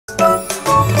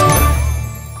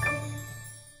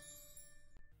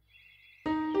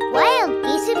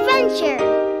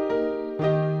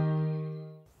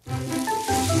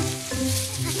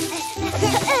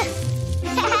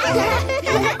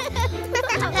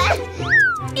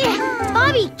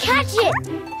Bobby, catch it!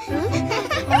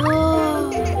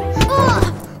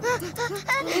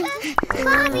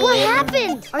 Bobby! What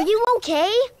happened? Are you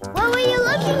okay? What were you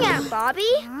looking at,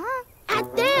 Bobby?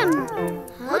 At them!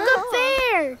 Look up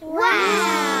there!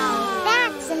 Wow!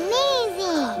 That's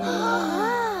amazing!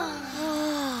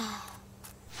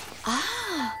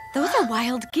 Those are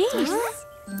wild geese.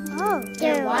 Oh,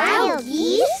 they're wild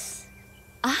geese?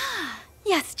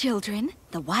 Yes, children.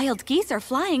 The wild geese are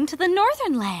flying to the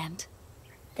northern land.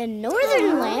 The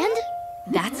northern land?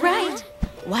 That's right.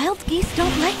 Wild geese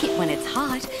don't like it when it's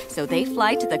hot, so they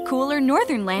fly to the cooler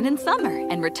northern land in summer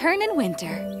and return in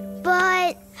winter.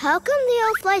 But how come they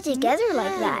all fly together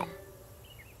like that?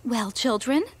 Well,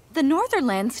 children, the northern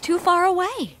land's too far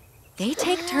away. They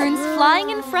take turns flying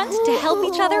in front to help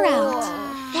each other out.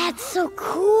 That's so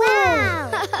cool! Wow!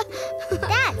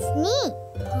 That's neat!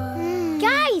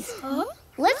 Guys,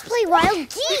 let's play wild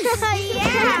geese!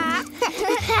 Yeah!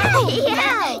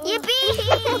 Yeah! Yippee!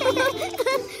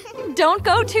 Don't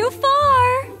go too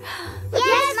far!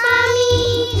 Yes,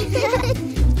 Mommy!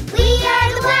 We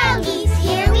are the wild geese,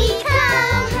 here we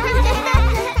come!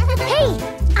 Hey,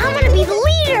 I'm gonna be the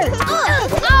leader!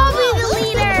 I'll be the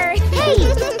leader! Hey,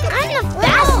 I'm the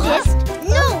fastest!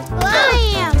 No, I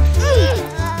am! Hey,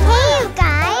 you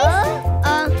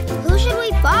guys! Who should we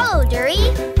follow, Dury?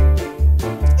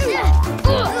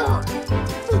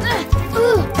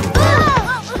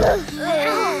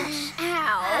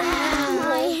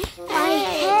 My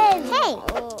head! Hey,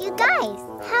 you guys,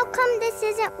 how come this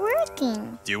isn't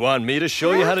working? Do you want me to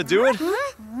show you how to do it? Wow!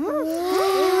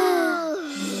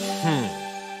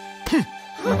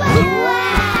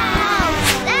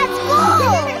 That's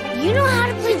cool! You know how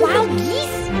to play wild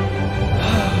geese?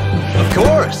 Of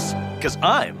course, because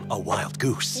I'm a wild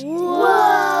goose.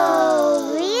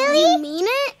 Whoa! Really? You mean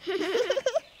it?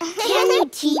 Can you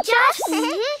teach us?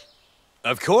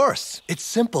 Of course, it's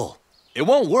simple. It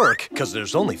won't work because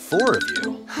there's only 4 of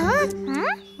you. Huh?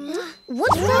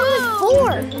 What's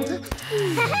wrong with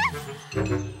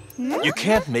 4? You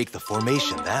can't make the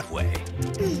formation that way.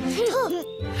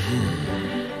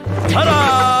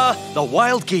 Ta-da! The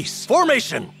wild geese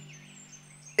formation!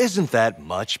 Isn't that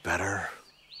much better?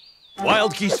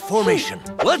 Wild geese formation.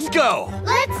 Let's go!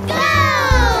 Let's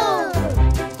go!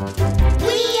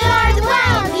 We are the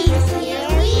wild geese, here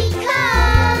we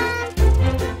come!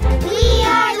 We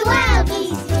are the wild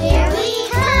geese, here we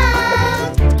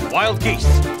come! Wild geese,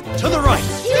 to the right!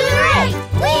 To the right!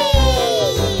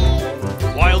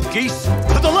 Whee! Wild geese,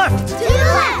 to the left! To the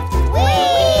left!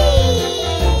 Whee!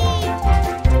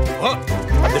 Oh,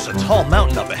 there's a tall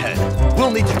mountain up ahead.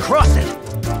 We'll need to cross it.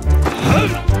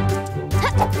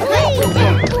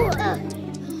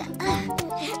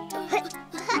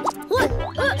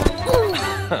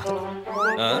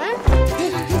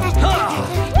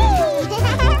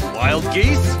 Wild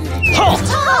geese, halt!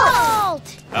 Halt!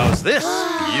 How's this?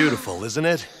 Beautiful, isn't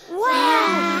it?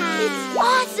 Wow! It's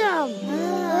awesome!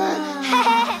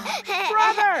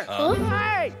 Brother!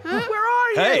 Hey! Where are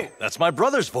you? Hey, that's my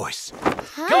brother's voice.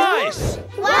 Guys!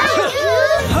 Wild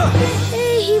goose!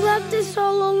 Hey, he left us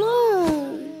all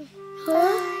alone.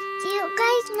 Do you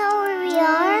guys know where we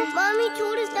are? Mommy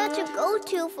told us not to go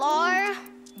too far.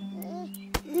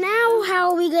 Now how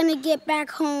are we gonna get back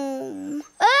home?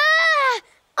 Ah!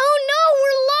 Oh no,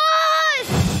 we're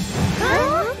lost!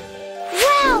 Huh?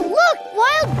 Wow, look!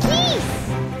 Wild geese!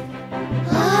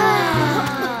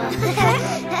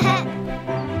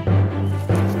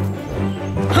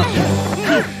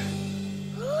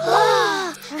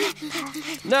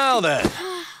 Now then,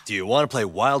 do you want to play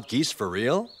wild geese for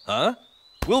real? Huh?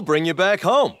 We'll bring you back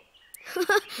home.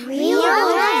 Real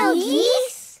wild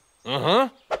geese? Uh-huh.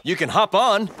 You can hop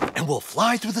on, and we'll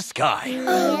fly through the sky.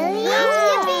 Really?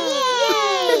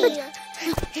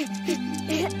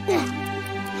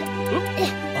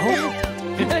 Oh.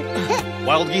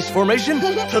 Wild geese formation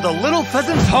to the little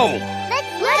pheasant's home.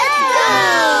 Let's go!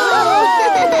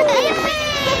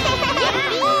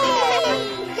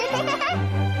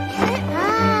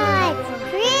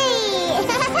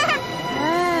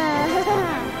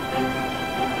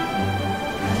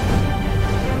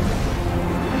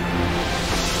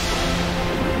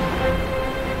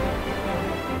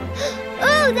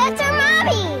 Oh, that's our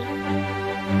mommy!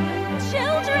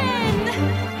 Children!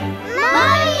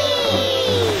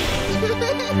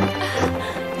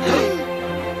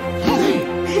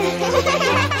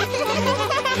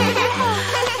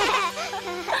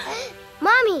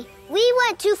 Mommy, we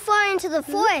went too far into the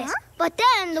forest, but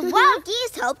then the wild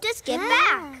geese helped us get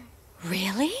back.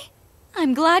 Really?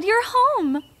 I'm glad you're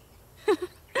home.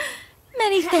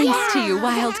 Many thanks to you,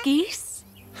 wild geese.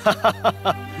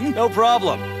 No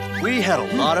problem. We had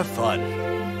a lot of fun.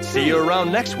 See you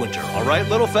around next winter, all right,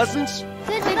 little pheasants?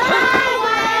 Goodbye,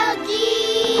 wild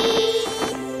geese!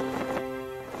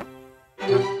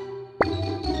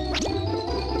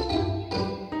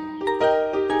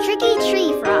 Tricky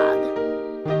Tree Frog.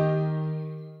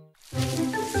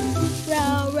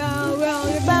 Row, row, row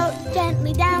your boat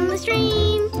gently down the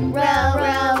stream. Row,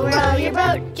 row, row your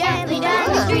boat gently down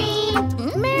the stream.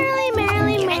 Merrily,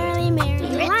 merrily, merrily,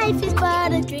 merrily, life is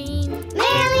but a dream.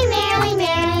 Merrily, merrily,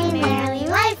 merrily, merrily,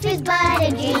 life is but a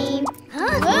dream.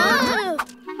 Whoa!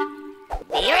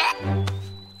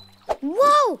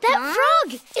 Whoa! That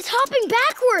frog! It's hopping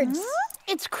backwards.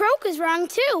 Its croak is wrong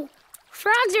too.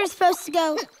 Frogs are supposed to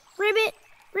go ribbit,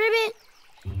 ribbit.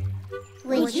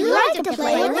 Would you like to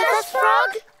play with us,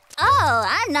 frog? Oh,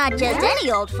 I'm not just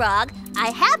any old frog.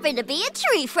 I happen to be a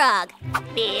tree frog.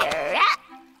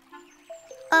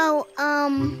 Oh,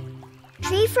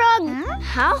 Tree Frog,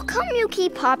 how come you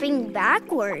keep hopping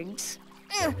backwards?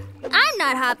 I'm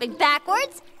not hopping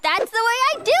backwards. That's the way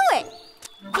I do it.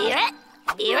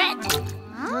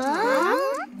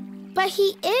 But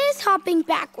he is hopping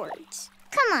backwards.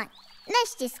 Come on,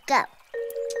 let's just go.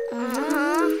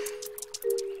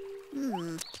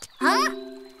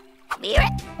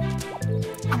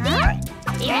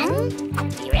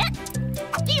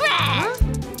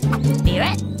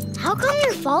 How come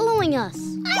you're following us?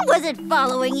 I wasn't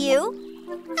following you.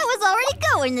 I was already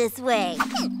going this way.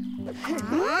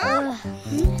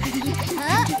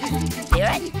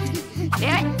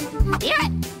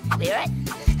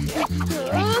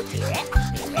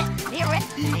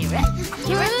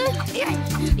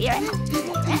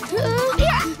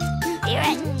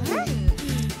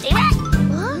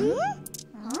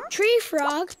 Tree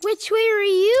Frog, which way are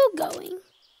you going?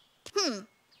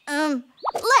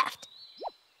 Left.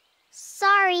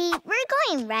 Sorry, we're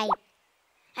going right.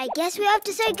 I guess we have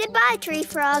to say goodbye, Tree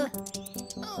Frog.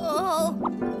 Oh.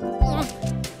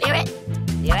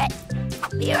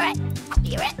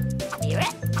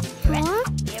 Huh?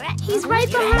 He's right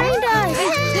behind us.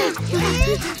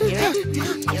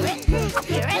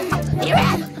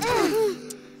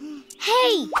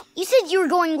 Hey, you said you were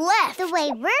going left. The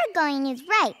way we're going is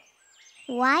right.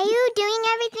 Why are you doing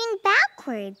everything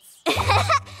backwards?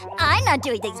 I'm not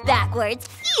doing things backwards.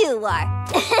 You are.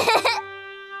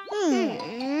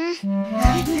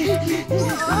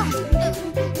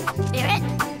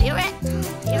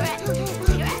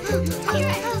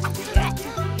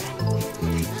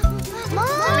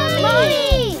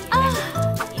 Mommy!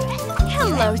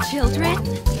 Hello, children.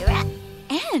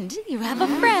 And you have a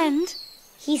friend.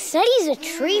 He said he's a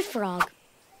tree frog,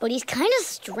 but he's kind of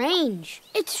strange.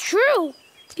 It's true,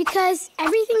 because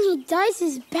everything he does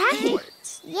is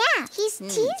backwards. Yeah, he's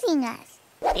teasing us.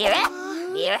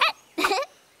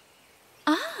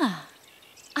 Ah,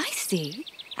 I see.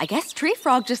 I guess Tree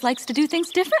Frog just likes to do things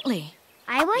differently.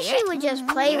 I wish he would just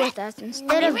play with us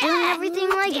instead of doing everything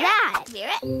like that.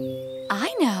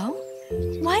 I know.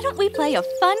 Why don't we play a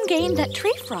fun game that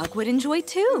Tree Frog would enjoy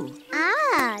too?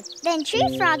 Ah, then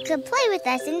Tree Frog could play with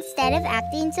us instead of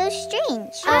acting so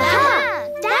strange. Aha!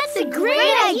 That's a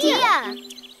great idea!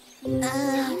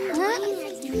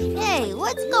 Hey,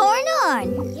 what's going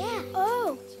on? Yeah.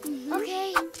 Oh,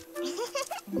 okay.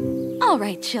 All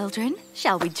right, children.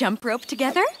 Shall we jump rope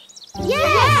together?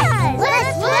 Yes!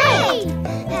 Let's play!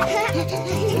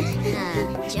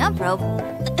 Jump rope?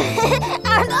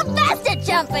 I'm the best at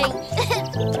jumping!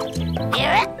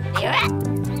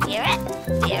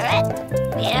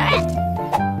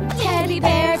 Teddy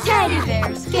bear,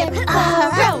 skip a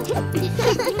rope.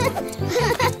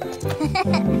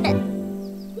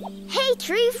 Hey,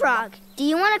 Tree Frog, do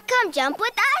you want to come jump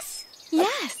with us?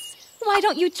 Yes. Why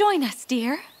don't you join us,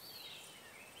 dear?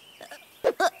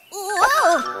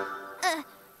 Whoa!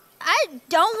 I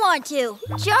don't want to.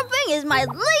 Jumping is my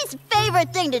least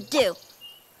favorite thing to do.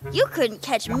 You couldn't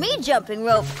catch me jumping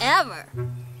rope ever.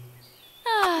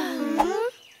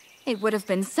 It would have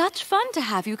been such fun to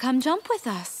have you come jump with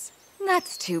us.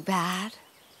 That's too bad.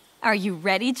 Are you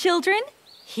ready, children?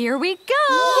 Here we go!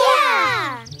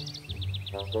 Yeah!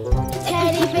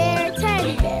 Teddy bear,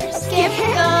 skip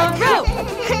the rope.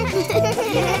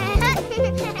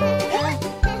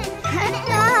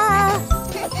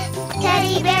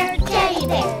 Teddy bear,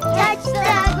 touch the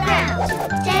ground.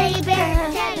 Teddy bear,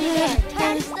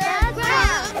 touch the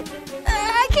ground. I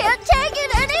can't take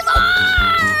it anymore!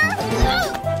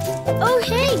 Oh,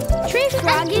 hey, Tree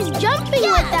Frog is jumping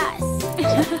with us.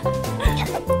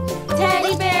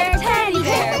 Teddy bear, turn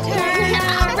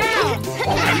around.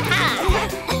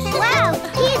 Wow,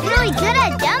 he's really good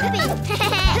at jumping.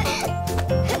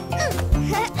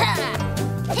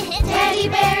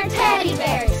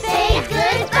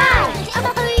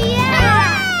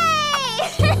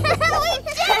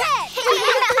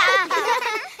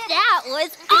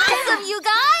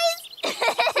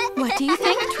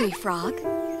 Frog.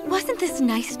 Wasn't this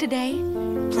nice today?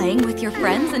 Playing with your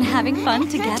friends and having fun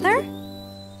together?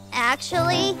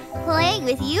 Actually, playing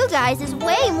with you guys is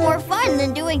way more fun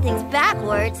than doing things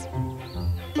backwards.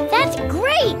 That's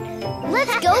great!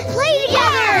 Let's go play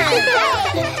together!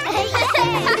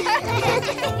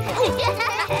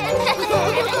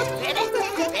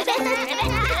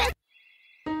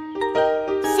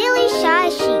 Silly shy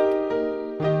sheep.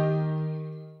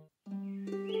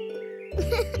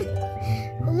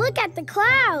 Look at the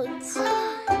clouds.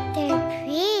 They're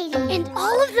pretty. And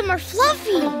all of them are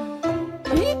fluffy.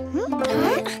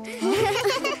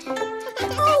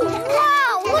 Oh,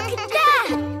 wow! Look at that!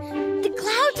 The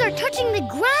clouds are touching the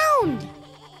ground.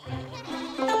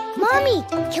 Mommy,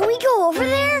 can we go over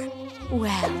there?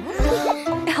 Well,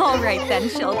 all right then,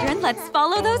 children. Let's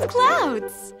follow those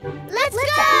clouds. Let's go!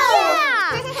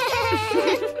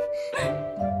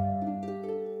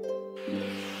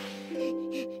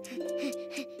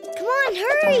 Come on,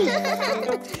 hurry!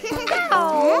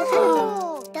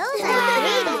 Oh, those are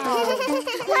pretty.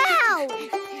 Wow!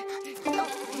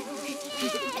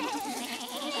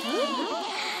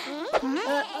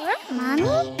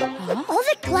 Mommy? All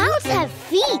the clouds have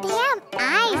feet. They have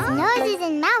eyes, noses,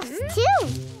 and mouths, too.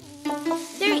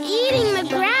 They're eating the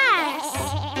grass.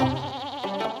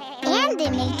 And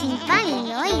they're making funny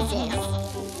noises.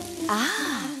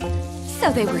 Ah,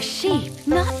 so they were sheep,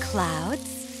 not clouds.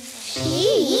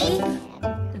 Sheep?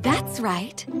 That's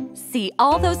right. See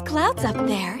all those clouds up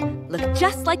there? Look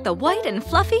just like the white and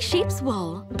fluffy sheep's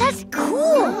wool. That's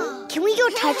cool. Can we go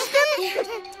touch them?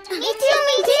 Me too,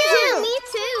 me too. Me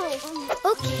too.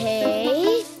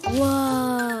 Okay.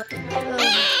 Whoa.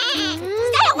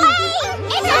 Stay away!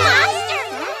 It's a monster!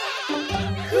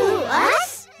 Who,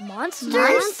 us?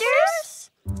 Monsters?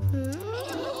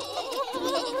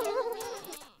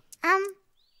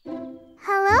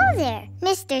 Hello there,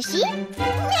 Mr. Sheep.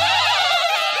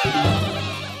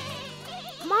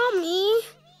 Mommy,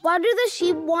 why do the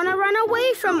sheep want to run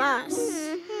away from us?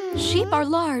 Sheep are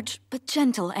large but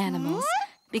gentle animals.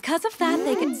 Because of that,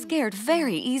 they get scared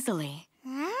very easily.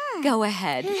 Go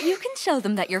ahead. You can show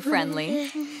them that you're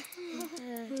friendly.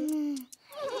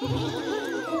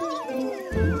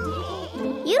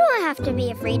 You don't have to be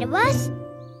afraid of us.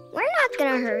 We're not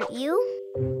gonna hurt you.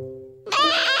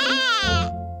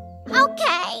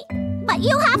 Okay, but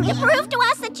you have to prove to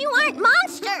us that you aren't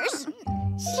monsters.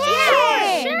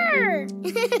 Sure.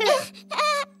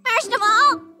 First of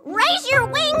all, raise your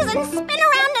wings and spin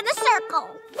around in a circle.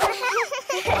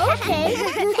 Okay.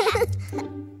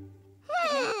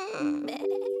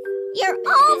 You're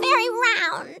all very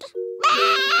round.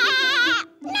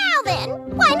 Now then,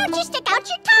 why don't you stick out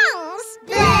your tongues?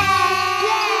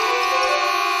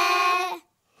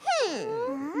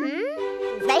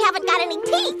 They haven't got any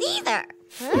teeth either.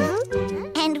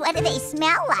 And what do they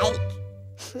smell like?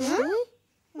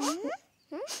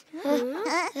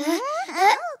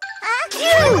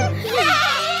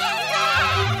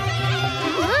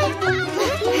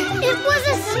 It was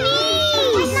a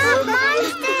sneeze! Not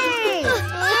monsters!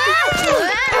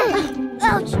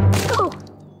 Ouch!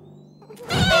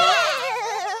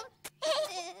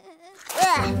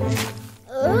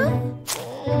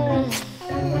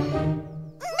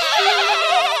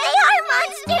 They are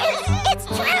monsters! It's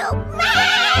true!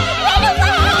 Run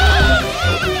away!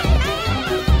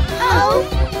 Oh!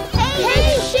 Hey,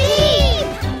 sheep!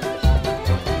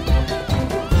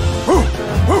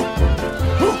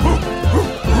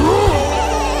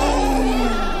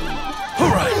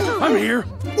 All right, I'm here.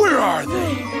 Where are they?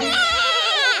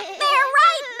 They're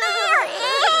right there!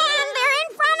 And they're in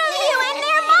front of you, and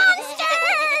they're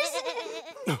monsters!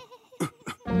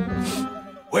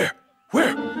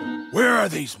 Where are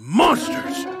these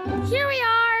monsters? Here we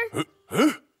are!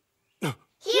 Huh?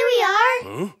 Here we are!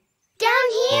 Down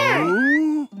here!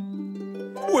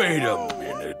 Oh? Wait a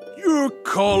minute. You're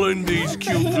calling these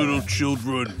cute little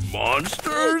children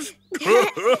monsters?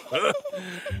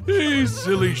 Hey,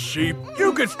 silly sheep.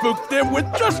 You can spook them with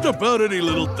just about any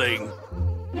little thing.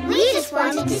 We just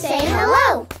wanted to say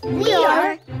hello. We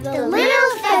are the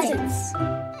Little Pheasants.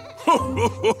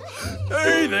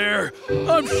 Hey there,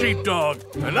 I'm Sheepdog,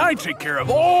 and I take care of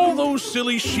all those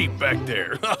silly sheep back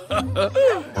there. It's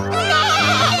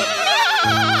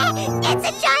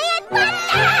a giant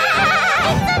monster!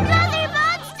 It's another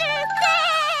monster!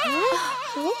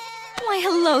 Why,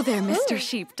 hello there, Mr.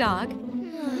 Sheepdog.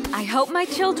 I hope my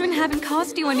children haven't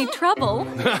caused you any trouble.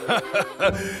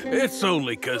 It's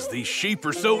only 'cause these sheep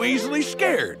are so easily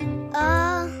scared.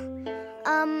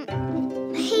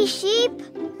 Hey, sheep.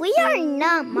 We are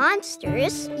not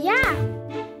monsters. Yeah.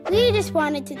 We just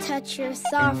wanted to touch your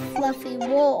soft, fluffy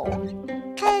wool.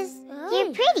 'Cause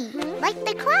You're pretty, like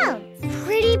the clouds.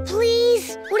 Pretty,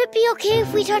 please? Would it be okay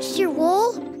if we touched your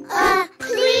wool?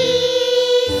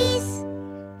 Please?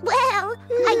 Well,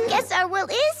 I guess our wool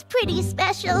is pretty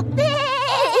special.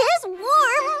 It is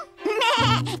warm.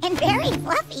 And very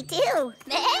fluffy, too.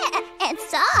 And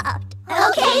soft.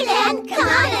 Okay, then, come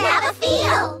on and have a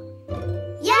feel.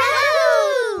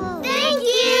 Yahoo! Thank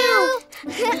you!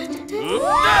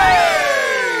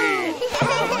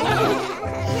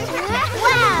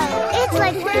 Wow, it's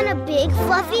like we're in a big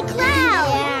fluffy cloud.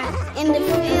 Yeah, and it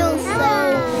feels so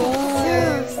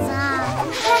soft.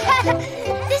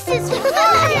 This is fun!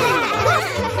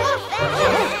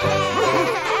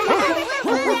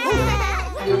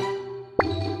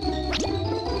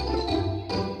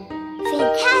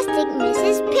 Fantastic,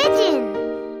 Mrs. Pigeon!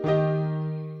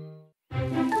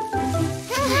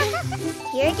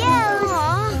 Here goes!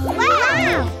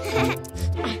 Wow!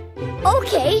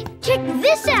 Okay, check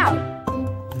this out!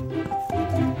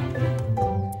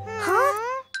 Huh?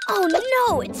 Oh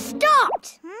no, it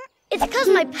stopped! It's because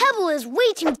my pebble is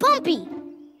way too bumpy.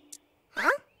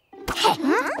 Huh?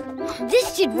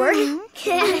 This should work.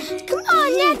 Come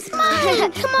on, that's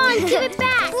mine! Come on, give it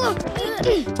back!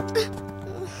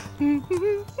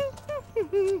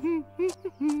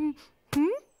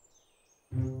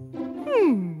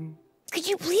 Could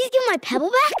you please give my pebble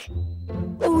back?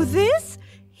 Oh, this?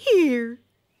 Here.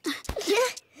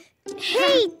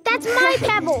 Hey, that's my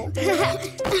pebble! Come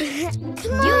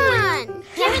on,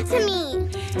 give it to me.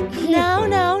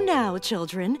 Now,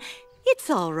 children. It's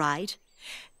all right.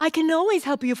 I can always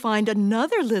help you find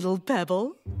another little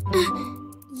pebble.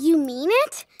 You mean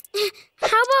it? How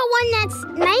about one that's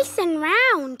nice and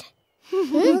round?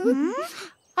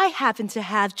 I happen to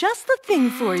have just the thing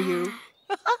for you.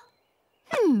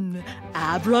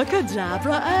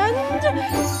 Abracadabra and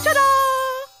ta-da!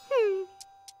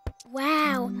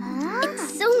 Wow,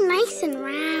 it's so nice and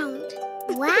round.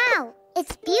 Wow,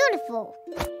 it's beautiful.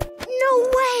 No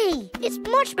way! It's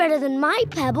much better than my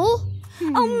pebble.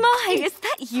 Oh my, is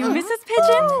that you, Mrs.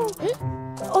 Pigeon?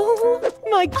 Oh,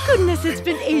 my goodness, it's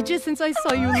been ages since I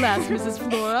saw you last, Mrs.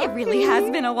 Flora. It really has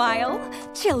been a while.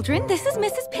 Children, this is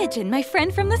Mrs. Pigeon, my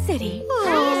friend from the city.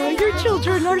 Oh, your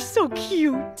children are so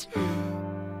cute.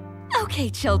 Okay,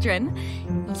 children.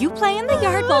 You play in the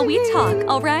yard while we talk,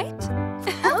 all right?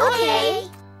 Okay.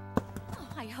 Oh,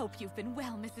 I hope you've been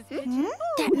well, Mrs. Pigeon.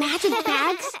 That magic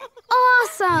bag's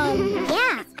awesome.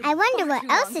 Yeah, I wonder what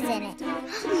else is in it.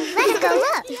 Let's go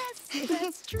look.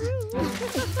 That's true.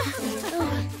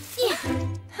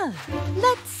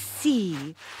 Let's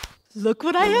see. Look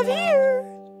what I have here.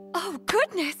 Oh,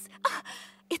 goodness.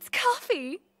 It's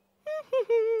coffee.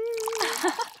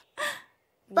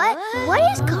 But what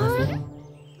is coffee?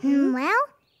 Well,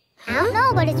 I don't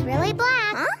know, but it's really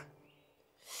black. Huh?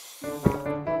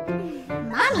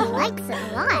 Mommy likes it a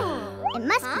lot. It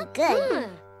must be good.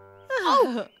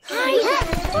 Oh,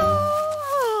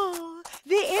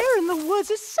 the air in the woods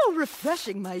is so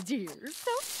refreshing, my dear.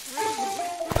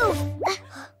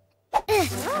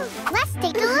 Let's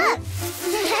take a look.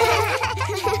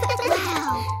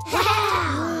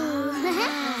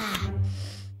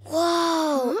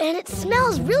 Whoa, and it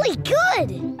smells really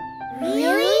good.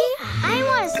 Really? I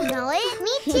want to smell it.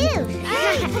 Me too.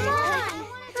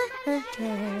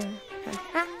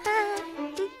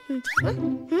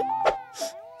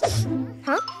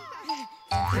 Huh?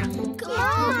 Come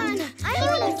on. I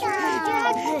want to try.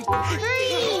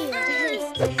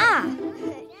 Ah,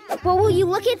 well, will you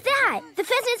look at that? The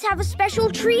pheasants have a special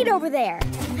treat over there.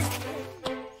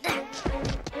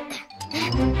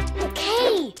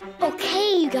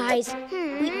 Okay, you guys.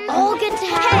 We all get to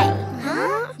have it.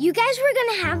 Huh? You guys were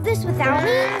gonna have this without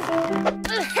me?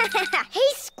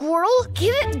 Hey, squirrel,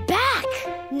 give it back.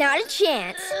 Not a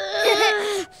chance.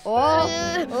 No,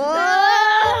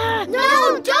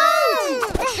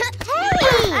 don't!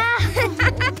 Hey!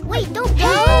 Wait, don't go.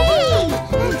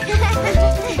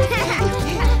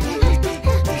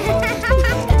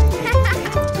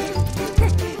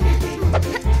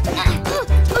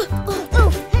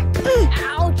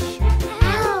 Ouch.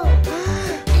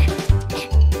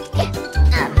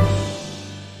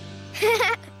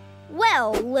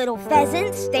 Well, little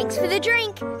pheasants, thanks for the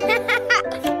drink.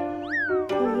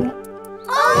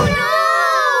 Oh no!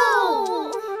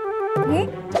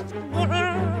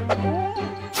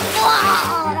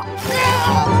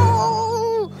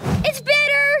 It's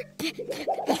bitter!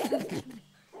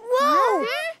 Whoa!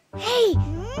 Hey,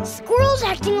 squirrel's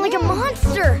acting like a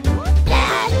monster.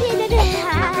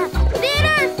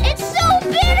 Bitter! It's so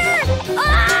bitter!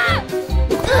 Ah!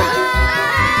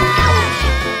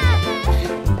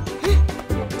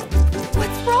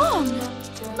 What's wrong?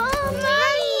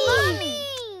 Mommy!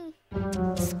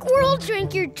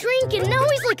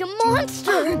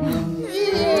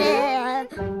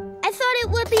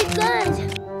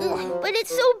 But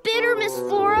it's so bitter, Miss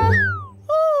Flora.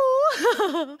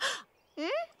 Oh,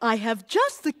 I have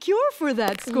just the cure for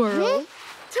that, Squirrel.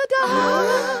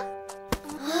 Ta-da!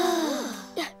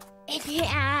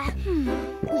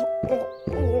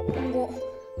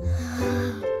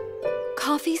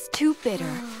 Coffee's too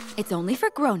bitter. It's only for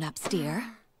grown-ups, dear.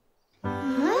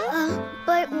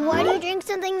 But why do you drink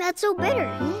something that's so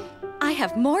bitter? I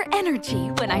have more energy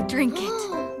when I drink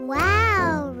it.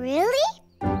 Wow, really?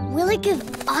 Will it give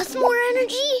us more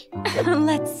energy?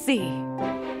 Let's see.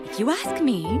 If you ask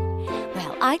me,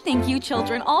 well, I think you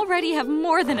children already have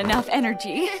more than enough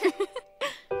energy.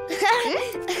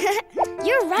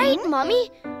 You're right, Mommy.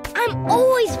 I'm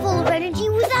always full of energy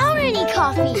without any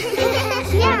coffee.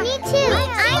 Yeah, me too.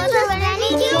 I'm full of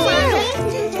energy too.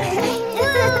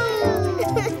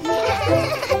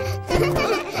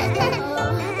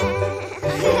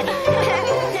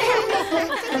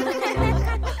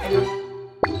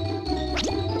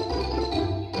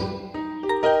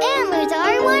 Antlers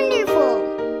are wonderful.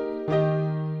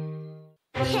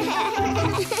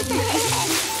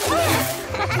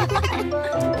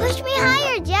 Push me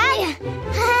higher, Jack.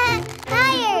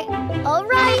 Higher. All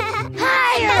right,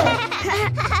 higher.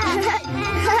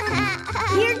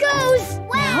 Here goes.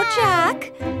 Now, Jack,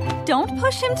 don't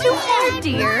push him too hard,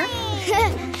 dear.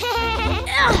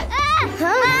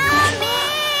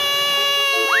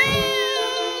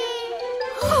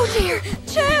 Oh, dear.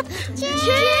 Chip! Chip!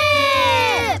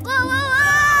 Whoa,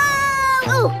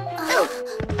 whoa, whoa!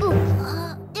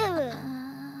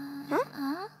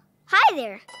 Hi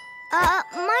there.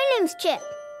 My name's Chip.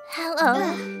 Hello.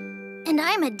 And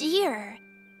I'm a deer.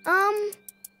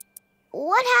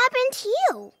 What happened to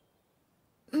you?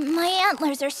 My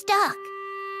antlers are stuck.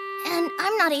 And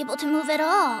I'm not able to move at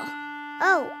all.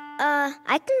 Oh,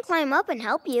 I can climb up and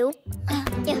help you.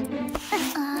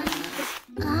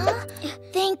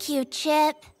 Thank you,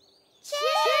 Chip.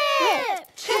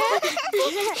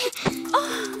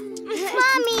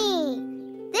 Mommy!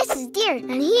 This is Deer,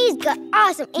 and he's got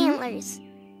awesome antlers.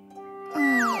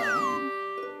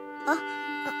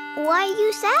 Why are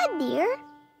you sad, Deer?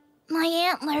 My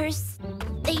antlers,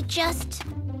 they just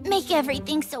make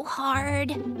everything so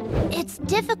hard. It's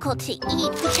difficult to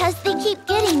eat because they keep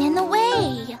getting in the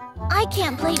way. I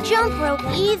can't play jump rope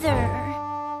either.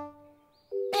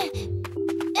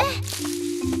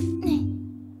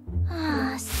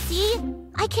 See?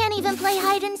 I can't even play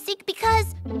hide and seek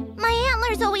because my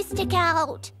antlers always stick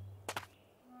out.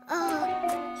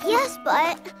 Yes,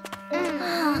 but...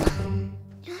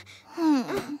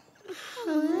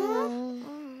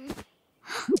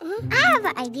 I have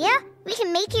an idea. We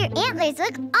can make your antlers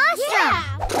look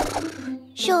awesome.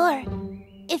 Sure,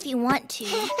 if you want to.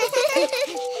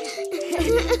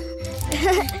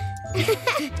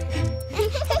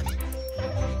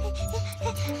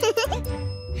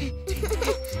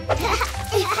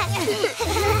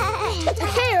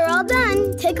 Okay, we're all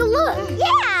done. Take a look.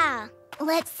 Yeah.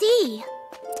 Let's see.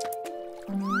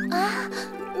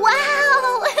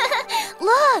 Wow!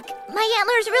 Look, my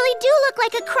antlers really do look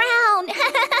like a crown.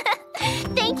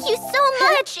 Thank you so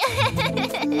much.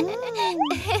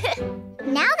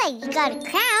 Now that you got a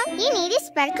crown, you need a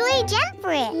sparkly gem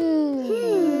for it.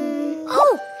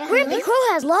 Oh, Grampy Crow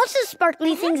has lots of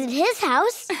sparkly things in his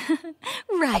house.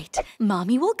 Right.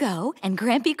 Mommy will go, and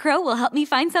Grampy Crow will help me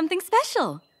find something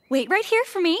special. Wait right here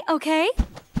for me, okay?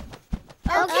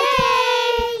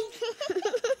 Okay.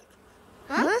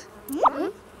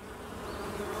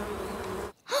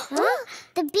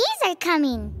 The bees are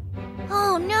coming.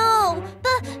 Oh no!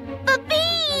 The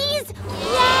bees!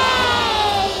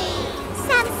 Yay!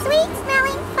 Some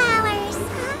sweet-smelling flowers.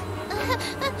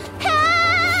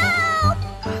 Help!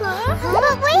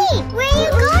 But wait, where are you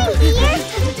going, dear?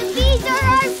 The bees are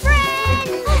our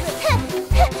friends.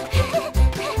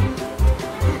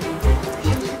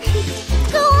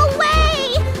 Go away!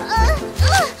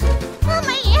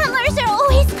 My antlers are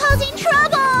always causing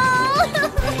trouble!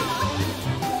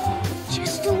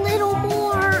 Just a little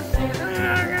more.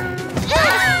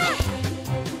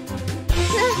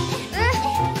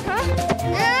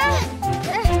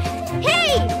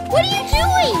 Hey, what are you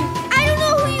doing? I don't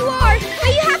know who you are, but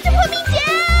you have to put me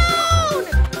down.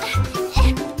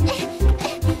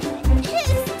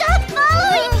 Stop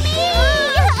following me!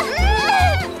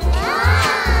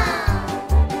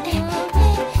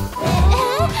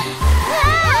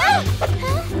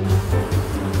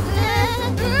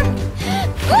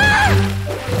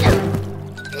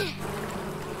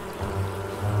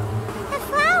 The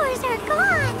flowers are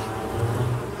gone.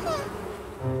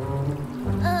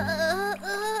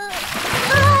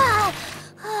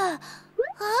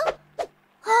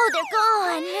 Oh, they're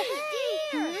gone.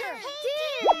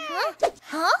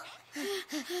 Huh?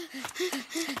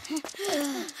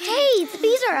 Hey,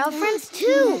 these are our friends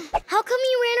too. How come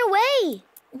you ran away?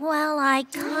 Well, I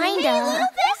kinda... Hey, little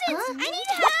peasants! I need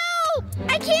help!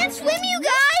 I can't swim, you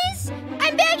guys!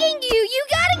 I'm begging you! You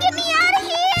gotta get me out of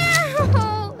here!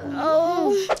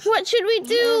 Oh, what should we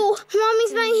do?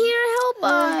 Mommy's not here to help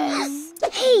us.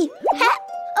 Hey,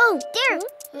 oh, there.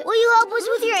 Will you help us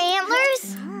with your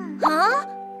antlers? Huh?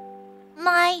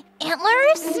 My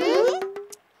antlers?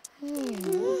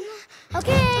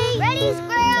 Okay. Ready,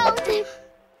 Squirrel?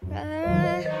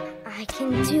 I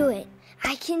can do it.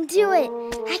 I can do it.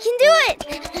 I can do it!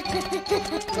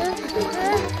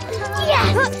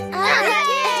 Yes!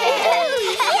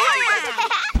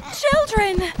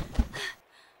 Children!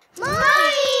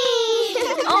 Mommy!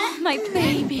 Oh, my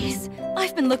babies.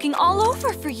 I've been looking all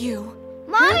over for you.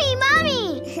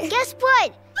 Mommy! Guess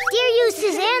what? Deer used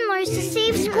his antlers to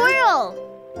save Squirrel.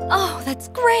 Oh, that's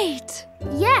great.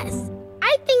 Yes,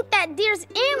 I think that deer's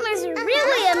antlers are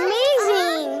really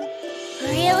amazing.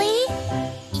 Really?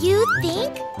 You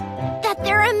think that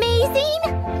they're amazing?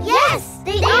 Yes,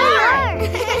 they are.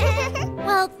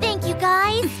 Well, thank you,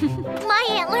 guys. My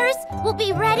antlers will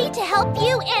be ready to help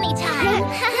you anytime.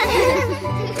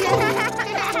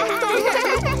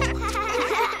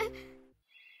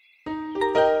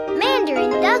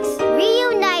 Mandarin ducks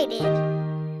reunited.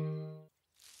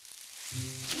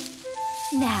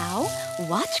 Now,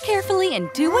 watch carefully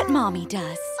and do what Mommy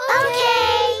does.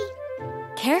 Okay.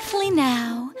 Carefully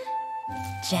now.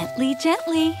 Gently,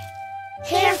 gently.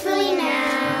 Carefully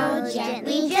now,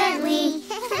 gently, gently.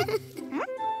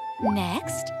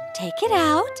 Next, take it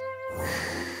out.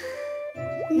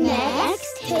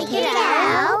 Next, take it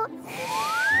out.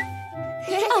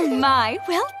 Oh my,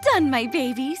 well done, my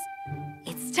babies.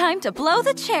 It's time to blow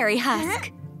the cherry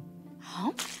husk.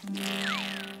 Huh?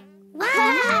 Wow,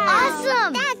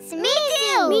 awesome! That's me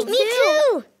too. Me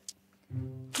too.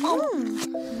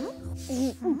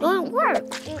 Don't work.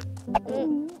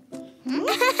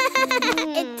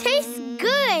 It tastes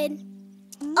good.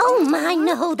 Oh, my,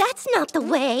 no, that's not the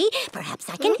way. Perhaps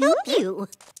I can help you.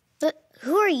 But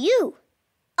who are you?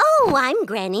 Oh, I'm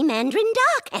Granny Mandarin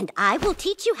Duck, and I will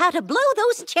teach you how to blow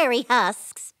those cherry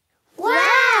husks.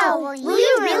 Wow! Will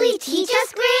you really teach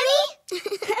us, Granny?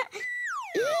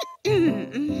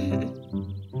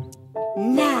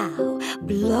 Now,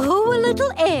 blow a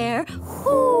little air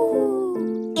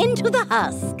into the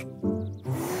husk.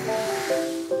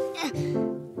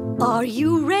 Are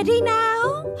you ready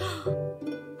now?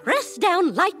 Press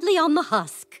down lightly on the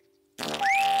husk.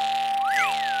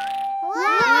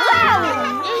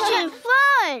 Wow! Isn't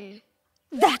fun!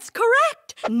 That's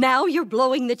correct. Now you're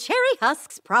blowing the cherry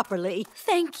husks properly.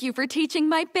 Thank you for teaching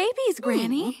my babies,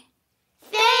 Granny.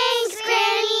 Thanks,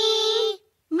 Granny!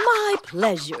 My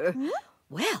pleasure.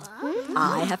 Well,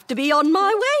 I have to be on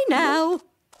my way now.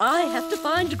 I have to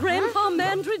find Grandpa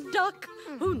Mandarin Duck.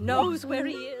 Who knows where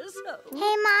he is?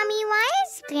 Hey, Mommy, why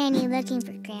is Granny looking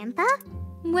for Grandpa?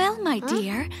 Well, my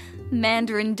dear,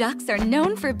 Mandarin ducks are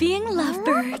known for being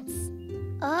lovebirds.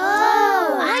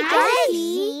 Oh, I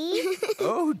see.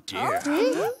 Oh, dear.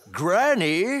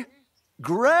 Granny!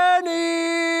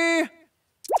 Granny!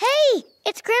 Hey,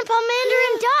 it's Grandpa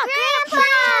Mandarin Duck.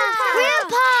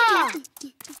 Grandpa!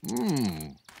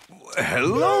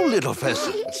 Hello, little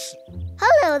pheasants.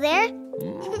 Hello there.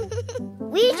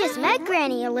 We just met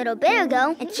Granny a little bit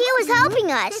ago, and she was helping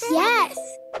us. Yes.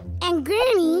 And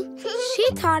Granny,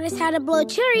 she taught us how to blow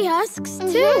cherry husks,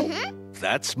 too.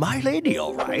 That's my lady,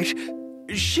 all right.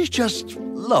 She just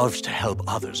loves to help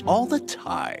others all the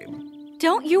time.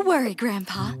 Don't you worry,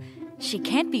 Grandpa. She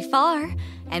can't be far,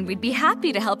 and we'd be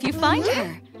happy to help you find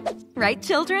her. Right,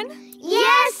 children?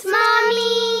 Yes,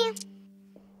 Mommy!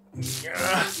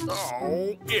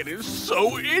 Oh, it is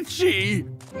so itchy.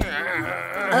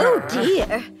 Oh,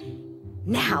 dear.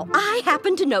 Now, I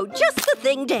happen to know just the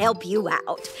thing to help you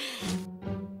out.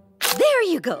 There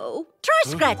you go. Try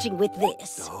scratching with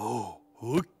this. Oh,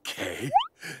 okay.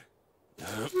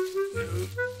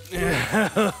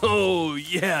 Oh,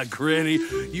 yeah, Granny.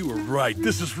 You were right.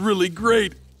 This is really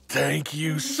great. Thank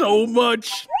you so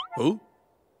much. Oh?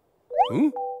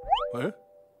 What?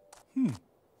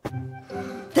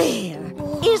 There.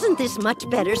 Isn't this much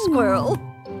better, Squirrel?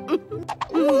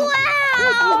 Wow!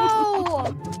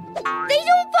 They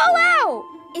don't fall out.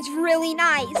 It's really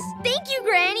nice. Thank you,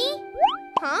 Granny.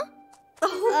 Huh?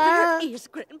 Oh, there is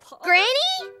Grandpa.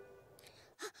 Granny?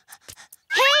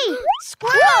 Hey,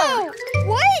 Squirrel!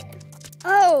 What?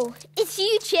 Oh, it's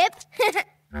you, Chip.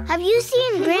 Have you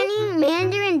seen Granny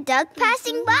Mandarin Duck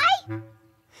passing by?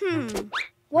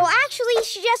 Well, actually,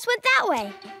 she just went that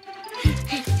way.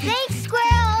 Thanks,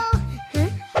 Squirrel!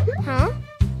 Huh?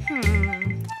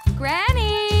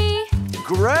 Granny!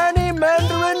 Granny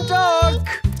Mandarin Duck!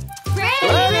 Granny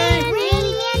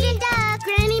Mandarin Duck!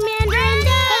 Granny Mandarin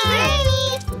Duck!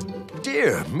 Hey, Granny!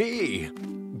 Dear me.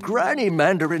 Granny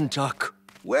Mandarin Duck,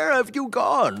 where have you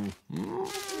gone? Now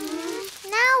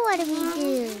what do we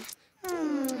do?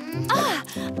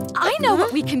 I know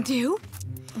what we can do.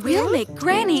 We'll make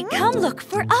Granny come look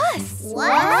for us.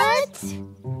 What?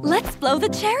 Let's blow the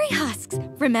cherry husks,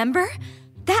 remember?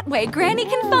 That way Granny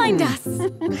can find us. We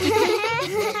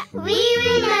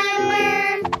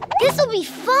remember. This'll be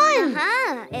fun.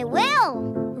 It will.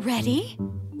 Ready?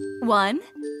 1,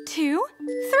 2,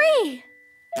 3.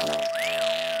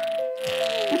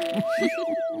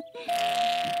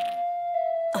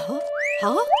 Huh?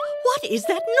 What is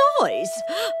that noise?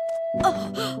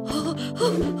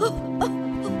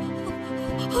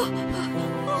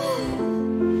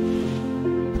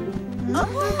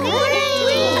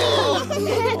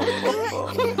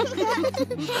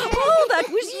 Oh, that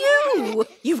was you!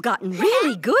 You've gotten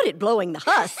really good at blowing the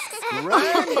husks.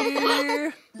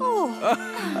 Granny!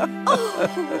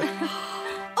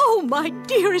 Oh, my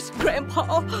dearest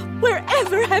Grandpa,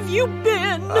 wherever have you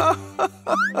been?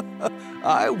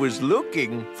 I was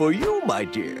looking for you, my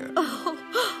dear.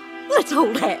 Let's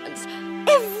hold hands.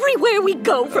 Everywhere we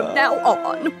go from now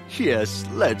on. Yes,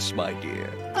 let's, my dear.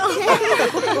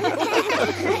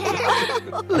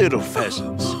 Little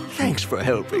pheasants, thanks for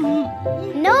helping.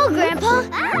 No, Grandpa.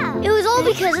 It was all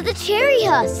because of the cherry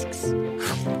husks.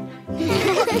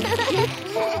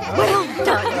 Well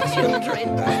done,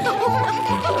 children.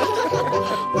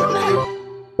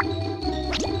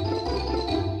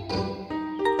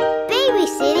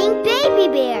 Babysitting Baby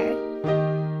Bear.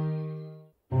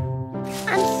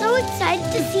 I'm so excited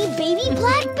to see Baby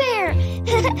Black Bear.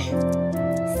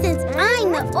 Since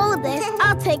I'm the oldest,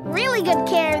 I'll take really good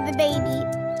care of the baby.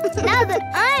 Now that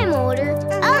I'm older,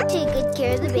 I'll take good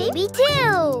care of the baby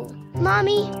too.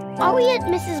 Mommy, are we at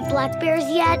Mrs. Black Bear's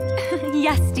yet?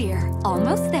 Yes, dear.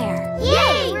 Almost there.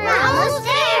 Yay! We're almost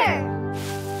there!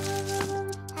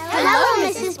 Hello,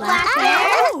 Mrs. Black Bear!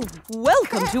 Oh,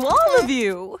 welcome to all of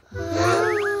you.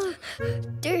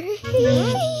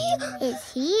 Is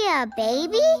he a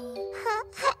baby?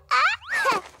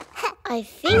 I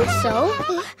think so.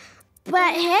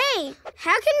 But hey,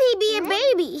 how can he be a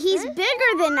baby? He's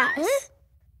bigger than us.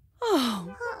 Oh,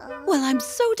 well, I'm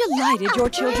so delighted your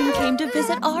children came to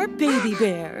visit our baby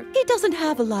bear. He doesn't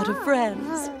have a lot of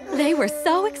friends. They were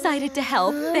so excited to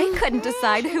help, they couldn't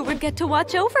decide who would get to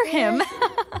watch over him.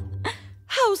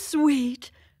 How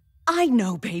sweet. I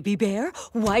know, baby bear.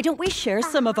 Why don't we share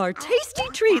some of our tasty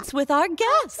treats with our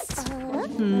guests?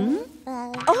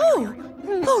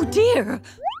 Oh, dear.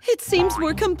 It seems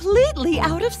we're completely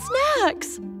out of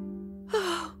snacks.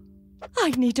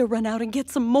 I need to run out and get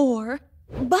some more.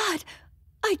 But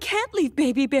I can't leave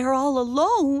Baby Bear all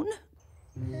alone.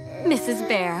 Mrs.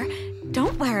 Bear,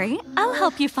 don't worry. I'll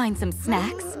help you find some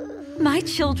snacks. My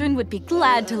children would be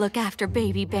glad to look after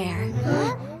Baby Bear.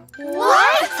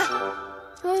 What?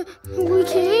 We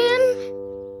can?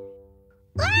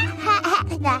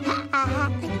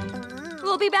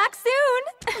 We'll be back soon.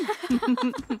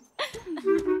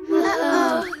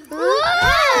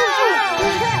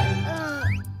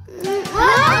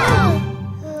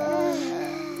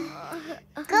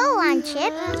 Go on,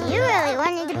 Chip. You really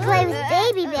wanted to play with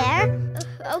Baby Bear.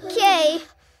 Okay.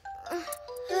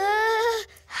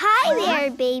 Hi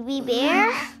there, Baby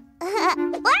Bear.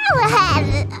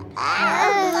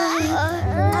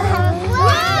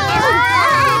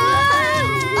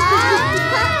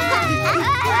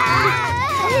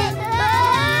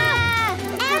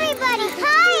 Everybody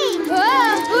hide!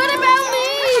 What about me?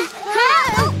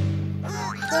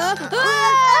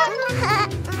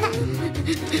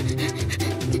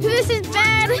 This is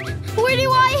bad. Where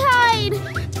do I hide?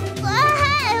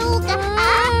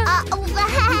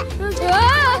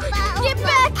 Get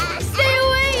back! Stay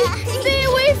away! Stay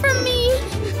away from me!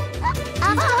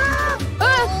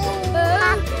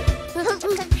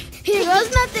 Here goes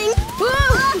nothing.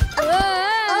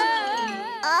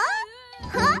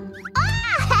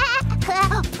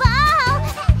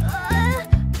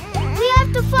 We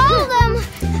have to follow them.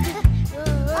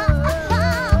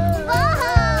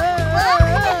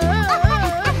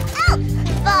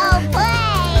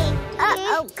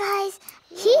 Uh-oh, guys.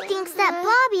 He thinks that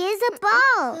Bobby is a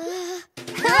ball.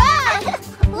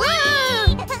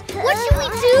 What should we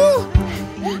do?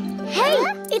 Hey,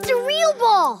 it's a real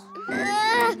ball.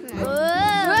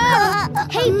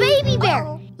 Hey, Baby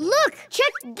Bear, look,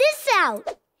 check this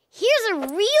out. Here's a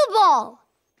real ball.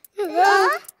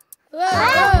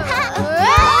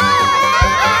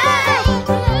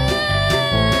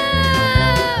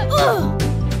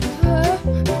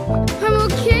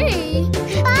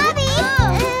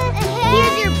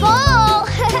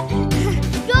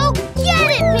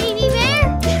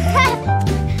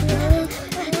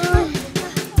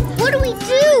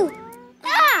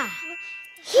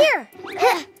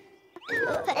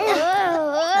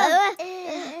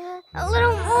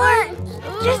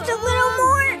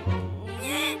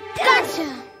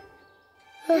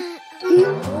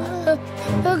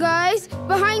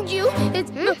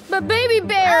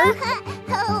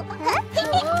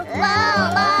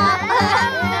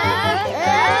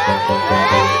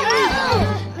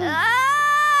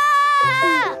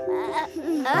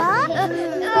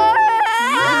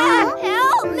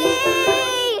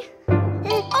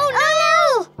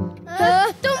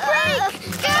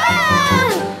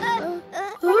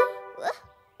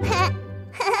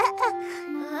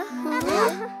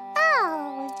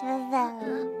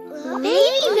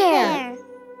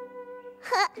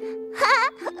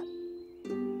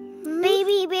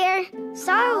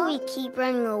 we keep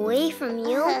running away from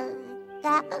you.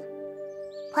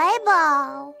 Play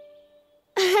ball.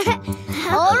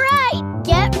 All right,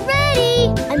 get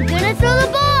ready. I'm gonna throw the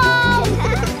ball.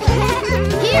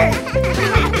 Here.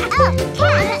 Oh,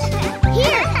 catch.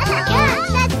 Here. Catch.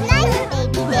 That's nice,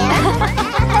 baby bear.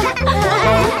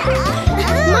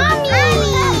 Mommy.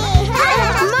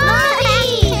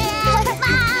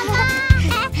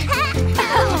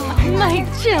 My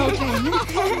children.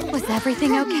 Was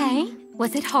everything okay?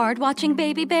 Was it hard watching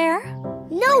Baby Bear?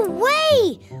 No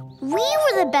way! We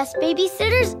were the best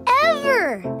babysitters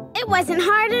ever! It wasn't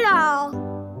hard at all.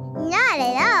 Not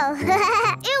at all.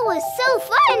 It was so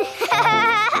fun!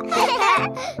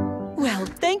 Well,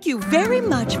 thank you very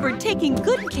much for taking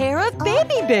good care of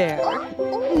Baby Bear.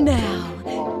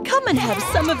 Now, come and have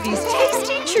some of these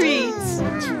tasty treats.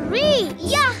 Treats!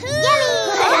 Yahoo!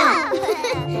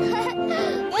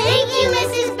 Thank you,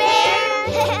 Mrs. Bear.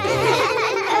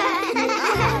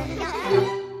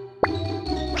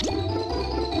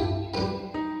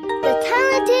 The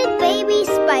talented baby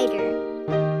spider.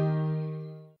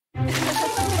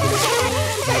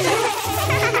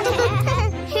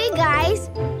 Hey guys,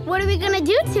 what are we gonna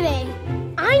do today?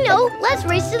 I know, let's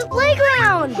race to the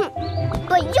playground.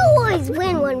 But you always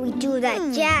win when we do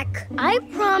that, Jack. I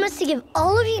promise to give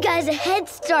all of you guys a head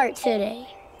start today.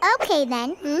 Okay,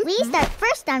 then. We start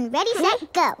first on Ready,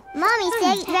 Set, Go. Mommy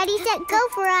said Ready, Set, Go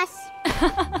for us.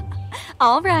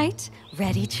 All right.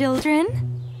 Ready, children?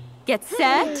 Get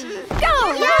set.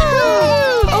 Go!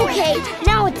 Yahoo! Okay,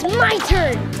 now it's my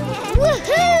turn.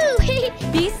 Woohoo!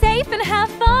 Be safe and have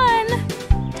fun.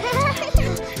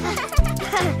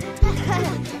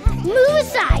 Move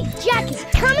aside, Jack is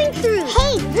coming through.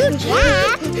 Hey,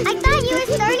 Jack! I thought you were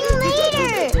starting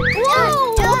later.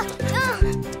 Whoa!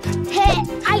 Hey,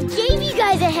 I gave you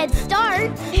guys a head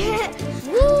start.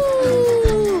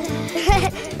 Woo!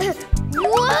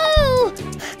 Whoa!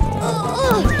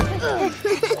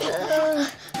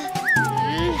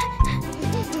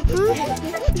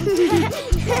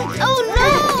 Oh no!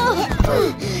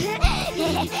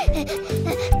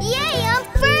 Yay, I'm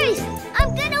first! I'm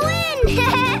gonna win!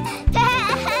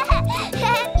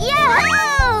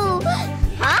 Yahoo!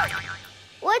 Huh?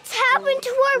 What's happened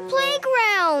to our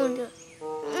playground?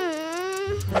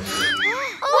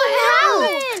 What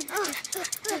happened?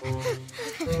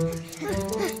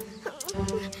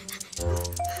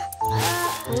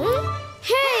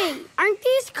 Hey, aren't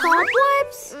these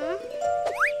cobwebs?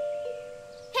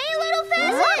 Hey, little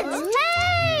pheasants!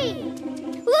 Hey!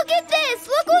 Look at this!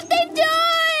 Look what they've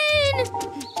done!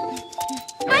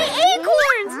 My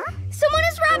acorns! Someone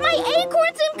has wrapped my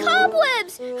acorns in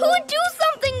cobwebs! Who would do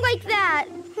something like that?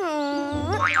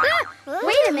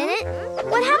 Wait a minute.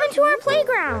 What happened to our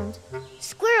playground?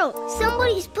 Squirrel,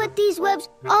 somebody's put these webs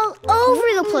all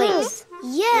over the place.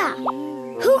 Yeah.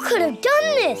 Who could have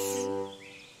done this?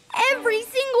 Every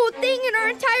single thing in our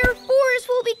entire forest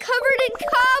will be covered in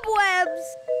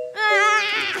cobwebs.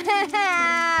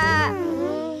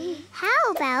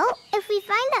 How about if we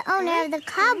find the owner of the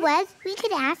cobwebs, we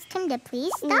could ask him to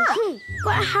please stop.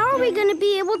 But how are we going to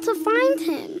be able to find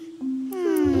him?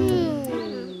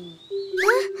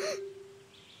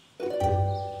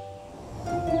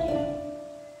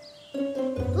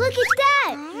 Look at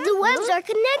that! The webs are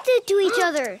connected to each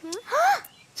other.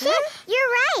 Chip,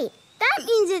 you're right. That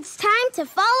means it's time to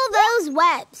follow those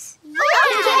webs.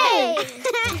 Okay!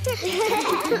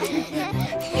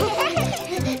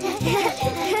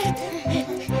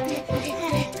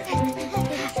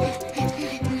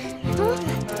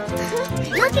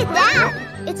 Look at that!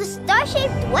 It's a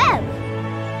star-shaped web.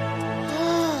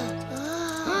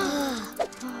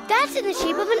 That's in the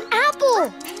shape of an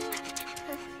apple.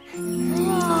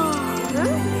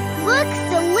 Looks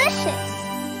delicious.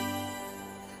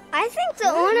 I think the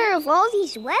owner of all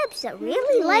these webs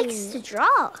really likes to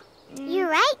draw. You're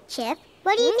right, Chip.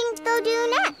 What do you think they'll do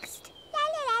next? La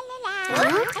la la la la. I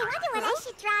wonder what I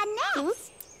should draw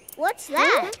next. What's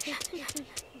that?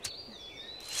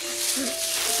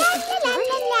 La la la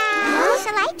la la.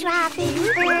 Shall I draw a baby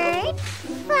bird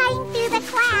flying through the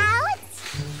clouds?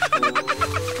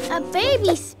 A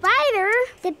baby spider?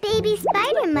 The baby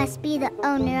spider must be the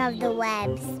owner of the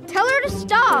webs. Tell her to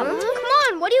stop. Come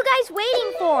on, what are you guys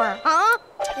waiting for? Huh?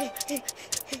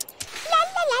 La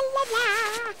la la la la.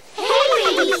 Hey,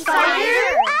 baby spider!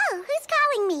 Oh, who's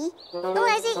calling me?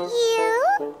 Was it you?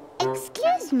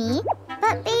 Excuse me,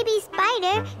 but baby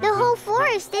spider, the whole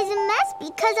forest is a mess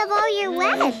because of all your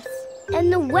webs.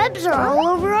 And the webs are all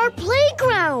over our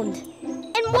playground.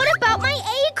 And what about my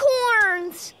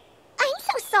acorns? I'm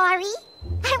so sorry.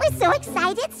 I was so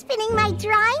excited spinning my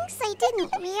drawings, I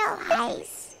didn't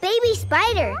realize. Baby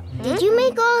Spider, did you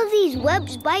make all of these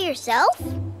webs by yourself?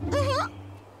 Every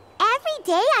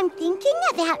day I'm thinking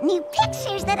about new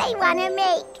pictures that I want to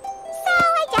make. So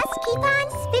I just keep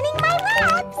on spinning my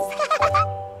webs.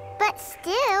 But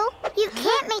still, you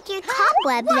can't make your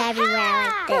cobwebs everywhere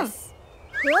like this.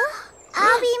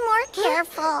 I'll be more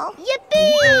careful.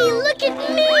 Yippee! Look at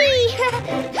me!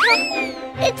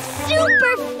 It's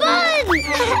super fun!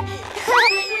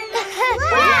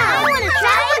 Wow! I want to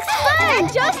try. That looks fun! It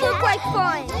does look like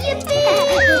fun! Yippee!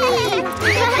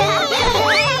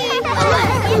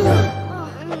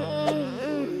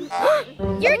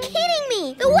 You're kidding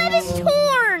me! The web is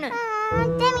torn!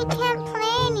 Then we can't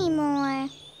play anymore.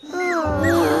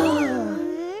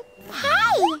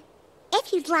 Hey!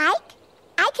 If you'd like,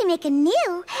 I can make a new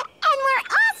and more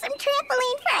awesome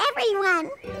trampoline for everyone.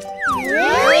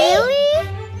 Really?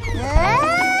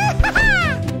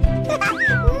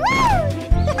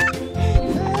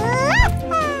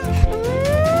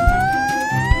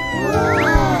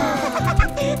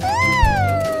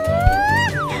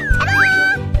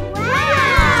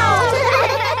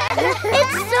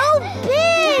 It's so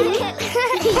big!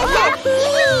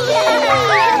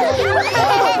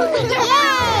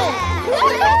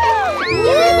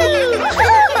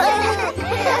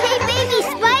 Hey, Baby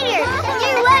Spider,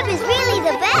 your web is really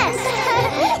the best!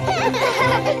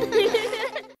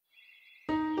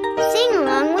 Sing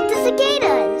along with the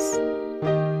cicadas!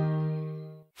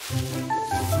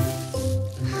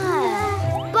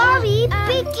 Bobby,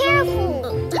 be careful!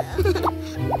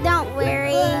 Don't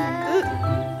worry.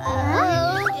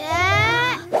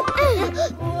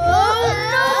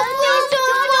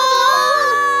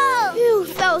 Phew,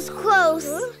 that was close.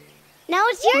 Now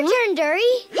it's your turn,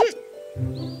 Dury.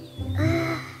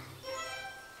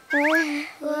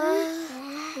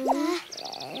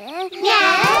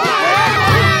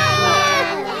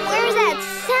 Where's that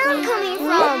sound coming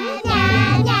from?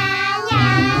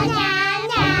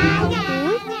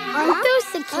 Aren't those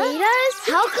cicadas?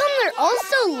 How come they're all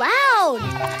so loud?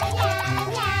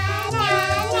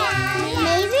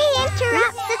 Maybe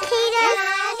interrupt cicadas.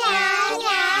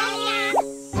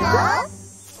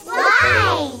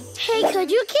 Why? Hey,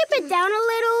 could you keep it down a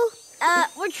little?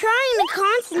 We're trying to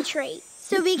concentrate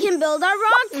so we can build our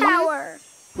rock tower.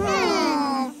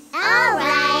 All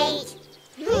right.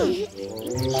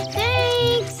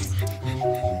 Thanks.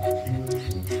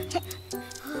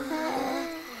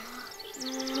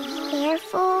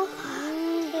 Careful.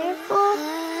 Careful.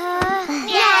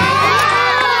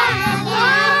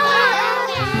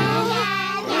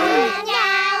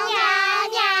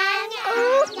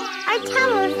 Our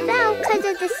tower fell because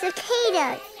of the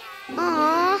cicadas.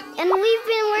 Aw, and we've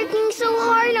been working so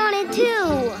hard on it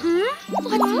too.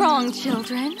 What's wrong,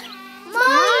 children?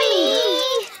 Mommy!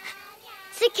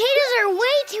 Cicadas are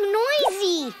way too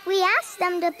noisy. We asked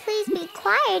them to please be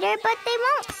quieter, but they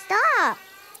won't stop.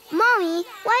 Mommy,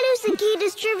 why do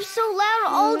cicadas chirp so loud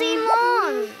all day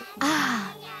long?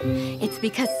 It's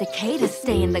because cicadas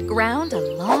stay in the ground a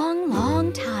long,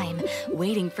 long time,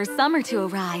 waiting for summer to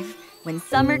arrive. When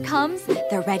summer comes,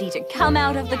 they're ready to come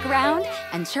out of the ground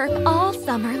and chirp all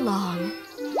summer long.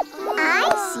 I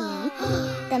see.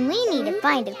 Then we need to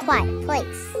find a quiet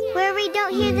place where we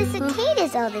don't hear the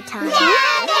cicadas all the time.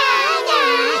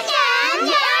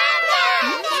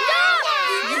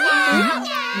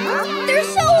 They're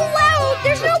so loud!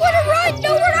 There's nowhere to run,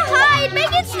 nowhere to hide!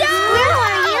 Make it stop! Squirrel,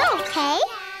 are you okay?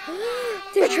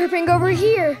 They're chirping over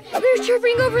here. They're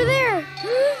chirping over there.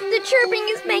 The chirping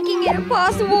is making it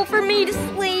impossible for me to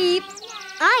sleep.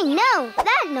 I know.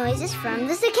 That noise is from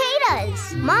the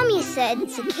cicadas. Mommy said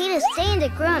cicadas stay in the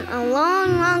ground a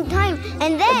long, long time,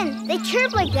 and then they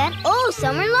chirp like that all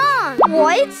summer long.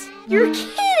 What? You're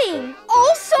kidding!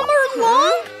 All summer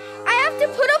long? I have to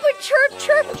put up with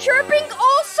chirping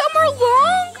all summer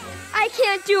long? I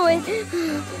can't do it.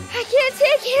 I can't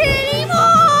take it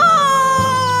anymore!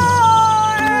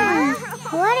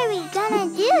 What are we gonna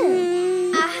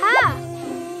do? Aha!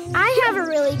 I have a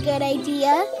really good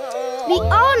idea. We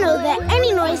all know that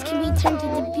any noise can be turned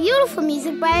into beautiful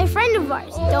music by a friend of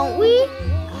ours, don't we?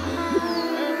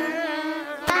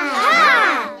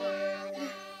 Aha!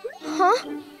 Huh?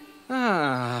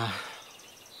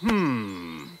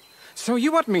 So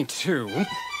you want me to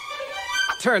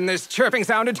turn this chirping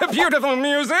sound into beautiful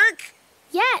music?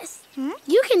 Yes,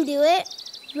 you can do it.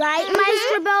 Right,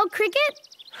 Maestro Bell Cricket?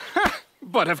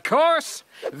 But of course,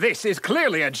 this is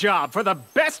clearly a job for the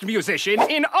best musician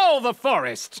in all the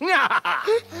forest. Wow!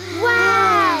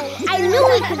 I knew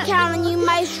we could count on you,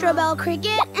 Maestro Bell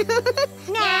Cricket.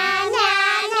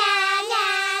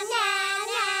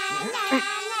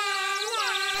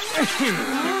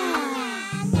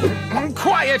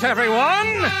 Quiet,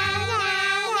 everyone!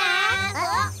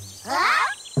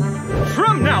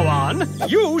 From now on,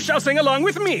 you shall sing along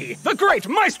with me, the great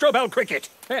Maestro Bell Cricket.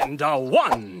 And a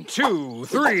 1, 2,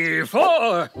 3,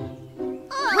 4.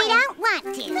 We don't want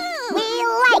to. We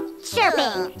like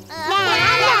chirping.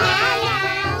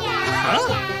 Huh?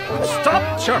 Stop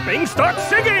chirping, start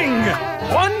singing!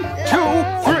 1, 2,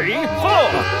 3,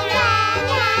 4.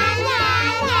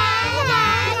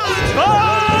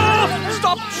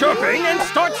 Stop chirping and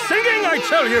start singing, I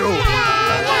tell you!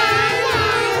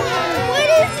 What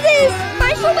is this?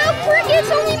 Maestro Bell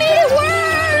Cricket's only made it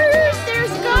worse!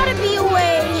 There's gotta be a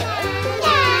way.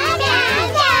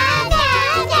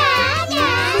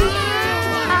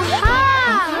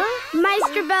 Aha!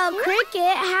 Maestro Bell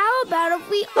Cricket, how about if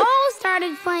we all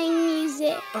started playing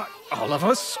music? All of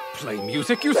us play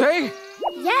music, you say?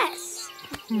 Yes.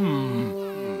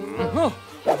 Oh,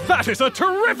 that is a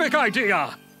terrific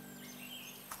idea!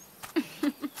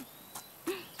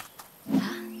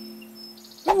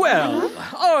 Well,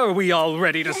 are we all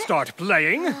ready to start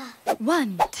playing?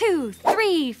 1, 2,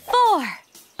 3, 4.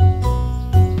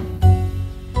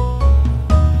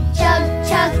 Chug,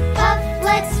 chug, puff,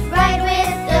 let's ride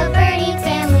with the birdie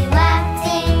family,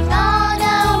 laughing all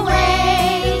the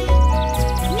way.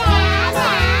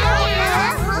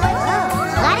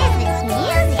 What is this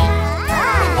music?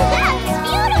 That's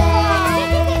beautiful!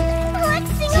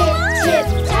 Let's sing along! Tip,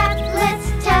 tip, tap, let's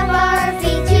tap our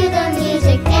feet to the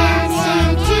music,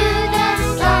 dancing to the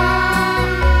song.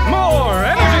 More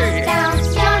energy! Bounce,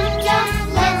 jump, jump,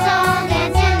 let's all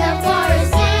dance in the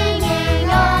forest, singing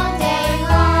all day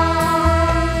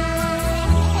long.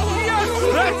 Yes,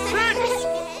 that's it!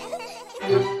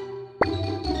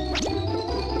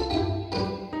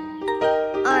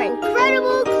 Our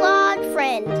incredible clawed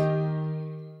friend.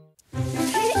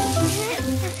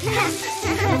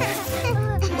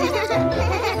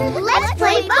 Let's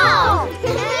play ball!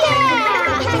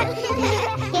 Yeah!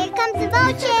 Here comes the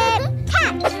ball, Chip.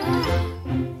 Catch!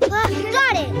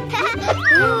 Got it.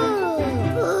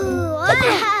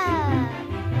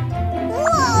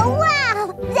 Whoa, wow!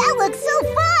 That looks so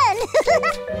fun!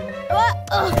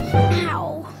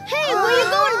 Ow. Hey, where you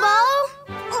going, ball?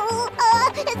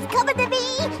 It's coming to me!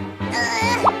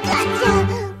 Gotcha!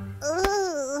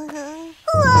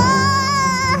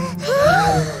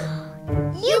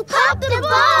 You popped the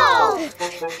ball!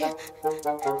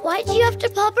 Why'd you have to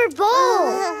pop her ball?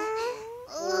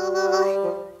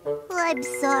 I'm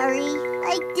sorry.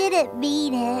 I didn't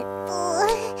mean it.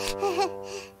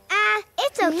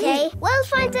 It's okay. We'll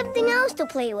find something else to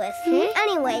play with.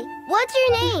 Anyway, what's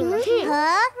your name?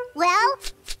 Huh? Well,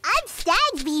 I'm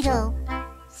Stag Beetle.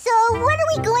 So what are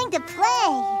we going to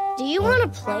play? Do you want to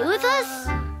play with us?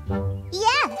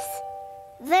 Yes.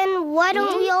 Then why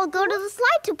don't we all go to the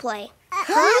slide to play?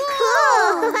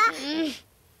 Cool.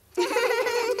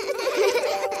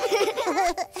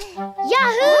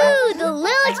 Yahoo! The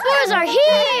little explorers are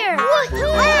here!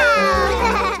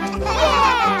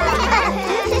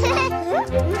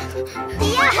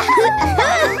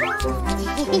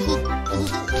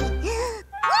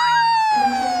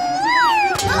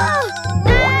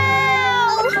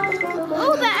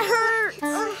 Oh, that hurts!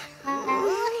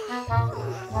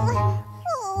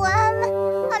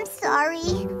 I'm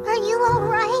sorry. Are you all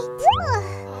right?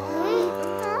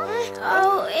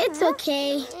 Oh, it's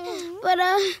okay. But,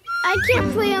 I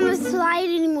can't play on the slide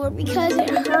anymore because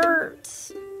it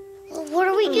hurts. Well, what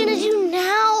are we gonna do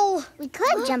now? We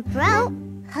could jump rope.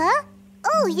 Huh?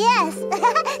 Oh, yes.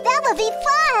 That would be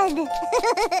fun.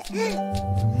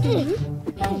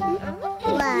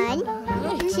 1,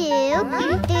 2, 3,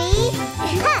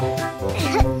 hop.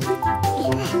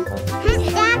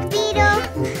 Stag Beetle.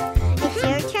 It's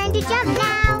your turn to jump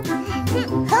now.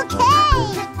 Okay.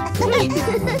 1, 2, 3.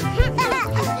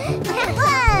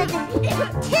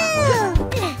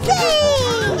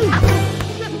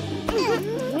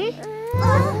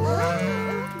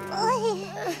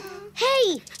 Hey,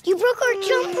 you broke our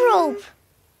jump rope.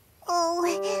 Oh,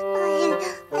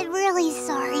 I'm really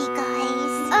sorry,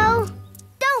 guys. Oh,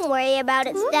 don't worry about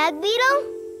it, Stag Beetle.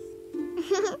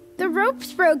 The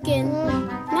rope's broken.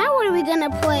 Now what are we gonna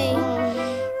play?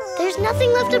 There's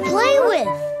nothing left to play with.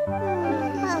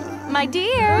 My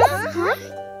dears, Huh?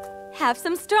 have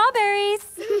some strawberries.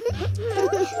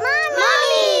 Mommy!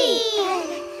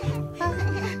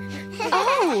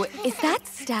 Oh, is that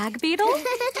Stag Beetle?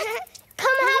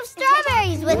 Come have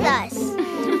strawberries with us.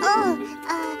 Oh,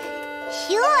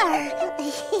 sure.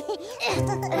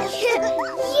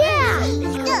 Yeah.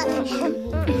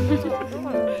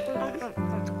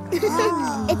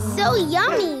 It's so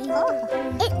yummy.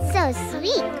 It's so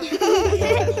sweet.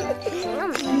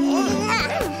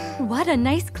 What a a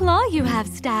nice claw you have,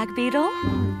 Stag Beetle.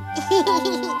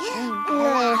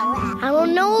 I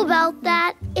don't know about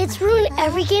that. It's ruined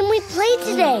every game we played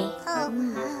today.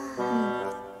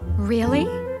 Really?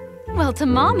 Well, to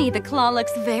Mommy, the claw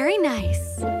looks very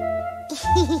nice.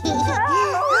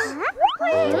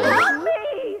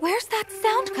 Where's that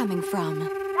sound coming from?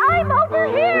 I'm over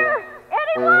here!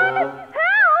 Anyone,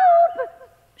 help!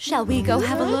 Shall we go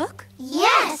have a look?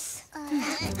 Yes!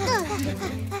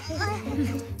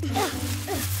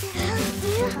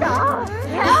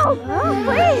 Help!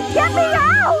 Please, get me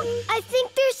out! I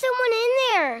think there's someone in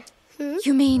there.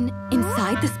 You mean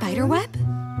inside the spider web?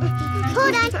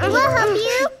 Hold on, we'll help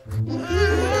you.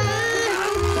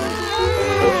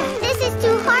 This is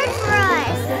too hard for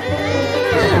us.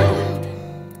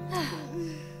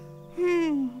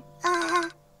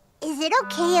 Is it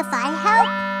okay if I help?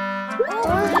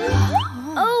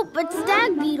 Oh, but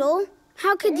Stag Beetle,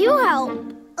 how could you help?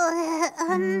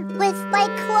 With my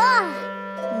claw.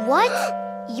 What?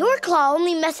 Your claw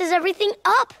only messes everything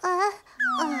up.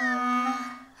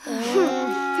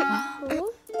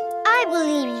 I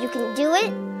believe you can do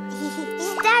it.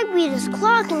 Stag Beetle's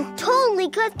claw can totally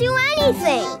cut through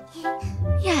anything.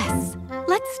 Yes.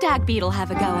 Let Stag Beetle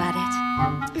have a go at it.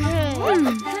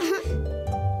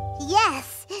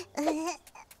 Yes.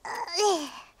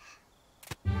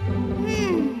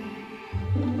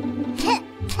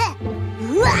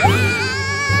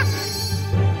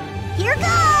 Here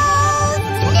goes!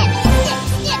 Snip,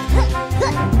 snip, snip!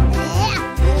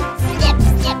 Snip,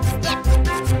 snip, snip!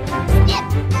 Snip!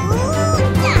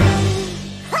 Ooh-cha!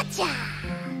 Hacha!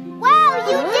 Wow,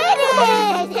 you did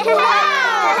it!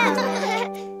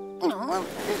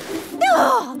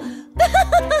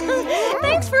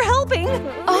 Thanks for helping.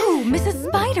 Oh, Mrs.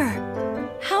 Spider.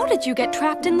 How did you get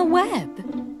trapped in the web?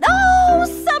 Oh,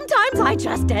 sometimes I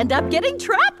just end up getting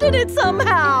trapped in it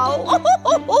somehow.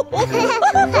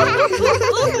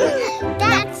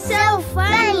 That's so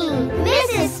funny.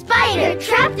 Mrs. Spider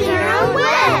trapped in her own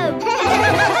web.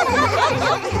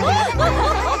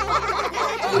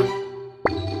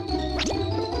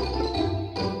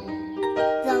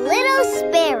 The Little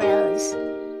Sparrows.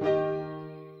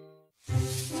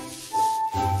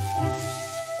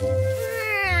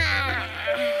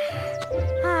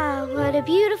 Ah, what a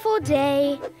beautiful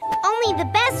day. Only the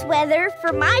best weather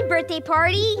for my birthday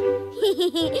party.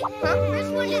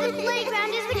 First one to the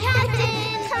playground is the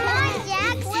captain. Come on,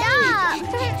 Jack, stop.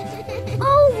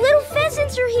 Oh, little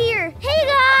pheasants are here. Hey,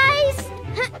 guys.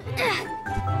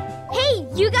 Hey,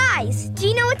 you guys, do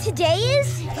you know what today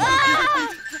is?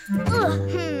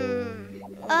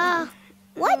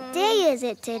 What day is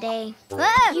it today?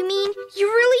 You mean you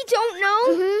really don't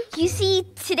know? You see,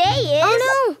 today is... Oh,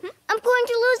 no, I'm going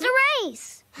to lose the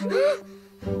race.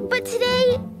 But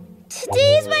today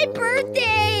is my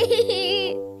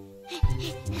birthday.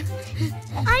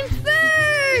 I'm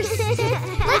first.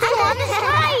 Let's go on the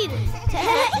slide.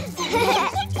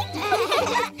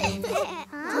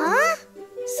 Huh?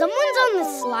 Someone's on the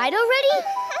slide already?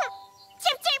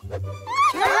 Chip, chip.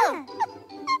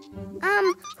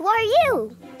 Who are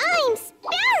you? I'm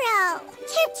Sparrow.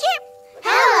 Chip, chip.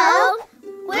 Hello.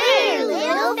 We're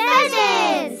little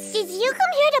pheasants. Did you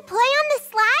come here to play on the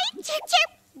slide? Chip, chip.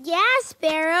 Yeah,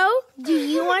 Sparrow. Do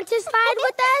you want to slide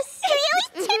with us? Really,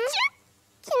 Chip, chip?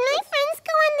 Can my friends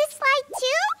go on the slide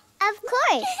too? Of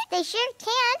course. They sure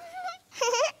can.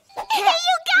 Hey,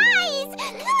 you guys!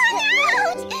 Come on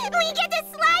out! We get to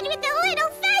slide with the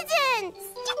little pheasants!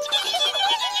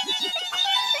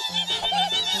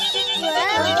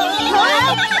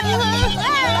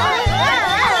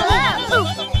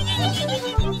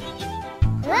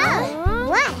 Whoa!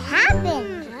 What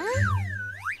happened?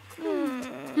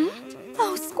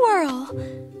 Oh, Squirrel.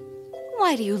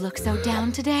 Why do you look so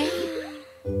down today?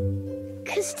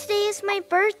 'Cause today is my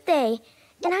birthday,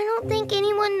 and I don't think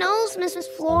anyone knows, Mrs.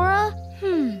 Flora.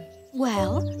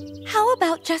 Well, how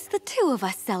about just the two of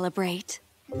us celebrate?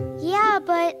 Yeah,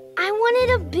 but I wanted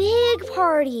a big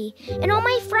party, and all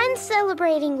my friends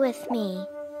celebrating with me.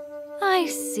 I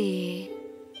see.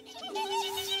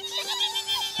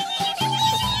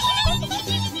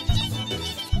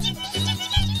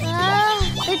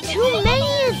 There are too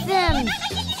many of them.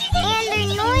 And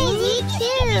they're noisy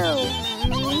too.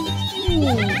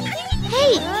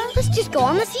 Hey, let's just go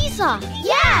on the seesaw.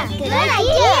 Yeah, good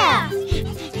idea.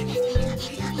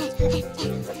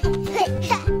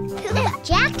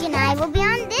 Jack and I will be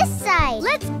on this side.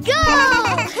 Let's go!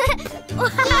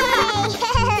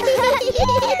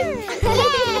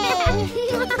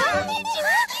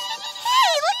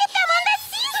 Hey, look at them on the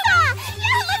seesaw!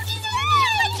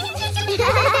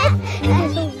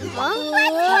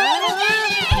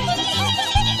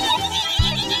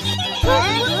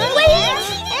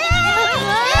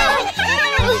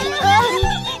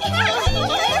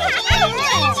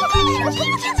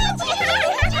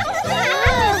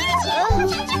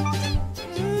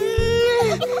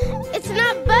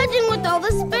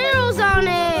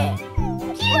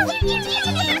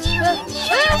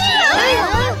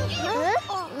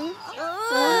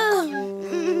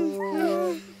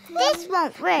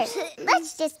 that first?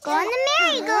 Let's just go on the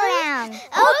merry-go-round.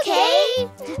 Okay.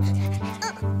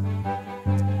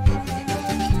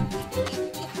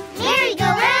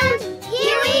 Merry-go-round,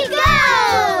 here we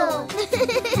go!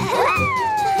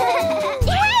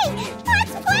 Hey,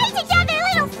 let's play together,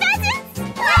 little pheasants!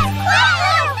 Let's play,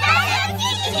 little pheasants!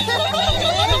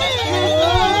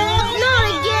 Not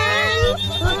again.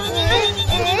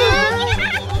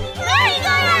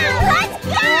 Merry-go-round, let's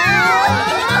go!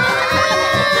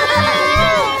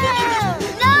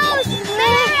 No,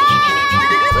 Spirit!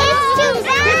 It's too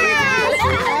fast!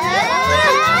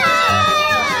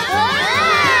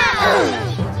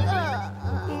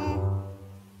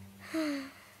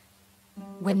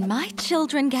 When my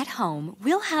children get home,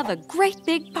 we'll have a great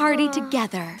big party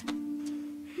together.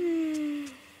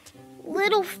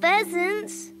 Little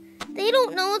pheasants. They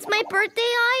don't know it's my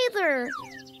birthday either.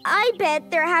 I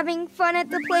bet they're having fun at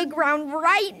the playground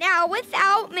right now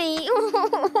without me.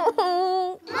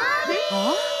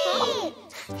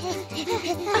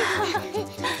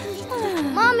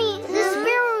 Mommy, the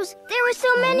sparrows, there were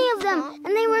so many of them,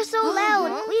 and they were so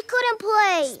loud, we couldn't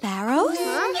play. Sparrows?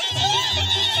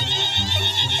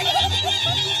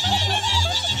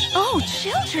 Oh,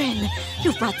 children!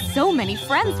 You've brought so many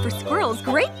friends for Squirrel's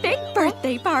great big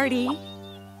birthday party.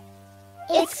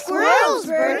 It's Squirrel's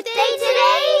birthday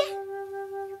today?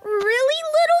 Really,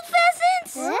 little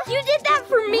pheasants? You did that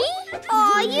for me?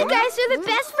 Aw, you guys are the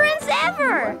best friends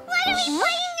ever. What are we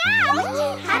playing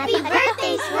now? Happy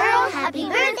birthday, Squirrel! Happy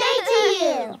birthday to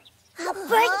you! A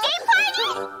birthday party?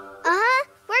 Uh-huh.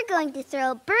 We're going to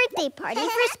throw a birthday party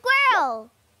for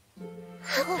Squirrel.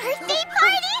 A birthday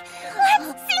party? Let's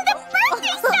sing the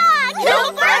birthday song! The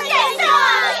birthday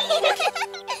song!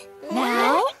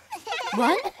 Now,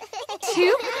 1,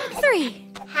 2, 3.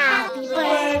 Happy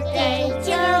birthday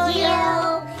to you!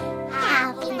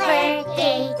 Happy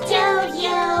birthday to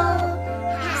you!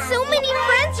 So many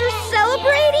friends are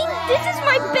celebrating. This is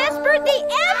my best birthday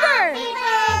ever.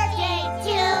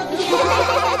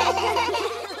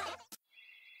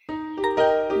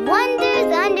 Wonders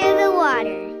under the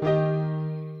water.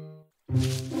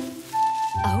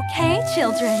 Okay,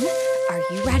 children. Are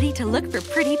you ready to look for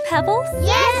pretty pebbles?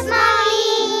 Yes,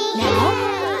 Mommy!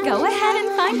 Now, go ahead and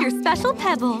find your special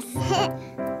pebbles.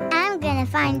 I'm gonna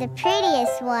find the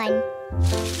prettiest one.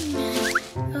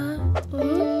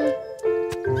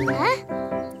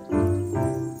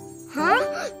 Huh?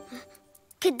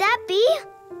 Could that be?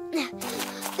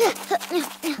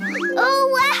 Oh,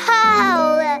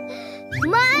 wow!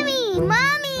 Mommy!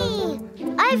 Mommy!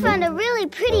 I found a really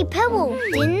pretty pebble,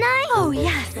 didn't I? Oh,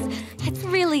 yes. It's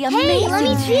really amazing. Hey, let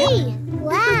me see.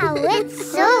 Wow,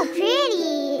 it's so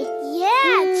pretty!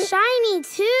 Yeah, it's shiny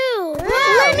too.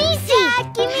 Let me see.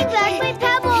 Dad, give me back my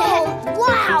pebble.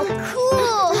 Wow,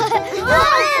 cool.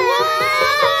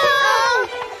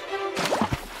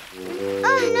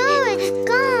 Oh no, it's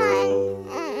gone!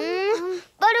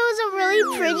 But it was a really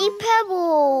pretty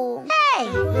pebble. Hey,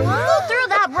 who threw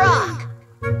that rock?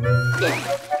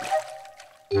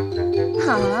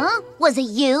 Huh? Was it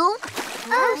you?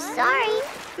 Oh, sorry.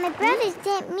 My brothers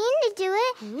didn't mean to do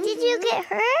it. Did you get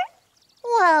hurt?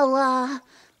 Well,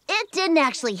 it didn't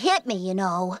actually hit me, you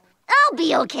know. I'll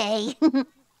be okay.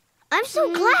 I'm so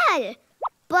glad.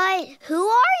 But who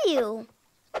are you?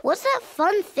 What's that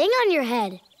fun thing on your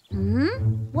head?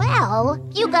 Well,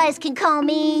 you guys can call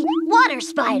me Water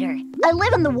Spider. I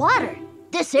live in the water.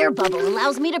 This air bubble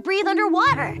allows me to breathe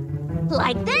underwater.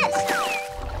 Like this.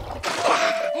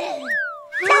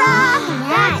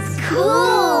 That's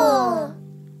cool.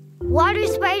 Water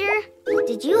Spider,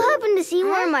 did you happen to see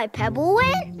where my pebble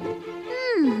went?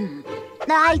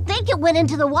 I think it went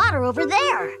into the water over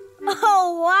there.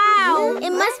 Oh, wow.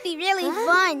 It must be really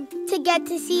fun to get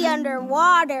to see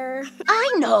underwater.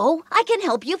 I know. I can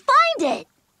help you find it.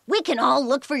 We can all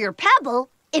look for your pebble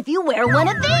if you wear one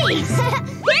of these.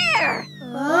 Here!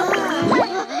 Whoa!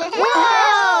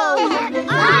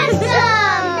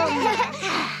 Awesome!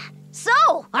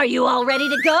 So, are you all ready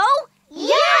to go?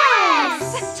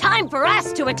 Yes! Time for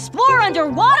us to explore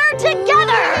underwater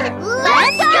together!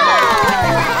 Let's go!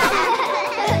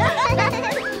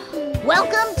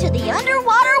 Welcome to the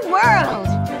underwater world!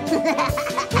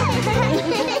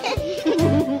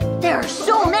 There are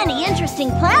so many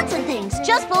interesting plants and things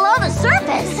just below the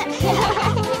surface.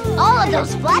 All of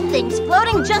those flat things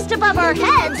floating just above our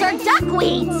heads are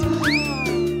duckweeds.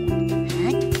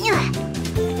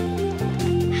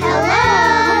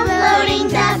 Hello, floating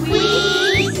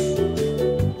duckweeds!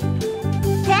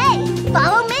 Hey,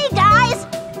 follow me, guys!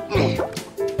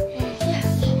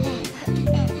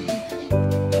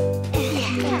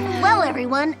 Well,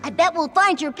 everyone, I bet we'll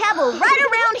find your pebble right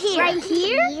around here. Right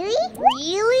here?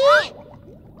 Really?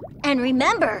 And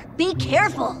remember, be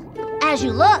careful. As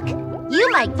you look, you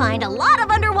might find a lot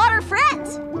of underwater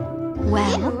friends.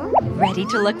 Well, ready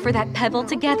to look for that pebble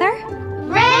together?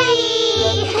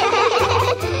 Ready!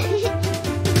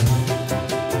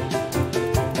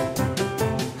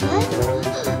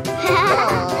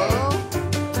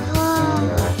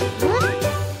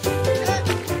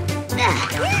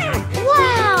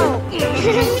 Wow!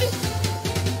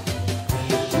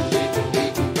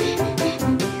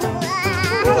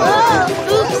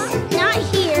 Oops, not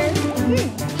here.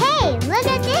 Hey, look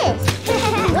at this.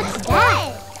 What's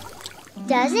that?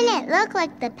 Doesn't it look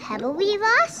like the pebble we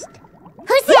lost?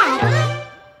 Who's that?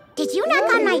 Did you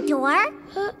knock on my door?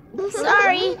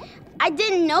 Sorry, I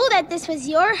didn't know that this was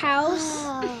your house.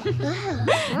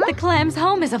 The clam's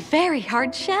home is a very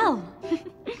hard shell.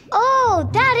 Oh,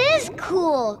 that is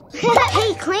cool.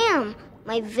 Hey, Clam,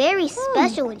 my very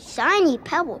special and shiny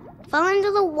pebble fell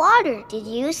into the water. Did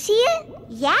you see it?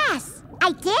 Yes,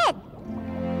 I did.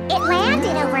 It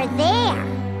landed over there.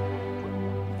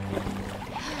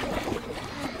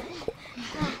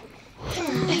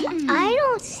 I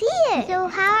don't see it. So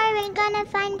how are we gonna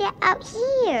find it out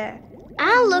here?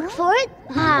 I'll look for it.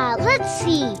 Let's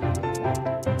see.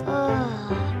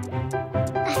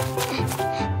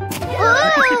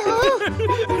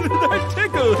 That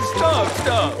tickles.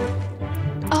 Stop.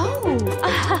 Oh,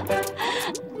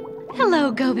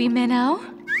 hello, Goby Minnow.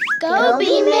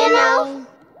 Goby Minnow?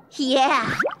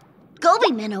 Yeah.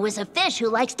 Goby minnow is a fish who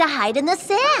likes to hide in the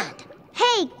sand.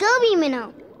 Hey, Goby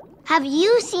Minnow, have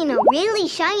you seen a really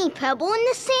shiny pebble in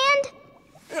the sand?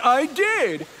 I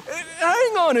did.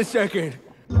 Hang on a second.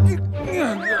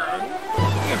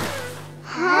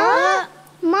 Huh?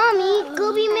 Mommy,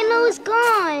 Goby Minnow is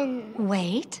gone.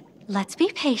 Wait, let's be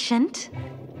patient.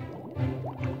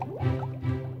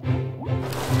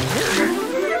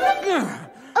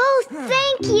 Oh,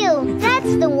 thank you.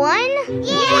 That's the one.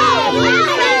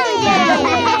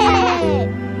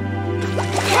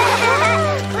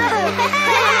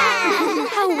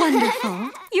 How wonderful.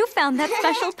 You found that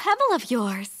special pebble of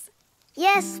yours.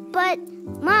 Yes, but,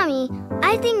 Mommy,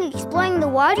 I think exploring the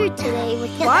water today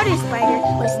with Water Spider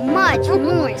was much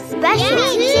more special.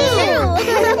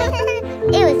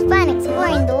 It was fun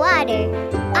exploring the water.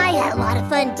 I had a lot of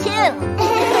fun too.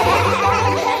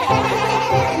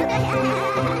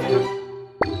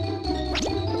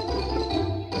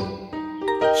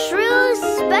 Shrew's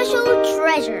special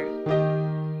treasure.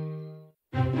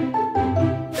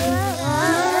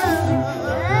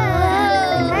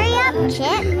 Hurry up,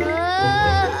 Chip.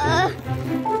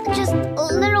 Just a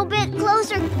little bit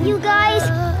closer, you guys.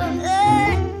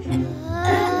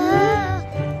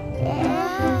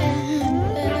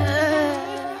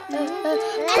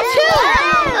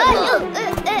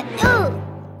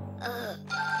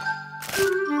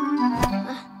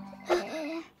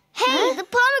 Hey, the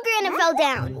pomegranate fell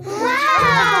down.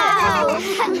 Wow!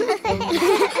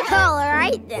 All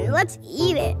right, then let's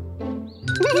eat it.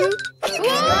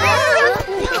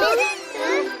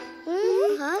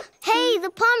 Hey, the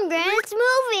pomegranate's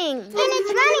moving. And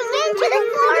it's running into the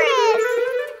forest.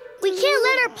 We can't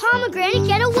let our pomegranate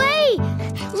get away.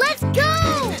 Let's go.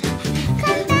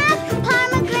 Come back,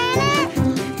 pomegranate.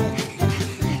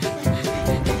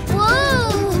 Whoa.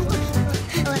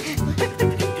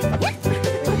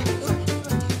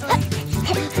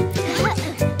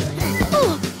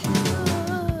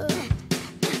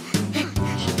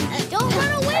 Don't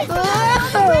run away from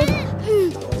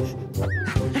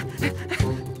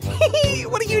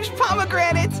What a huge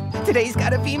pomegranate! Today's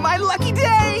gotta be my lucky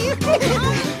day!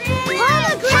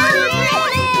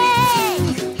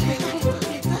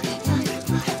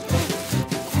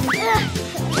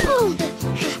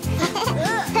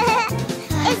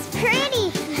 It's pretty.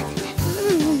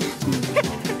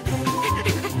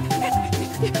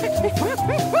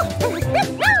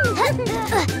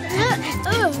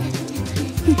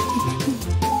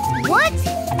 What?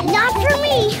 Not for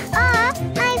me.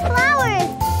 My flowers.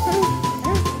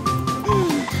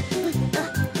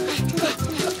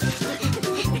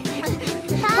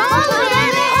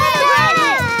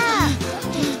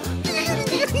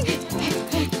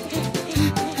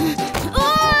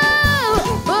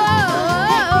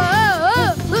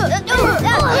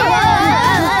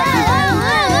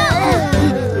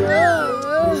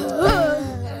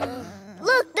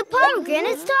 Look, the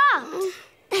pomegranate stopped.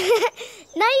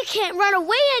 Now you can't run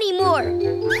away anymore.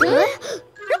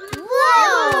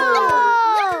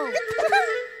 Whoa!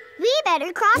 We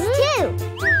better cross too.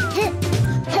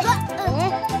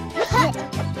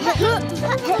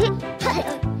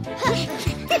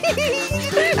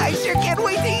 I sure can't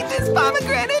wait to eat this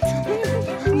pomegranate!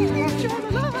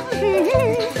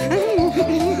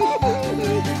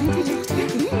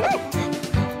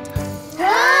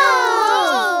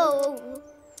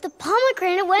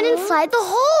 inside the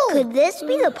hole. Could this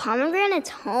be the pomegranate's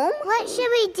home? What should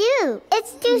we do?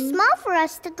 It's too small for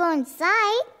us to go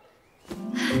inside.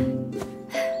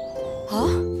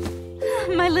 Oh,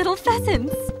 my little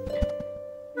pheasants.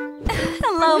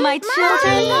 Hello, my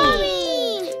children.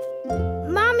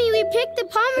 Mommy, we picked the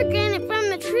pomegranate from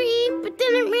the tree, but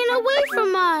then it ran away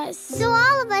from us. So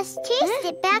all of us chased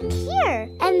it back here.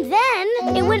 And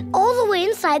then it went all the way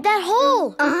inside that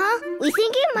hole. We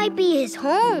think it might be his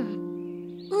home.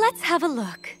 Let's have a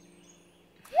look.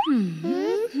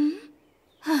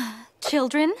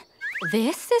 Children,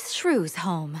 this is Shrew's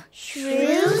home.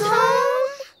 Shrew's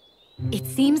home? It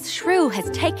seems Shrew has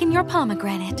taken your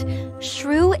pomegranate.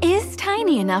 Shrew is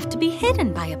tiny enough to be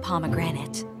hidden by a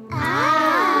pomegranate.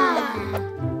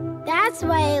 That's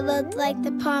why it looked like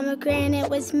the pomegranate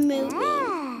was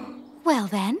moving. Well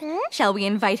then, shall we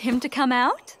invite him to come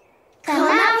out? Come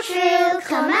out, Shrew.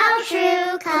 Come out,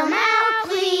 Shrew. Come out,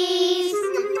 please.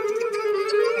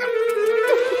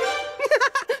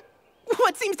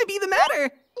 What seems to be the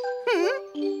matter?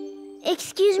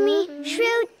 Excuse me,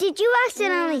 Shrew, did you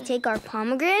accidentally take our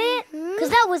pomegranate? Because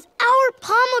that was our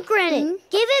pomegranate.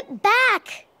 Give it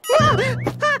back. I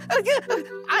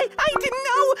didn't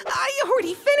know. I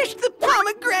already finished the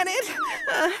pomegranate.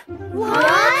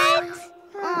 What?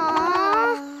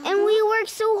 Aww. And we worked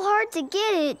so hard to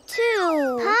get it,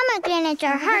 too. Pomegranates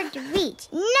are hard to reach.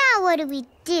 Now what do we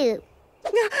do?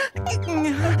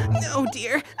 Oh,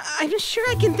 dear. I'm sure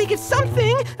I can think of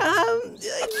something.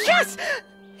 Yes!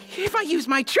 If I use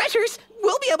my treasures,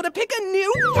 we'll be able to pick a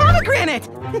new pomegranate!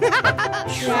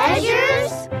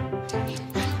 Treasures?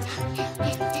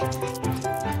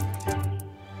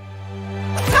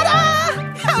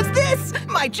 Ta-da! How's this?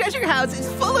 My treasure house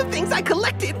is full of things I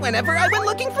collected whenever I went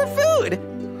looking for food.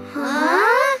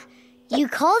 Huh? You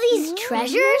call these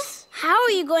treasures? How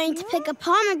are you going to pick a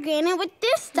pomegranate with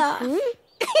this stuff?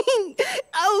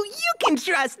 Oh, you can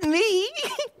trust me.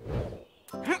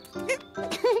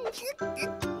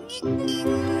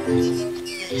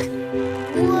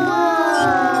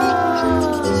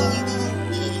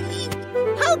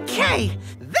 Okay,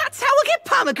 that's how we'll get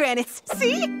pomegranates,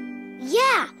 see?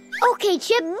 Yeah. Okay,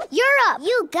 Chip, you're up.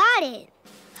 You got it.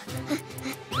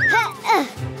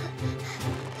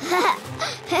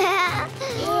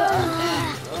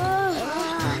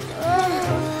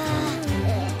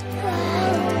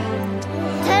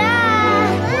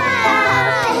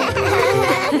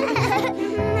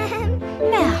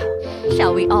 Now,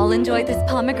 shall we all enjoy this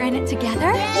pomegranate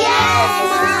together? Yes,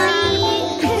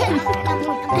 Mommy!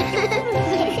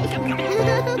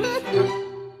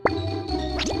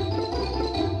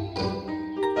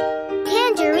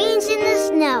 Tangerines in the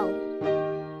snow.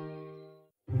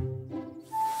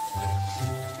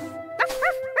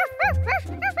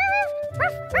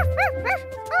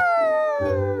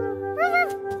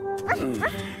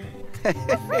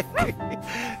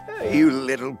 You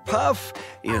little puff,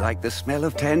 you like the smell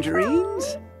of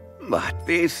tangerines? But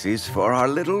this is for our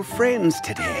little friends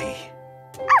today.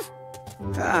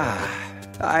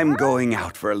 I'm going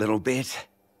out for a little bit.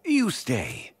 You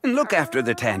stay and look after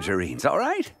the tangerines, all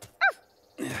right?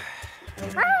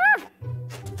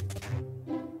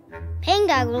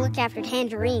 Pangdog will look after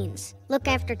tangerines. Look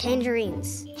after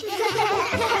tangerines.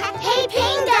 Hey,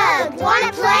 Pangdog,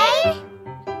 wanna play?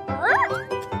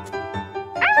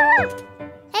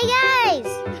 Hey, guys!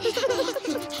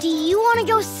 Do you want to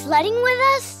go sledding with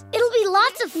us? It'll be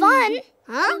lots of fun.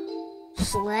 Huh?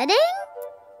 Sledding?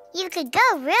 You could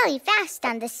go really fast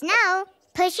on the snow,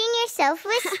 pushing yourself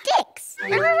with sticks.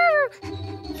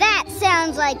 That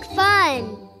sounds like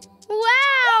fun.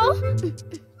 Wow!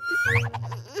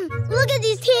 Look at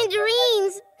these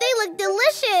tangerines. They look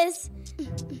delicious.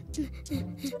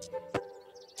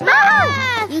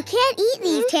 Ah! You can't eat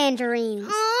these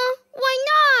tangerines. Why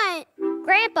not?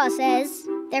 Grandpa says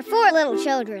they're for little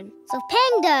children. So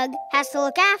Pangdog has to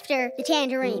look after the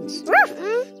tangerines.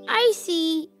 I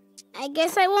see. I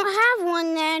guess I won't have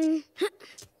one then.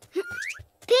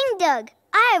 Pangdog,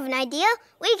 I have an idea.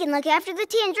 We can look after the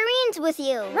tangerines with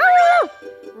you.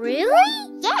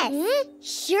 Really? Yes.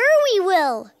 Sure we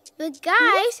will. But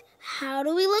guys, how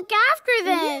do we look after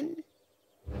them?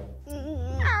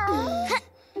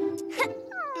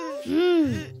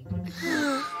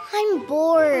 I'm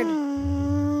bored.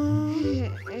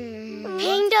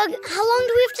 Pangdog, how long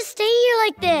do we have to stay here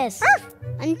like this?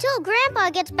 Until Grandpa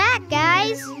gets back,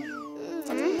 guys.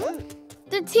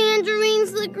 The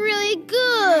tangerines look really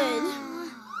good.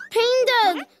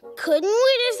 Pangdog, couldn't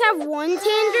we just have one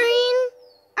tangerine?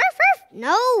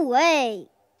 No way.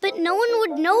 But no one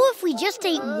would know if we just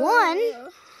ate one.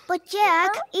 But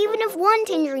Jack, even if one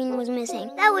tangerine was missing,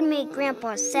 that would make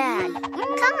Grandpa sad.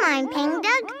 Come on, Pang Dog.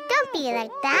 Don't be like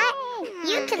that.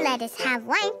 You can let us have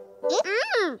one.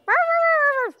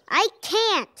 I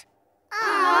can't.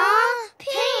 Aww,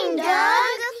 Pang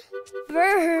Dog.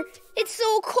 Brr, it's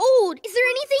so cold. Is there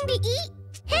anything to eat?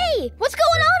 Hey, what's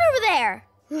going on over there?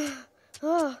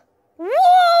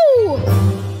 Whoa!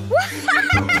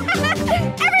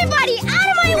 Everybody, out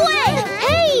of my way!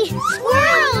 Hey,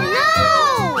 squirrel, no!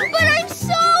 But I'm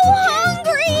so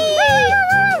hungry!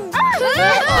 Oh,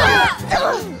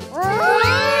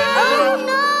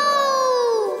 no!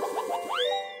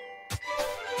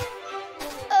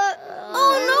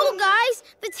 Oh, no, guys!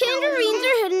 The tangerines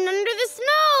are hidden under the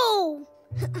snow!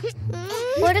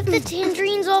 What if the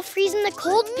tangerines all freeze in the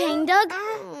cold, Pang Dug?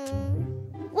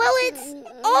 Well, it's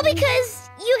all because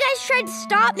you guys tried to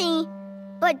stop me.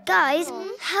 But guys,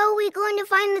 how are we going to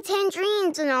find the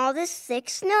tangerines in all this thick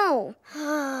snow?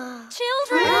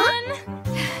 Children!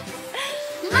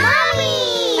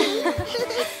 Mommy!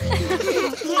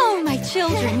 Oh, my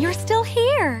children, you're still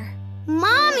here.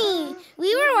 Mommy,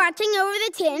 we were watching over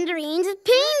the tangerines with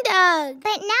Pang Dug.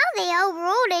 But now they all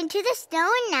rolled into the snow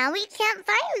and now we can't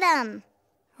find them.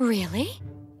 Really?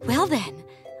 Well then,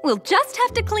 we'll just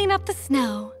have to clean up the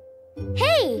snow.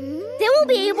 Hey, then we'll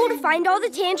be able to find all the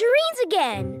tangerines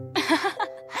again.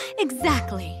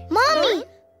 Exactly. Mommy,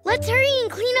 let's hurry and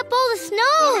clean up all the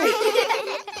snow.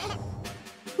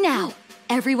 Now,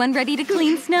 everyone ready to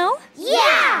clean snow?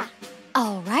 Yeah!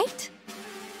 All right.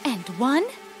 And 1,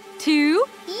 2...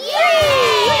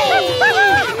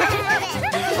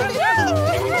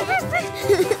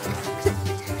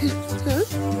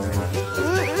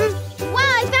 Wow, I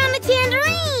found a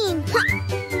tangerine!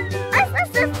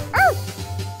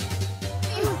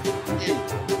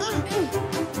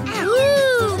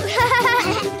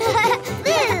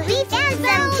 We found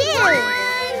some too!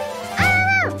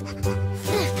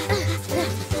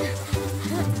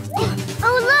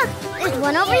 Oh, look! There's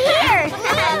one over here!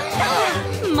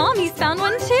 Mommy's found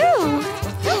one too.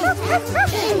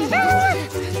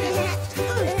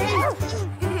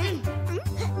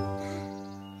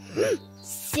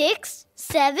 6,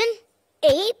 7,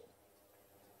 8,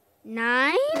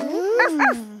 9.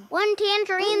 One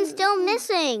tangerine still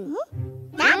missing.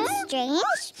 That's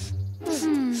strange.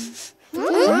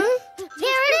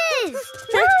 There it is!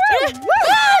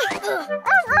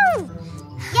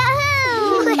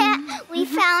 Yahoo! We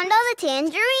found all the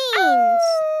tangerines.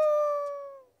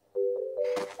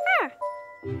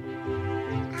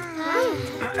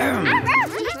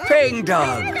 Pang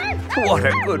Dog! What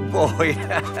a good boy.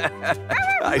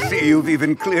 I see you've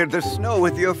even cleared the snow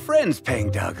with your friends,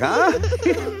 Pang Dog, huh?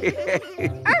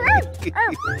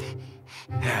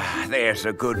 There's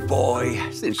a good boy.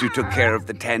 Since you took care of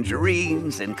the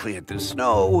tangerines and cleared the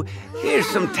snow, here's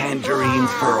some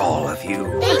tangerines for all of you.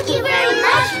 Thank you very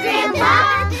much,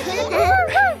 Grandpa.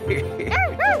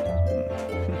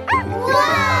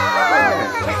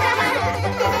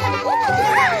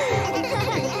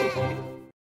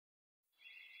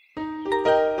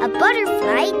 A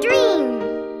butterfly dream.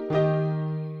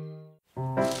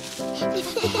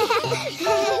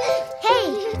 Hey,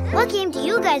 what game do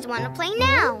you guys want to play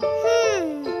now?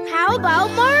 How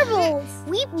about marbles?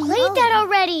 We played that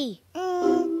already.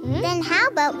 Then how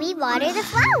about we water the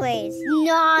flowers?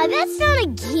 Nah, that's not a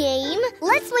game.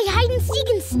 Let's play hide and seek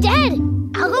instead.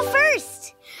 I'll go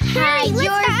first. Hide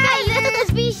your feathers.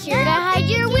 Be sure to hide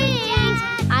your wings.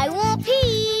 I won't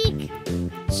peek.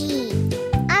 Gee,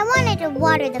 I wanted to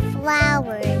water the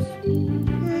flowers.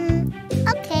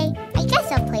 Okay, I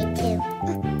guess I'll play too.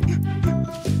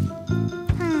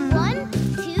 1,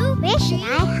 2, Where should I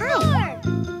hide?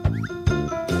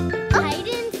 hide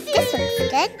and seek. This looks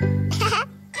good.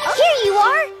 Here you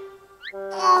are.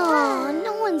 Oh,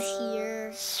 no one's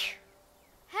here.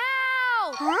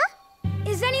 Help! Huh?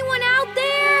 Is anyone out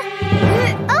there?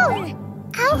 Oh,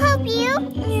 I'll help you.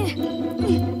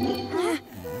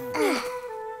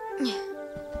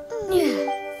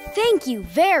 Thank you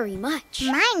very much.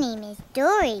 My name is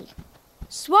Dory.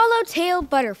 Swallowtail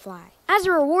Butterfly. As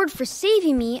a reward for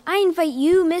saving me, I invite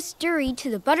you, Miss Dury, to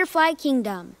the Butterfly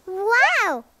Kingdom.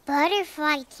 Wow,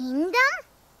 Butterfly Kingdom?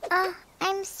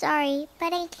 I'm sorry,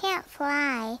 but I can't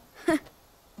fly.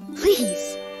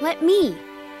 Please, let me.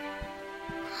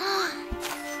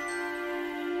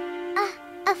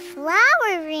 A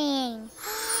flower ring.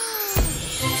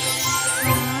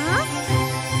 Huh?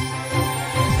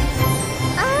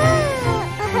 Oh,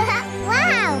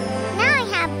 wow! Now I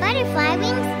have butterfly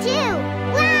wings too.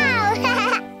 Wow!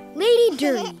 Lady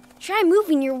Dury, try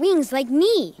moving your wings like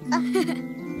me.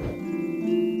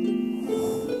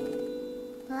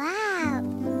 Wow.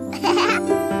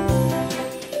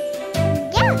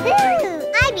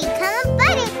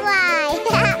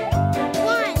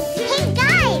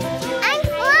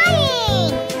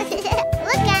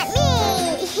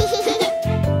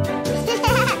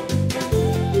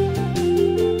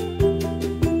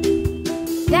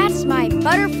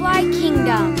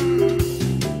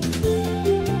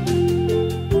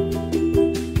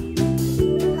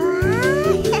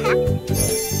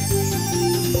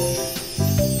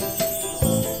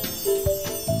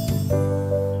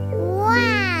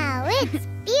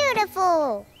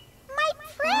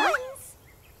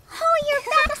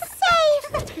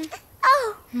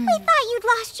 We thought you'd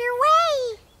lost your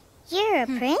way. You're a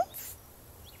prince?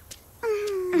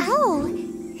 Oh,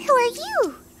 who are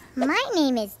you? My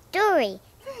name is Dory.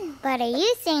 But are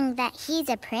you saying that he's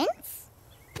a prince?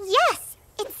 Yes,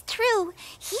 it's true.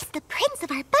 He's the prince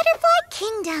of our butterfly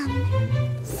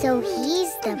kingdom. So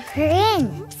he's the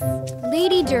prince.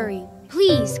 Lady Dury,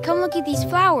 please come look at these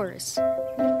flowers.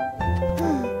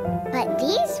 But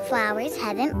these flowers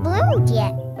haven't bloomed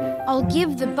yet. I'll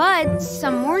give the buds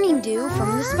some morning dew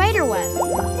from the spider web.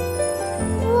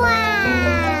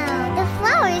 Wow! The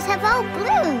flowers have all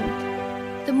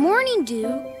bloomed. The morning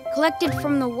dew collected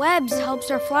from the webs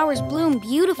helps our flowers bloom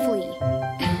beautifully.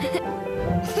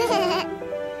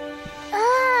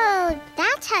 Oh,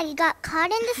 that's how you got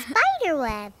caught in the spider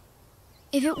web.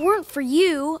 If it weren't for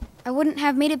you, I wouldn't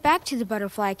have made it back to the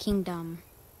butterfly kingdom.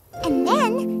 And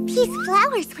then these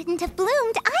flowers wouldn't have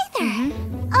bloomed either.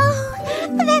 Oh,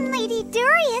 then Lady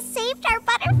Dury has saved our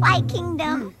butterfly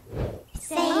kingdom.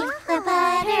 Save the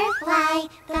butterfly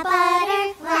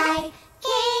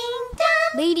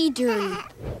kingdom. Lady Dury,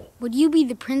 would you be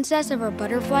the princess of our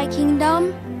butterfly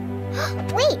kingdom?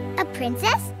 Wait, a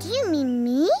princess? Do you mean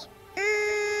me?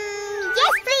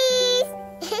 Yes, please!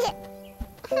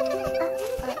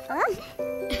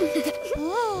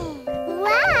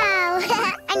 Wow!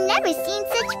 I've never seen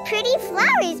such pretty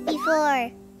flowers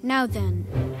before. Now then,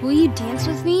 will you dance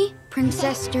with me,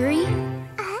 Princess Dury?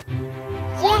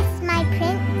 Yes, my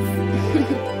prince.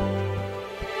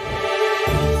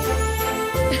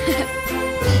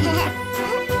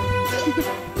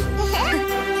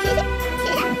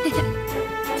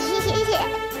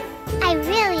 I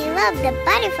really love the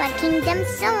butterfly kingdom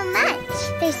so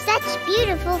much. There's such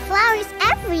beautiful flowers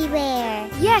everywhere.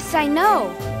 Yes, I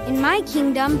know. In my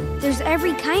kingdom, there's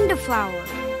every kind of flower.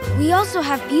 We also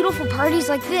have beautiful parties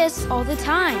like this all the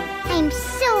time. I'm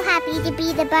so happy to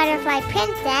be the butterfly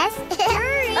princess.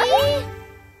 Dury!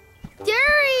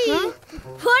 Dury! Huh?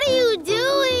 What are you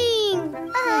doing?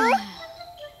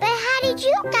 But how did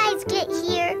you guys get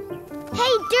here?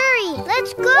 Hey, Dury,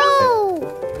 let's go!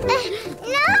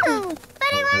 No!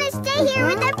 But I want to stay here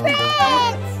with the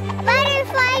prince!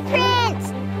 Butterfly prince!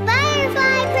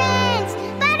 Butterfly prince!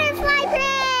 Butterfly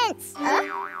prince!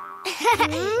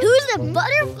 Who's the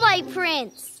butterfly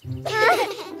prince?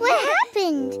 What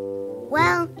happened?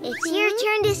 Well, it's your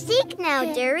turn to seek now,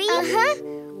 Dury.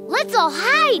 Let's all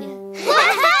hide!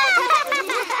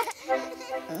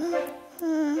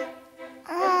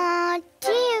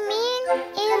 Do you mean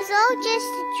it was all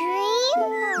just a dream?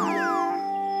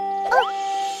 Oh,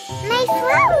 my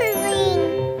flower ring!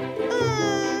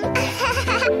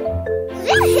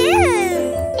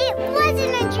 It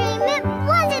wasn't a dream! It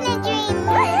wasn't a dream!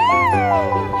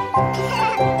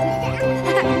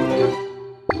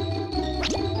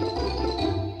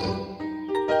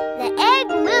 The egg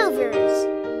movers!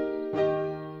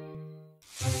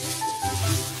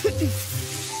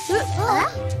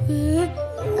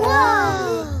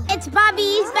 Whoa! It's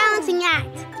Bobby's balancing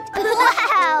act.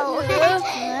 Wow!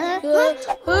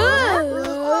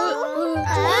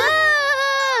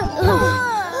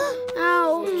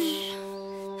 Ouch.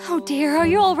 Oh dear, are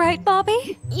you all right,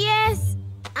 Bobby? Yes,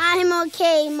 I'm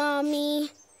okay,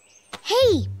 Mommy.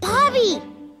 Hey, Bobby!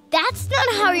 That's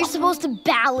not how you're supposed to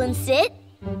balance it.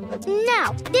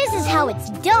 Now, this is how it's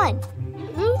done.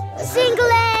 Single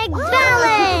leg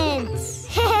balance!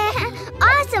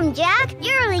 Awesome, Jack!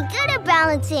 You're really good at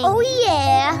balancing. Oh,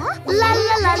 yeah. La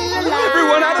la la la la.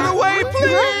 Everyone out of the way,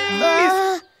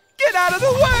 please! Get out of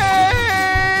the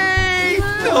way!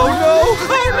 No, no!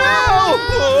 Oh, no!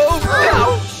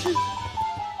 Oh,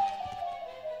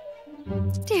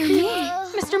 Dear me.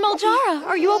 Mr. Maljara,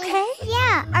 are you okay?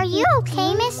 Yeah, are you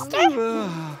okay, mister?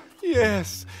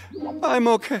 Yes, I'm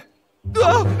okay.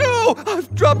 Oh, no!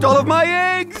 I've dropped all of my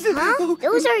eggs! Huh?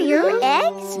 Those are your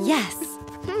eggs? Yes.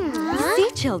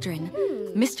 See, children,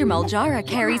 Mr. Maljara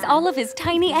carries all of his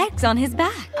tiny eggs on his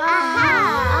back.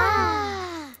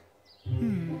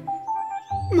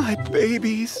 My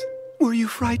babies, were you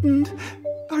frightened?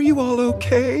 Are you all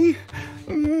okay?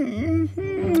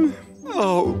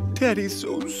 Oh, Daddy's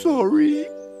so sorry.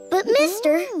 But,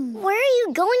 mister, where are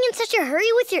you going in such a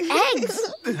hurry with your eggs?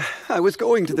 I was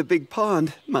going to the big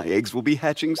pond. My eggs will be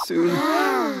hatching soon.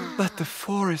 But the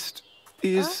forest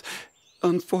is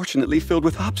unfortunately filled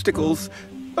with obstacles.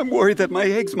 I'm worried that my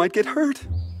eggs might get hurt.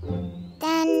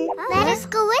 Then let us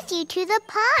go with you to the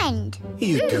pond.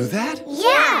 You do that?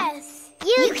 Yes!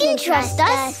 You can trust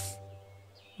us.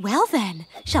 Well then,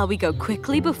 shall we go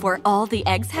quickly before all the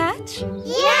eggs hatch?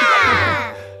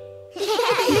 Yeah!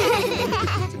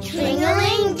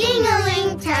 Tring-a-ling,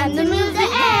 ding-a-ling, time to move the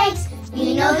eggs.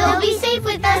 You know they'll be safe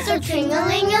with us, so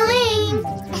tring-a-ling-a-ling.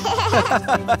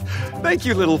 Thank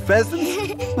you, little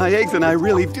pheasants. My eggs and I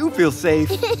really do feel safe.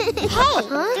 Hey,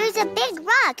 there's a big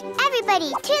rock.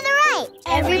 Everybody, to the right.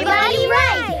 Everybody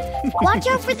right. Watch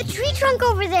out for the tree trunk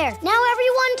over there. Now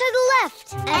everyone to the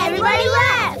left. Everybody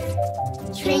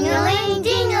left.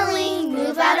 Tring-a-ling-ding-a-ling,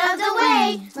 move out of the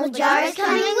way. Mojara's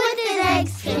coming with his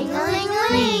eggs.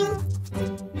 Tring-a-ling-a-ling.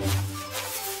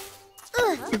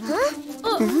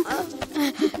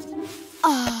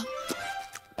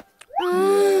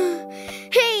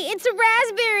 Hey, it's a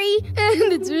raspberry,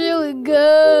 and it's really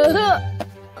good.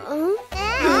 Mommy,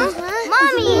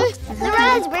 the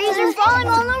raspberries are falling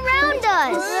all around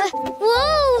us.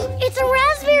 Whoa, it's a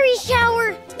raspberry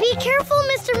shower. Be careful,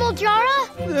 Mr. Moljara.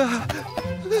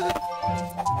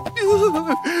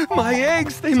 My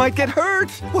eggs, they might get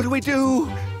hurt. What do we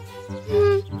do?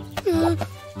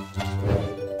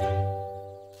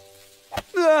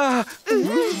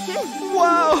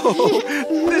 Wow!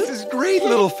 This is great,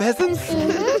 little pheasants.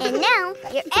 And now,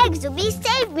 your eggs will be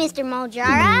saved, Mr.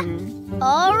 Moljara.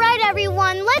 All right,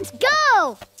 everyone, let's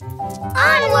go.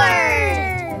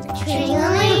 Onward!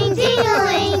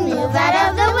 Tring-a-ling-ding-a-ling, move out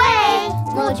of the way.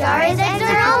 Mojara's eggs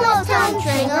are almost home.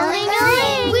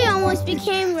 Tring-a-ling-a-ling. We almost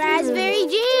became raspberry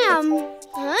jam.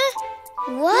 Huh?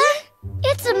 What?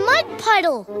 It's a mud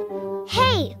puddle.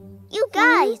 Hey, you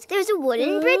guys, there's a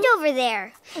wooden bridge over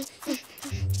there.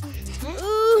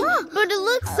 But it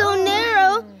looks so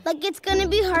narrow, like it's gonna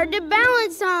be hard to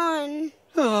balance on.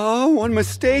 Oh, one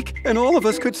mistake, and all of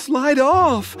us could slide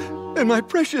off. And my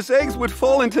precious eggs would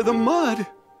fall into the mud.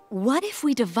 What if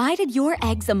we divided your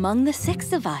eggs among the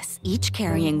 6 of us, each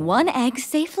carrying one egg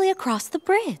safely across the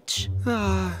bridge?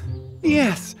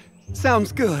 Yes,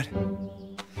 sounds good.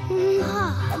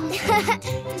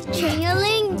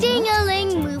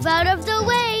 Tring-a-ling-ding-a-ling, move out of the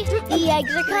way. The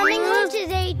eggs are coming home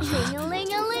today.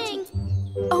 Tring-a-ling-a-ling.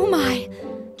 Oh my!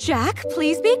 Jack,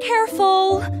 please be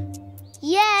careful.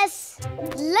 Yes.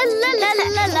 La la la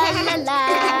la la la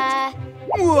la.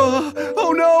 Whoa!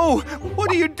 Oh no!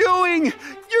 What are you doing?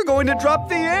 You're going to drop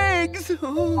the eggs.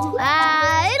 It'll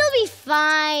be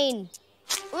fine.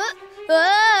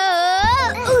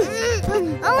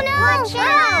 Oh no! Watch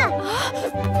out!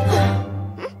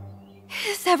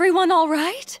 Is everyone all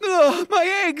right? My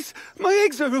eggs! My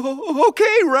eggs are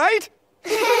okay, right?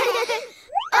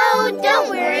 Oh, don't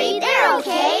worry, they're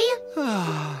okay.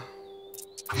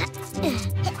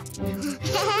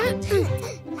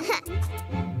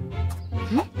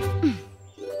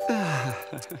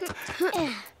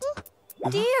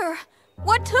 Dear,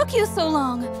 what took you so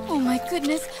long? Oh my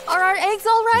goodness, are our eggs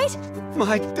all right?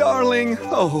 My darling,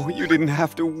 oh, you didn't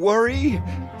have to worry.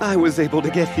 I was able to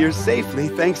get here safely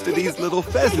thanks to these little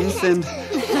pheasants and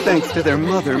thanks to their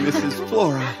mother, Mrs.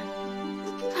 Flora.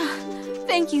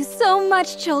 Thank you so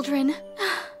much, children.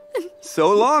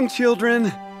 So long,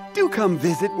 children. Do come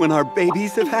visit when our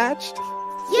babies have hatched.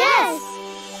 Yes!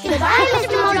 Goodbye,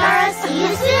 Mr. Moljara. See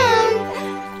you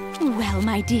soon. Well,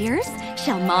 my dears,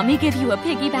 shall Mommy give you a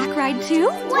piggyback ride too?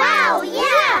 Wow,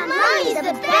 yeah! Mommy's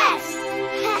the best!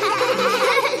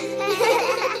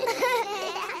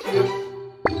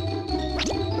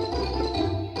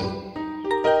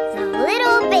 The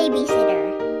little babysitter.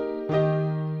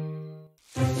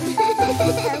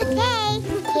 Okay,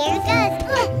 here goes.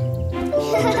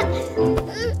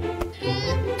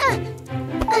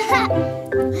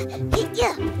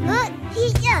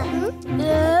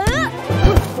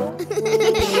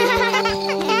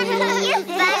 You're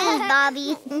funny,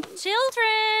 Bobby.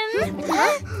 Children!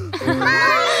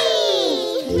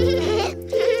 Mommy!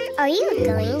 Are you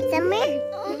going somewhere?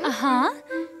 Uh-huh.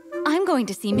 I'm going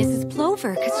to see Mrs.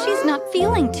 Plover because she's not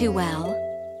feeling too well.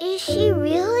 Is she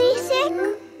really sick?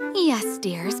 Yes,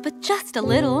 dears, but just a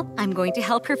little. I'm going to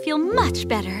help her feel much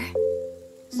better.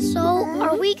 So,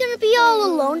 are we gonna be all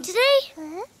alone today?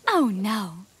 Oh,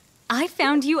 no. I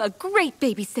found you a great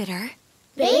babysitter.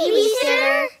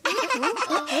 Babysitter?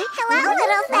 Hello,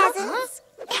 little pheasants.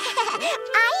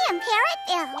 I am Parrot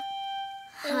Bill.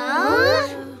 Huh?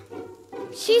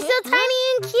 She's so tiny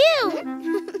and cute.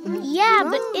 Yeah,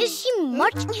 but is she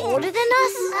much older than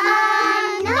us?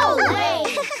 No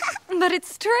way. But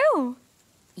it's true.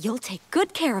 You'll take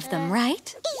good care of them,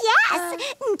 right? Yes,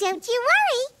 don't you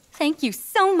worry. Thank you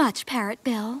so much, Parrot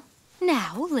Bill.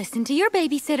 Now, listen to your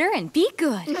babysitter and be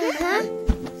good. Bye-bye,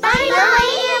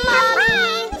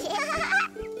 Mommy.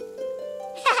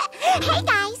 Hey,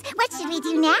 guys, what should we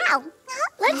do now?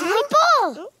 Let's play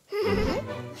ball.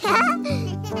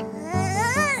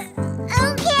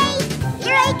 Okay,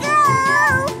 here I go.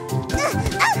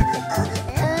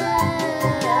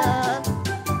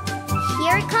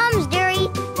 Here it comes, dearie.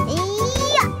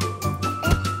 Yeah.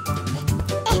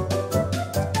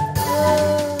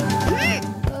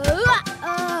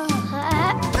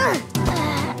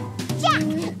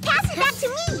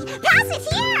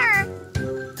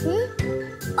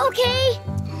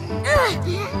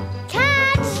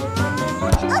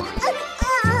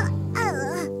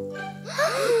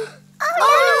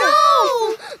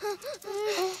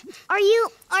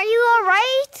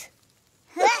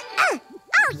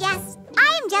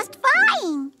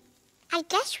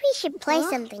 should play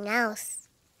something else.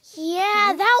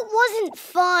 Yeah, that wasn't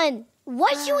fun.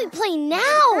 What should we play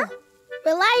now?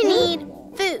 Well, I need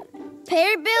food.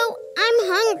 Parrotbill, I'm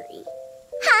hungry.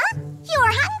 Huh?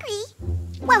 You're hungry?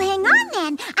 Well, hang on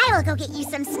then. I will go get you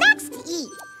some snacks to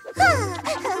eat. I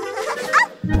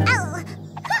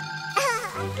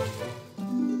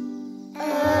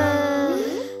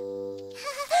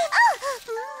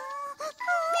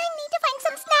need to find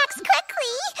some snacks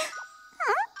quickly.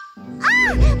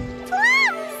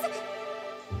 Plums!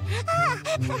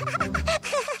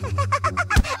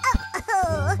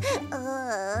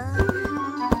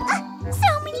 So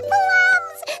many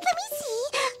plums! Let me see.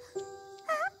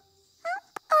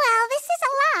 Well, this is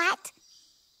a lot.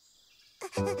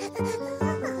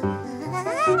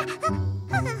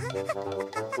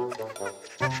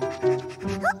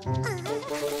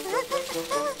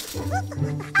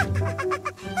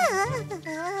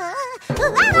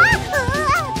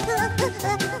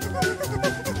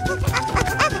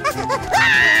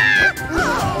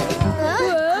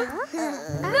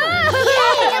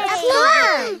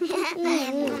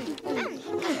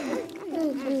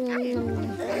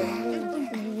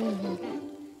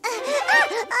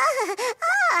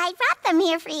 I brought them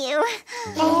here for you.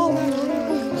 Oh,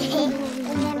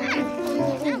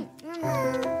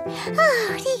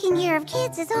 taking care of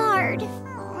kids is hard.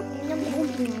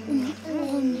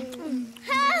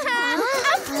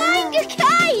 I'm flying a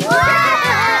kite!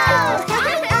 Wow!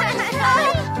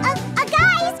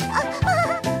 Guys!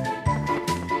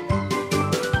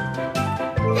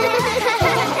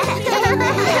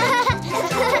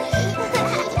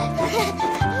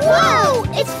 Whoa!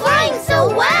 It's flying so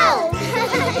well!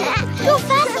 Go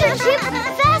faster, Chip!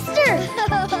 Faster!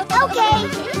 Okay.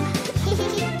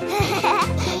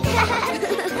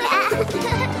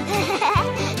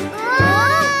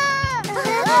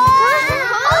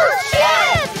 Oh,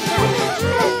 Chip!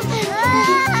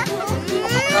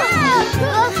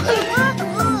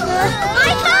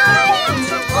 My kite!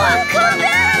 Oh, come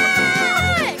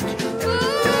back!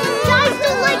 Guys,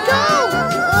 don't let go!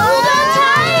 Hold on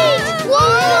tight!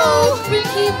 Whoa! We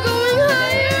keep going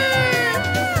higher!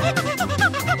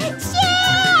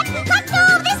 Chip! Let go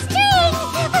of the string!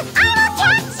 I will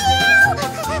catch you!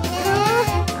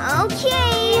 Okay.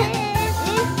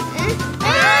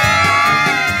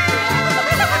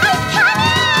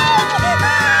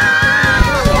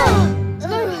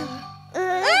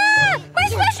 My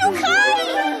special kite!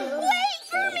 Wait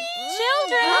for me!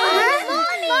 Children!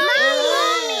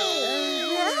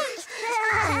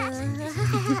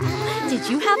 Did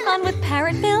you have fun with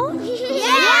Parrotbill?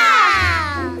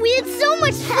 Yeah! We had so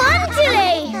much fun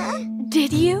today!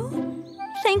 Did you?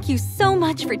 Thank you so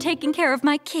much for taking care of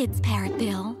my kids,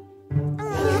 Parrotbill.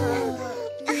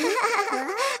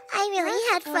 I really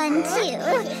had fun too.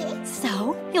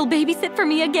 So, you'll babysit for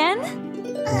me again?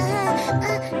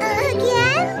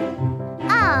 Again?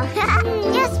 Oh,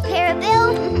 yes,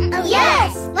 Parrotbill. Oh,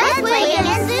 yes! Let's play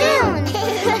again soon!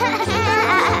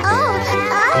 Oh,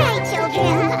 all right,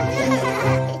 children.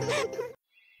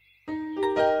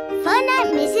 Fun at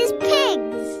Mrs.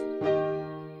 Pig's.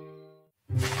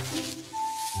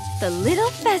 The little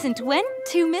pheasant went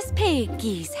to Miss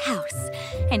Piggy's house,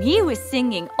 and he was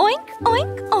singing oink,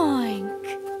 oink, oink.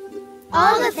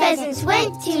 All the pheasants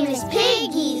went to Miss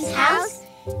Piggy's house,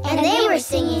 and they were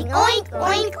singing oink,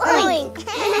 oink, oink.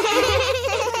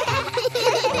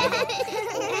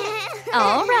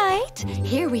 All right,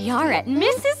 here we are at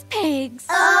Mrs. Pig's.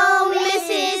 Oh,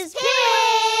 Mrs.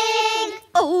 Pig!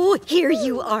 Oh, here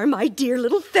you are, my dear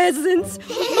little pheasants.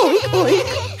 Oink, oink.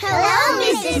 Hello,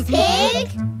 Mrs. Pig!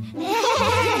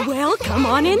 Well, come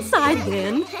on inside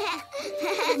then.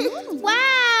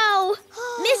 Wow!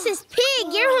 Mrs.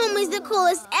 Pig, your home is the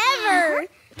coolest ever!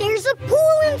 There's a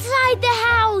pool inside the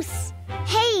house.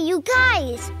 Hey, you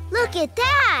guys, look at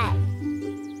that.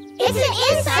 It's an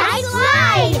inside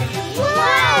slide!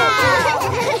 Wow!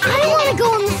 I want to go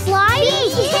on the slide.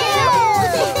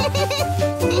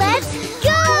 Let's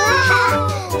go!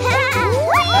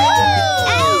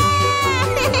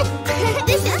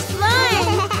 This is fun!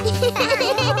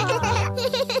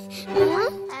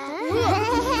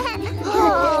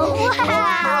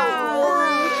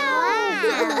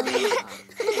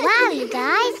 Wow, you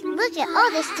guys, look at all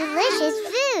this delicious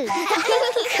food.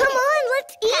 Come on,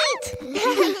 let's eat.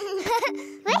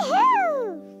 Woohoo!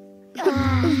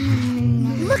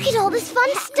 Look at all this fun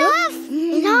stuff.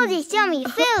 And all this yummy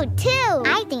food, too.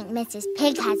 I think Mrs.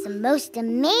 Pig has the most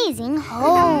amazing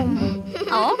home.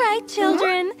 All right,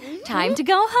 children, time to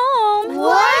go home.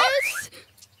 What?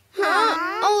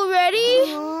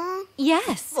 Already?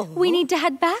 Yes, we need to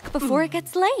head back before it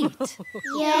gets late.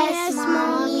 Yes,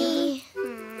 Mommy.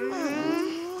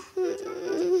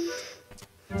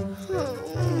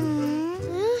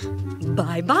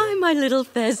 Bye-bye, my little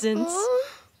pheasants.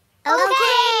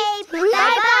 Okay.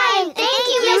 Bye-bye. Thank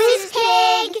you, Mrs.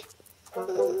 Pig.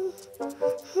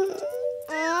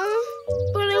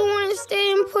 But I want to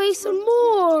stay and play some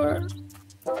more.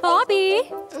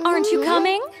 Bobby, aren't you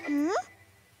coming?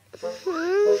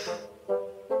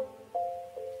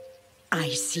 I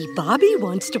see Bobby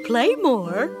wants to play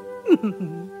more.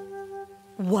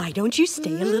 Why don't you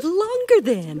stay a little longer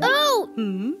then? Oh,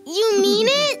 you mean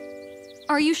it?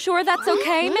 Are you sure that's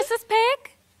okay, Mrs.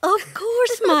 Pig? Of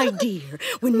course, my dear.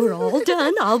 When we're all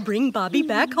done, I'll bring Bobby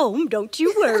back home. Don't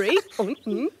you worry.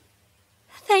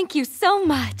 Thank you so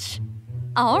much.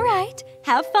 All right,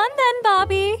 have fun then,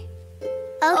 Bobby.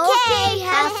 Okay,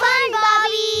 have fun,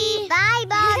 Bobby. Bye,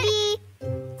 Bobby.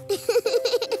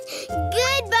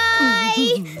 Goodbye.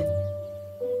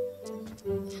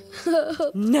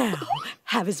 Now,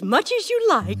 have as much as you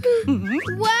like.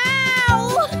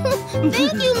 Wow!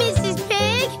 Thank you, Mrs.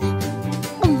 Pig.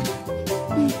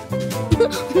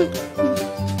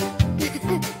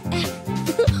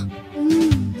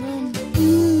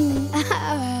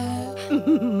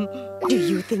 Do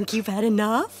you think you've had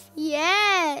enough?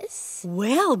 Yes.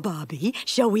 Well, Bobby,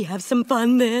 shall we have some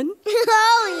fun then?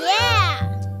 Oh, yeah.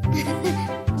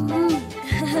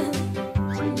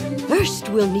 First,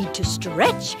 we'll need to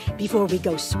stretch before we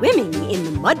go swimming in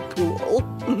the mud pool.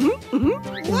 1,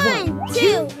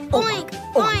 2, oink,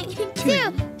 oink.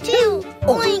 2,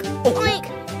 oink, oink.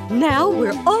 Now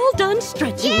we're all done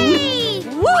stretching. Yay!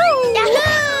 Woo!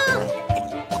 Yahoo!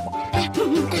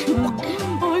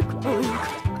 Oink, oink.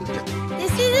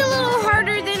 This is a little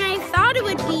harder than I thought it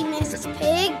would be, Mrs.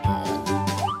 Pig.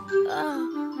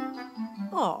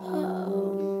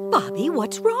 Oh, Bobby,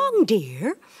 what's wrong,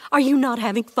 dear? Are you not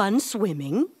having fun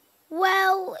swimming?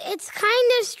 Well, it's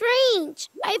kind of strange.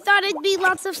 I thought it'd be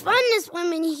lots of fun to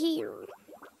swim in here.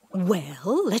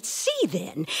 Well, let's see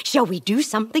then. Shall we do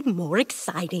something more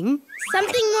exciting?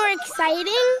 Something more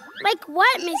exciting? Like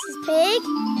what, Mrs. Pig?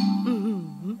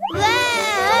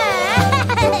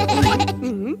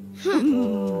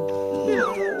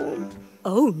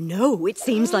 Oh, no, it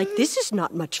seems like this is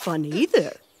not much fun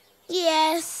either.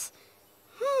 Yes.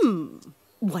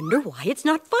 Wonder why it's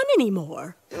not fun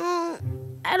anymore.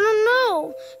 I don't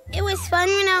know. It was fun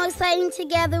when I was sliding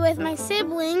together with my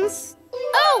siblings.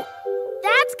 Oh,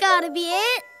 that's gotta be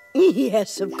it.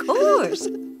 Yes, of course.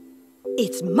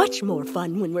 It's much more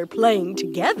fun when we're playing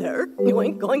together.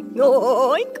 Oink, oink,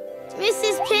 oink.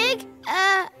 Mrs. Pig,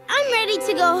 I'm ready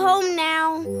to go home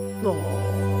now.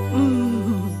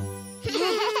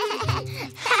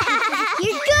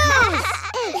 Here goes!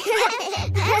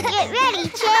 Get ready,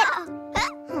 Chip.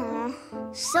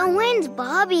 So when's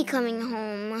Bobby coming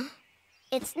home?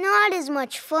 It's not as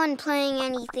much fun playing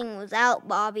anything without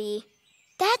Bobby.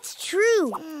 That's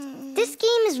true. This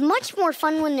game is much more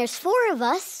fun when there's 4 of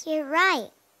us. You're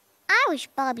right. I wish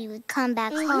Bobby would come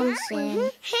back home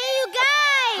soon. Hey, you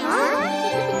guys!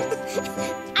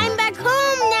 I'm back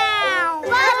home now!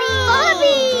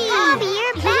 Bobby,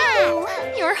 you're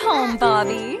back! You're home,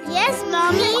 Bobby. Yes,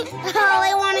 Mommy. All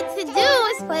I wanted to do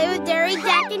was play with Derry,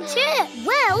 Jack, and Chip.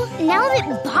 Well, now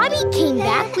that Bobby came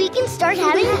back, we can start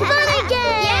having fun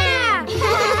again! Yeah!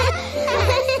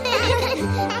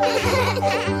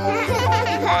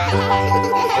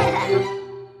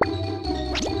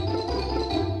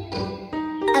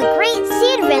 A great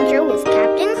sea adventure with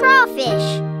Captain Crawfish.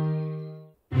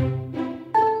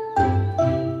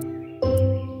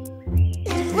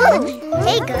 Whoa!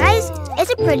 Hey guys,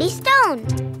 it's a pretty stone.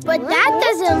 But that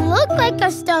doesn't look like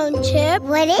a stone, Chip.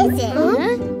 What is it?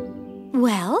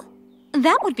 Well,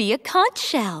 that would be a conch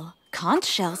shell. Conch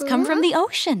shells come from the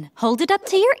ocean. Hold it up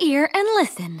to your ear and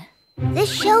listen.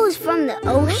 This shell is from the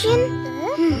ocean?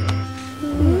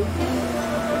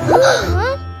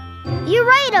 You're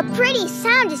right, a pretty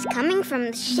sound is coming from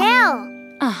the shell.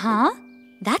 Uh-huh.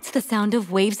 That's the sound of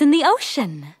waves in the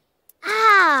ocean.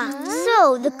 Ah,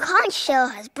 so the conch shell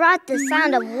has brought the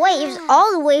sound of waves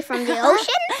all the way from the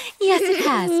ocean? Yes, it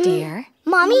has, dear.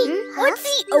 Mommy, what's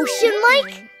the ocean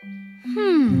like?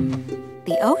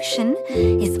 The ocean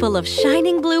is full of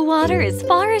shining blue water as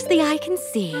far as the eye can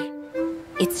see.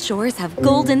 Its shores have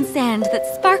golden sand that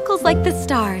sparkles like the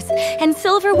stars and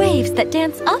silver waves that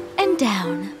dance up and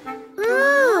down.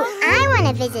 Ooh, I want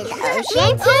to visit the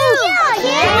ocean too.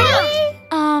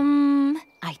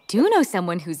 I do know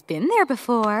someone who's been there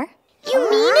before. You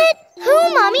mean it?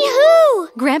 Who, Mommy, who?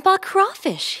 Grandpa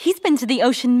Crawfish. He's been to the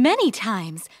ocean many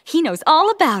times. He knows all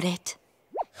about it.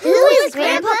 Who is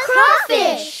Grandpa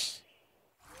Crawfish?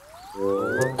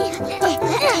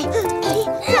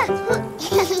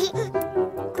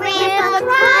 Grandpa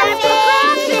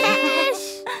Crawfish!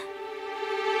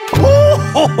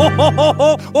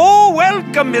 Oh,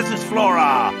 welcome, Mrs.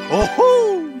 Flora.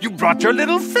 Oh, you brought your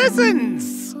little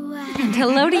pheasants. And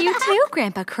hello to you too,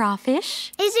 Grandpa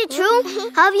Crawfish. Is it true?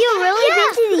 Have you really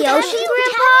been to the ocean,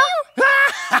 Grandpa?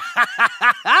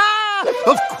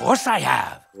 Of course I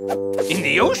have. In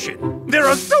the ocean, there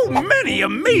are so many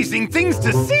amazing things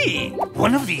to see.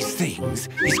 One of these things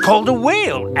is called a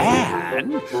whale,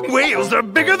 and whales are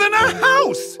bigger than a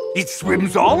house. It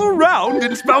swims all around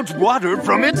and spouts water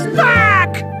from its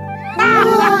back.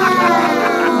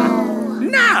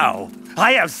 Now,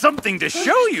 I have something to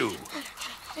show you.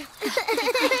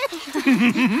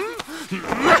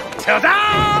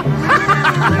 Ta-da!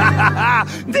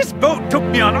 This boat took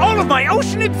me on all of my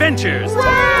ocean adventures.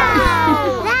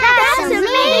 Wow! That's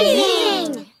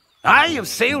amazing! I have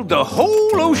sailed the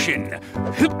whole ocean,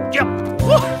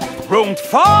 roamed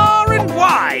far and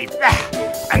wide,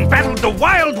 and battled the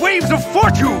wild waves of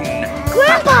fortune.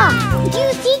 Grandpa, do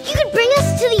you think you could bring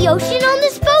us to the ocean on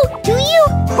this boat? Do you?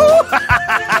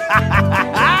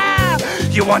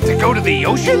 You want to go to the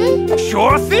ocean?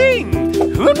 Sure thing.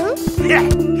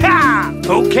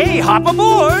 Okay, hop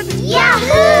aboard. Yahoo!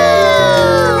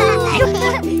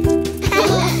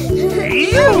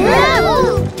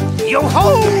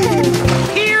 Yo-ho!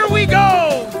 Here we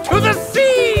go! To the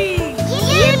sea!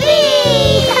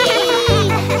 Yippee!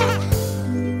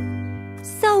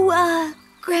 So,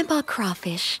 Grandpa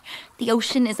Crawfish, the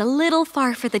ocean is a little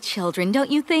far for the children, don't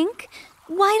you think?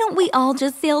 Why don't we all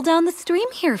just sail down the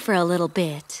stream here for a little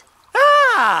bit?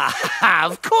 Ah,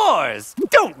 of course.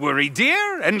 Don't worry,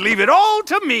 dear, and leave it all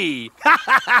to me.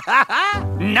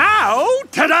 Now,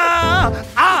 ta-da!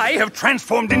 I have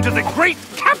transformed into the great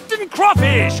Captain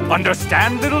Crawfish.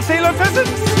 Understand, little sailor pheasants?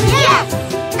 Yes!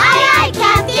 Aye, aye,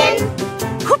 Captain!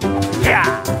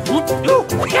 Yeah.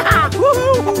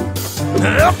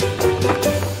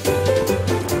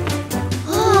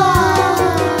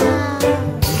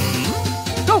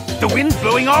 Oh, the wind's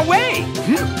blowing our way.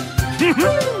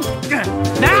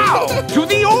 Now, to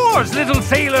the oars, little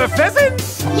sailor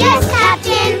pheasants! Yes,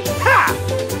 Captain! Ha!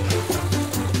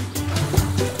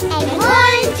 And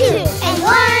 1, 2, and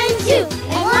 1, 2,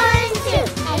 and 1, 2,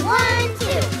 and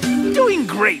 1, 2. Doing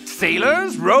great,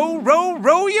 sailors! Row, row,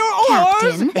 row your oars!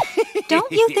 Captain,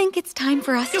 don't you think it's time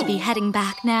for us to be heading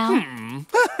back now?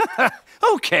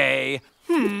 Okay.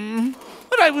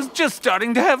 But I was just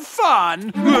starting to have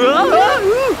fun.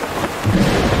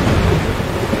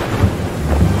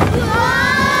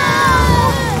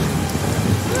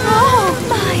 Oh,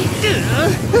 my!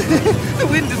 The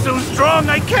wind is so strong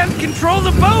I can't control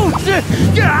the boat!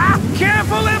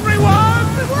 Careful, everyone!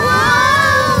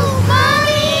 Whoa!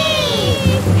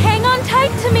 Mommy! Hang on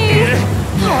tight to me!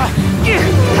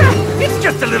 It's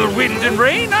just a little wind and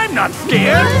rain. I'm not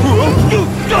scared.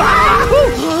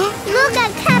 Look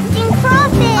at Captain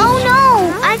Crawfish! Oh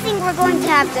no! I think we're going to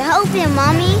have to help him,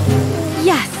 Mommy.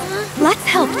 Yes, let's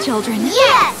help, children.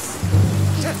 Yes!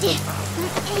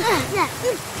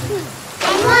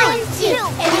 And 1, 2,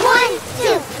 and 1,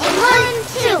 2, and 1,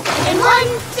 2, and 1,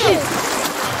 2.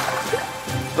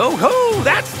 Oh ho,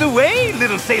 that's the way,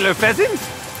 little sailor pheasants.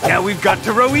 Now we've got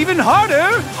to row even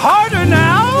harder. Harder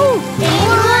now. And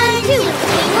 1, 2,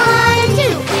 and 1, 2,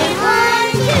 and 1,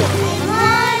 2, and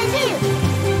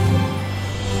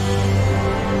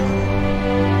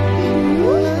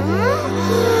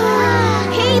 1,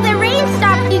 2. Hey, the rain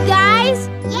stopped, you guys!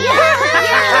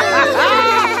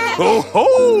 Ho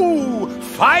ho!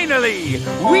 Finally,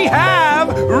 we have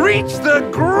reached the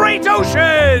great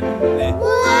ocean!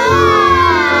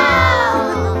 Wow!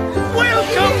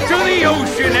 Welcome to the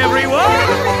ocean, everyone!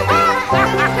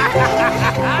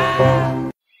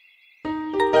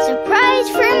 Surprise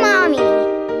for Mommy!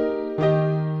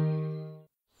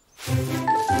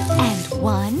 And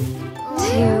 1,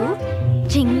 2,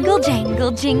 jingle,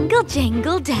 jangle, jingle,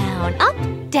 jangle, down, up,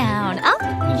 down, up.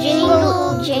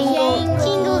 Jingle, jingle,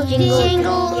 jingle, jingle,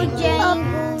 jingle, up,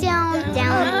 down,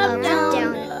 down, up,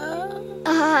 down.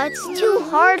 It's too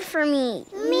hard for me.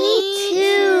 Me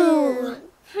too.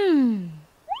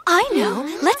 I know.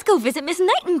 Let's go visit Miss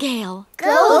Nightingale.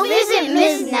 Go visit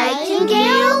Miss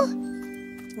Nightingale?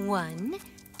 1,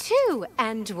 2,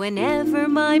 and whenever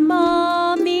my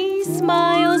mommy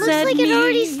smiles Looks at like me. it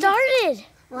already started.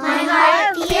 My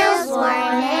heart feels warm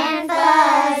and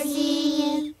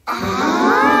fuzzy.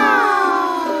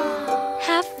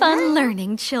 Have fun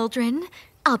learning, children.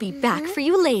 I'll be back for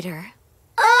you later.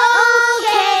 Okay.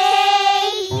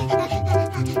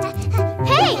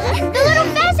 Hey, the little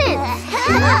pheasants!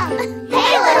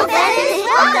 Hey, little pheasants,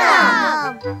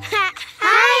 welcome.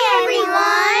 Hi,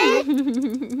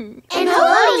 everyone. And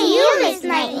hello to you, Miss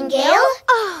Nightingale.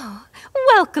 Oh,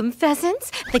 welcome,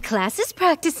 pheasants. The class is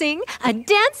practicing a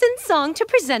dance and song to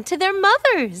present to their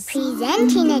mothers.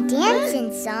 Presenting a dance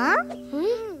and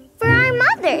song? For our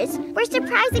mothers. We're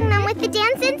surprising them with the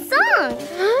dance and song.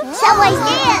 Subway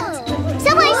dance!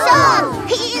 Subway song!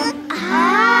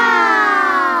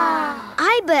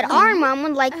 I bet our mom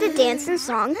would like the dance and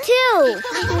song too.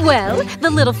 Well, the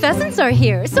little pheasants are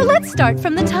here, so let's start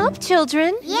from the top,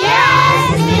 children.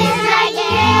 Yes, Miss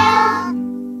Nightingale!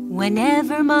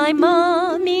 Whenever my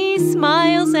mommy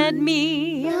smiles at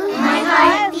me, my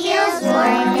heart feels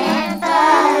warm and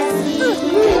fuzzy.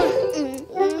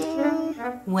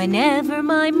 Whenever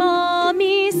my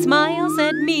mommy smiles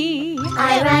at me,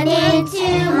 I run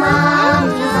into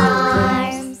Mommy's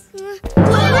arms.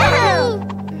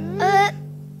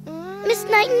 Miss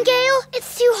Nightingale,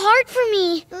 it's too hard for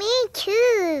me. Me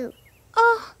too.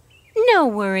 Oh, no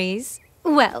worries.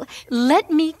 Well,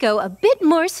 let me go a bit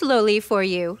more slowly for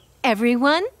you.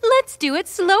 Everyone, let's do it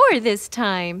slower this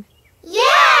time.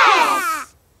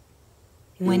 Yes!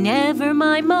 Whenever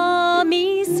my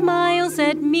mommy smiles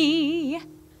at me.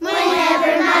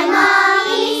 Whenever my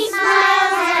mommy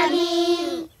smiles at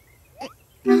me.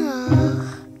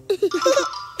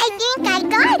 I think I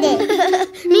got it.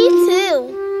 Me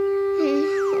too.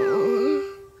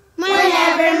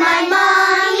 Whenever my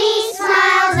mommy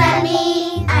smiles at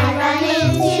me, I run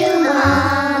into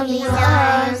Mommy's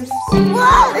arms.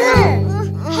 Whoa!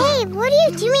 Hey, what are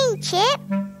you doing, Chip?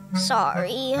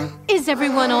 Sorry. Is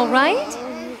everyone all right?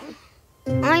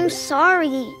 I'm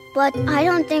sorry, but I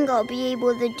don't think I'll be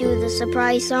able to do the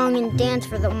surprise song and dance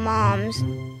for the moms.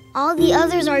 All the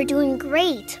others are doing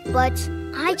great, but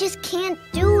I just can't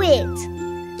do it.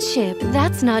 Chip,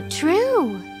 that's not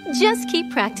true. Just keep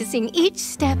practicing each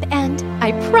step and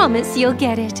I promise you'll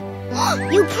get it.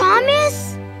 You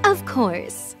promise? Of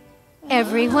course.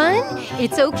 Everyone,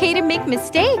 it's okay to make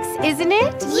mistakes, isn't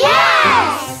it?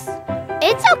 Yes!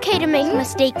 It's okay to make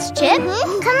mistakes, Chip.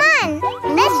 Come on,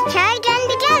 let's try again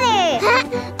together.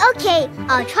 Okay,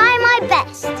 I'll try my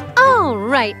best. All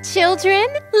right, children,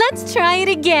 let's try it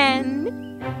again.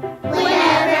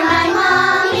 Whenever my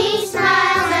mommy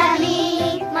smiles at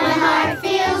me, my heart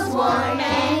feels warm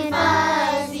and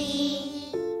fuzzy.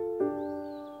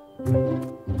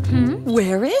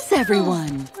 Where is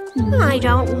everyone? I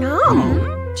don't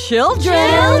know.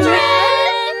 Children!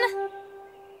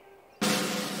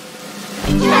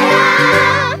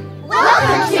 Ta-da!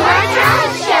 Welcome to our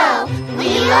talent show. We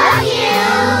love you.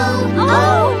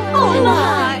 Oh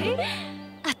my!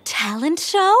 A talent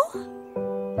show?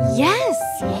 Yes,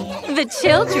 the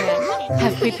children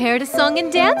have prepared a song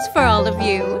and dance for all of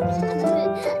you.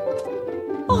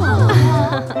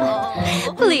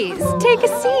 Please, take a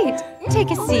seat.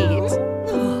 Take a seat.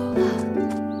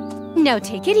 Now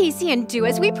take it easy and do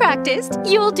as we practiced.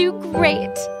 You'll do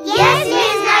great. Yes,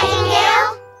 Miss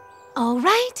Nightingale. All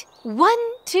right. 1,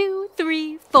 2,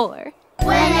 3, 4.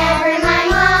 Whenever my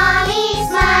mommy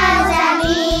smiles at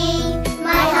me,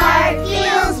 my heart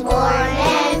feels warm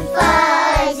and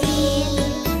fuzzy.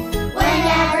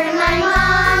 Whenever my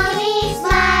mommy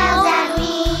smiles at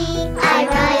me, I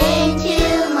run into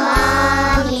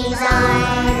Mommy's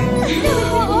arms.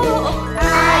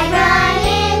 I run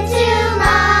into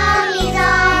Mommy's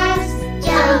arms,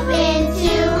 jump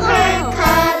into her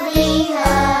cuddly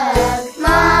hug.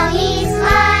 Mommy's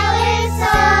smile is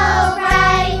so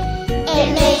bright, it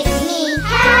makes me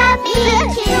happy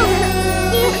too.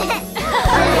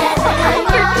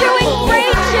 You're doing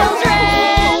great,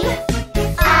 children!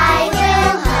 I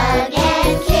will hug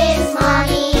and kiss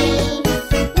Mommy.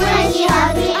 When she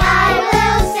hugs me, I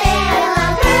will say I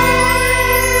love her.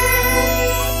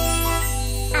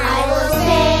 I will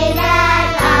say that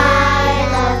I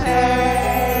love her.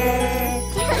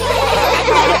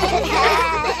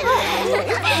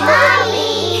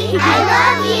 Mommy, I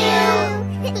love you.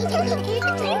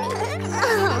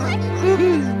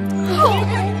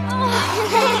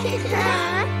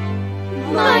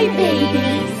 My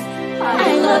babies, I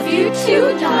love you too,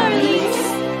 darlings.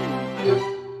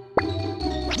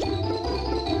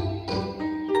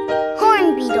 Horn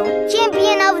beetle,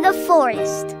 champion of the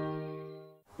forest.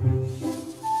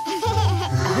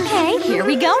 Okay, here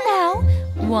we go now.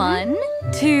 1,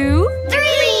 2, 3!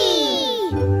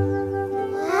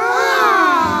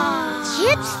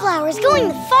 Chip's flower's going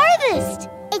the farthest.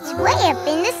 It's way up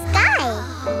in the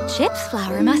sky. Chip's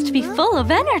flower must be full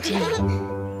of energy.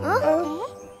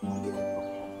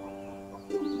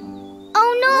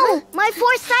 Oh no, my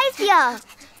forsythia.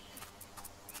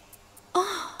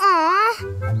 Aw.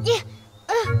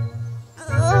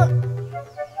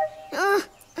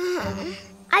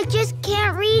 I just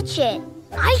can't reach it.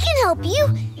 I can help you.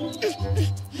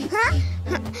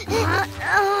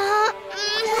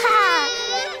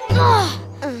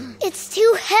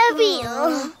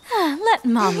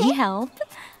 Let Mommy help.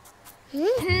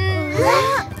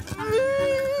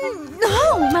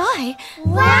 Oh, my.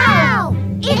 Wow!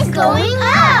 It's going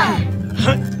up!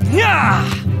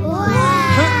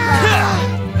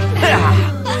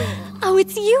 Oh,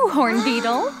 it's you, Horn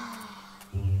Beetle.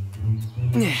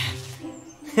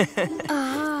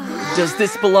 Does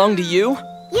this belong to you?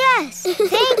 Yes,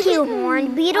 thank you,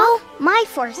 Horn Beetle. My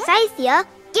forsythia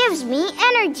gives me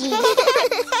energy.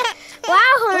 Wow,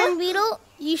 Horn Beetle,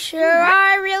 you sure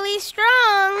are really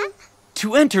strong.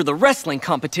 To enter the wrestling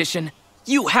competition,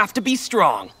 you have to be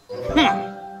strong.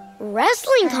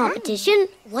 Wrestling competition?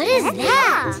 What is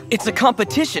that? It's a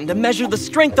competition to measure the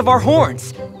strength of our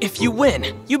horns. If you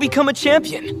win, you become a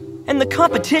champion. And the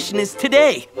competition is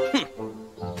today.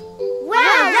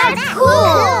 Wow, that's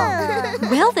cool!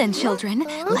 Well then, children,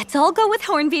 let's all go with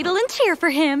Horn Beetle and cheer for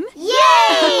him.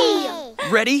 Yay!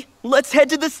 Ready? Let's head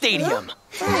to the stadium.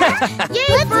 Yay,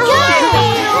 let's go!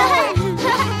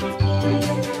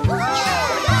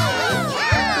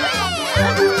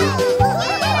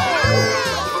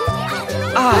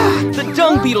 The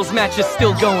Dung Beetles match is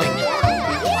still going.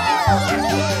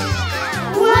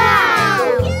 Wow!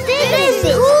 This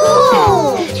is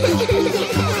cool!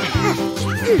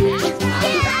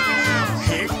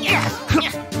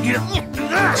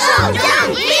 Go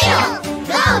Dung Beetle!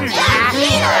 Go Dung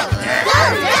Beetle! Go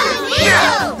Dung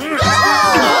Beetle! Go!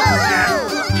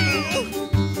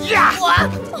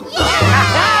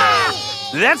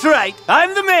 That's right.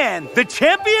 I'm the man, the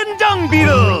champion Dung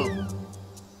Beetle.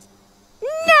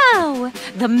 Now,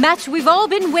 the match we've all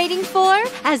been waiting for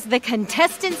as the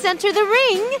contestants enter the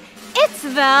ring. It's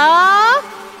the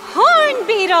Horn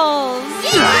Beetles!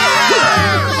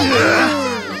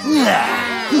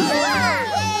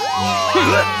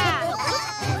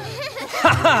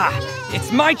 Haha!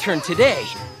 It's my turn today.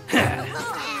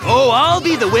 Oh, I'll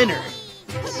be the winner.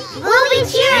 We'll be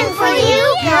cheering for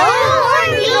you, go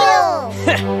Horn Beetle!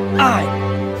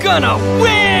 I'm gonna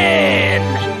win!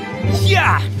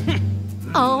 Yeah!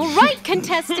 All right,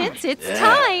 contestants, it's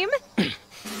time.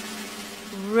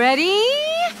 Ready?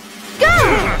 Go!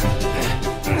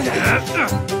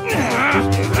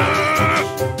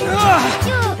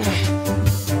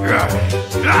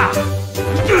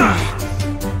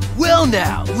 Well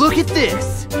now, look at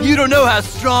this. You don't know how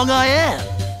strong I am.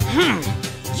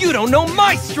 You don't know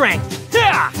my strength!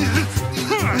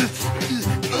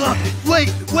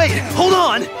 Wait, hold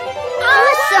on.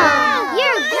 Awesome!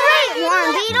 You're great,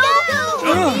 Horn Beetle!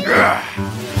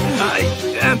 I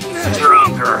am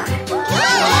stronger.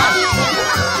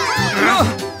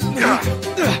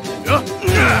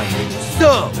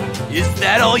 So, is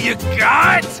that all you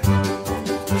got?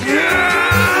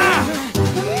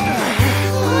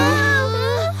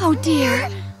 Oh dear,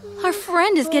 our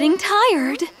friend is getting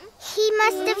tired. He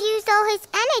must have used all his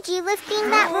energy lifting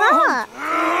that rock.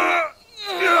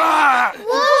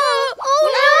 Whoa! Oh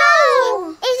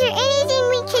no! Is there anything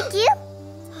we could do?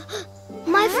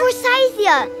 My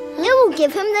forsythia! It will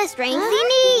give him the strength he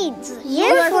needs.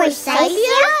 Your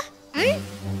forsythia?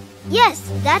 Yes,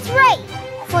 that's right.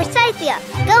 Forsythia,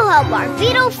 go help our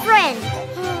beetle friend.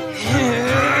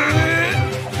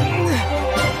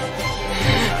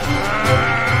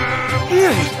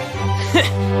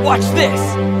 Watch this!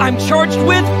 I'm charged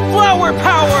with flower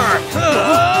power!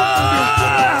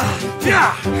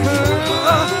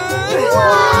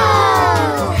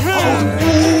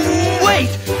 Wait!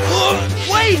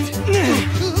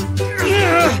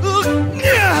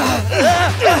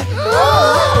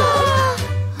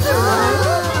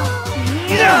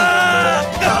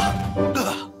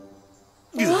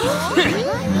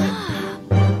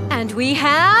 And we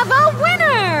have a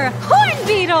winner! Horn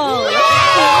Beetle!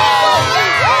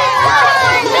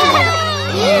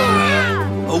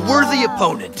 A worthy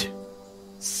opponent.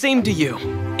 Same to you.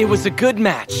 It was a good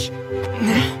match.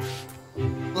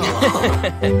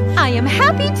 I am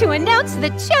happy to announce the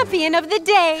champion of the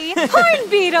day, Horn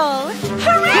Beetle!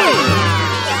 Hooray!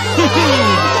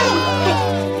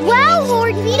 Wow,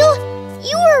 Horn Beetle,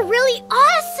 you were really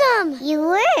awesome. You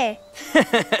were.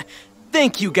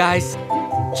 Thank you, guys.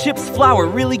 Chip's flower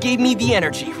really gave me the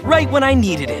energy right when I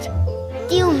needed it.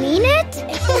 Do you mean it?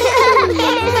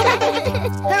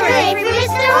 Hooray for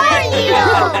Mr. Horn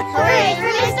Beetle! Hooray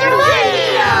for Mr. Horn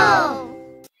Beetle!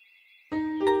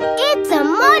 It's a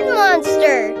mud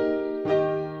monster.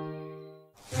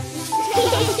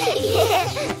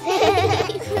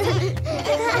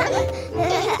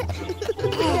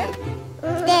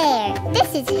 There, this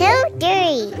is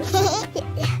Katuri.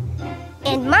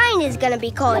 And mine is gonna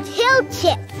be called Hill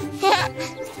Chip.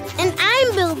 And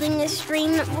I'm building a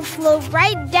stream that will flow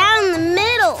right down the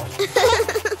middle.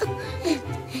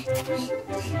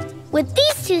 With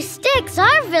these 2 sticks,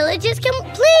 our village is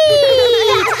complete!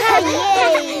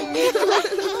 Yay!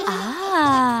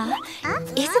 Ah,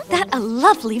 isn't that a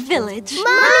lovely village?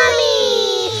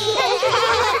 Mommy!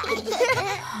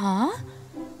 Huh?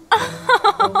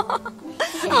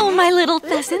 Oh, my little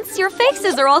pheasants, your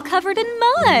faces are all covered in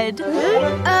mud.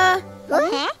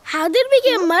 How did we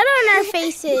get mud on our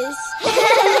faces?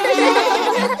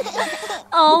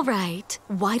 All right,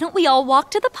 why don't we all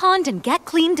walk to the pond and get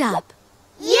cleaned up?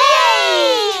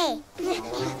 Yay!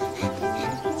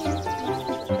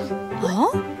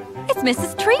 Oh, it's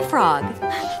Mrs. Tree Frog.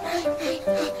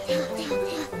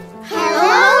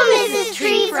 Hello, Mrs.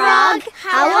 Tree Frog.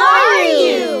 How are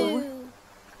you?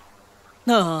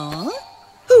 Aw,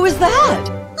 who is that?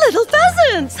 Little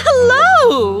pheasants,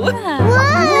 hello!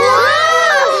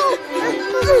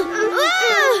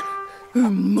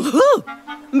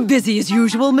 Busy as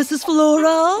usual, Mrs.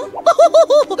 Flora?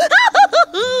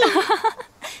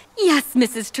 Yes,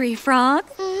 Mrs. Tree Frog.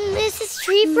 Mrs.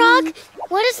 Tree Frog,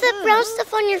 what is that brown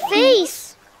stuff on your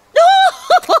face?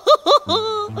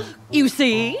 You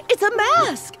see, it's a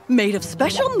mask made of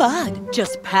special mud.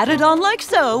 Just pat it on like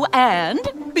so, and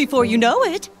before you know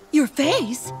it, your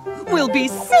face will be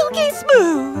silky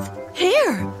smooth.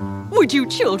 Here, would you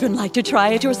children like to try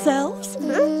it yourselves?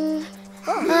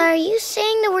 Are you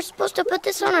saying that we're supposed to put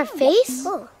this on our face?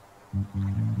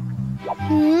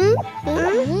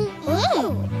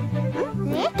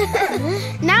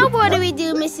 Now what do we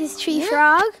do, Mrs. Tree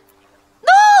Frog?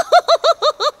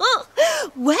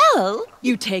 Well,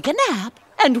 you take a nap,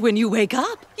 and when you wake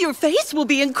up, your face will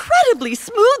be incredibly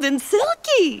smooth and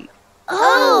silky.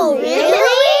 Oh,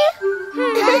 really?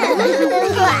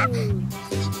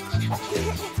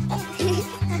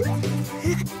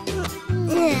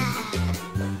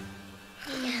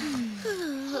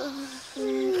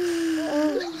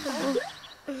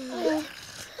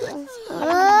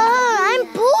 I'm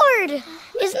bored.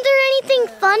 Isn't there anything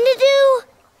fun to do?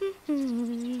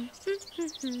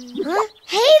 Huh?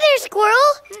 Hey there,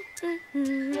 squirrel!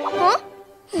 Huh?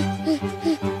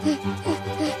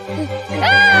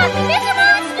 It's a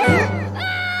monster!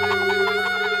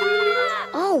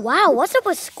 Oh, wow, what's up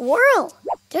with Squirrel?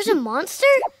 There's a monster?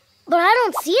 But I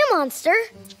don't see a monster.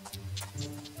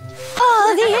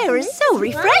 Oh, the air is so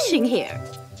refreshing here.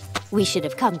 We should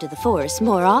have come to the forest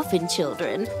more often,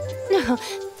 children.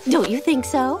 Don't you think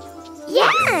so?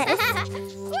 Yes!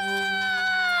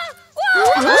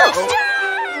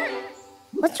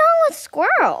 What's wrong with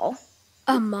Squirrel?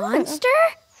 A monster?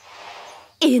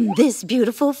 In this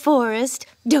beautiful forest,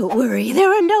 don't worry,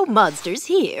 there are no monsters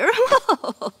here.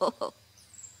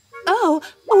 Oh,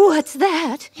 what's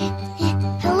that?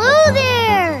 Hello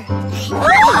there!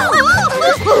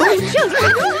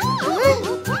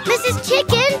 Mrs.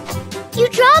 Chicken, you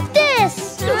dropped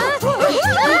this!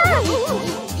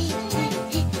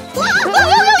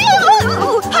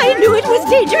 I knew it was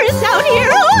dangerous out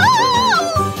here!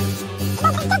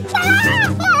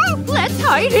 Let's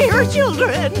hide here,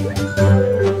 children!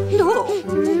 No.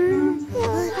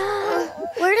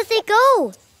 Where did they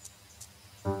go?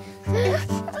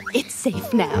 It's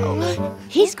safe now.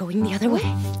 He's going the other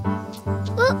way.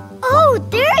 Oh,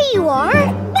 there you are!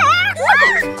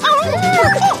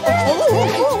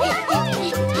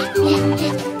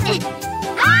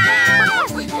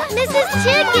 Mrs.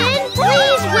 Chicken,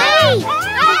 please wait!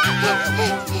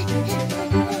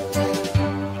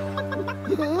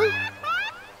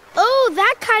 Oh,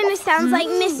 that kind of sounds like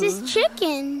Mrs.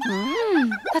 Chicken.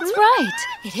 That's right.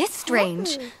 It is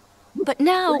strange. But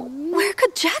now, where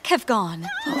could Jack have gone?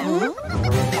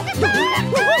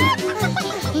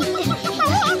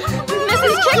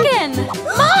 Mrs. Chicken!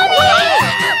 Mommy!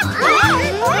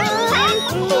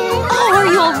 Oh, are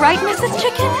you all right, Mrs.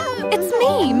 Chicken? It's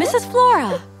me, Mrs.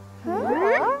 Flora.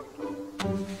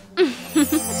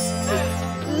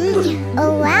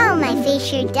 Oh, wow, my face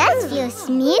sure does feel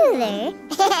smoother.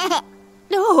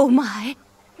 Oh, my.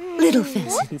 Little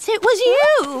pheasants, it was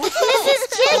you! Mrs.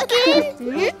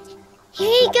 Chicken! Here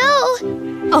you go.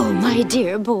 Oh, my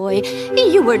dear boy,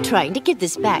 you were trying to give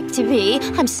this back to me.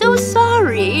 I'm so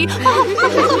sorry.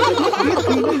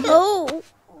 Oh,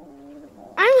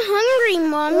 I'm hungry,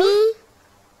 Mommy.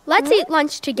 Let's eat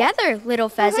lunch together, little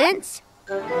pheasants.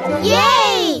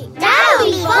 Yay! That'll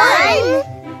be fun!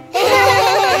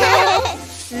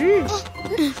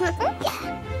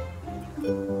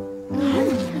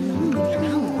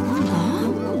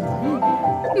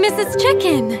 Mrs.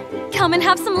 Chicken, come and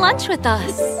have some lunch with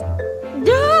us.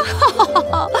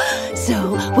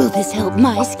 So, will this help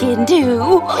my skin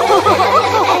too?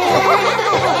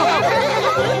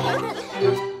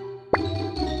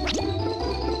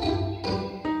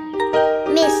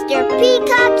 Mr.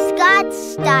 Peacock's got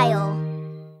style.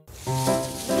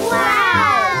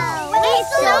 Wow!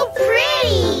 It's so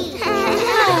pretty!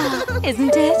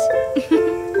 Isn't it?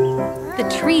 The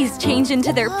trees change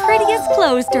into their prettiest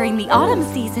clothes during the autumn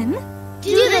season.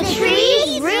 Do the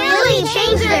trees really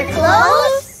change their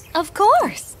clothes? Of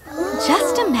course.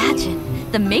 Just imagine.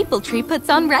 The maple tree puts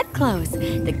on red clothes.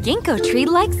 The ginkgo tree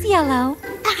likes yellow.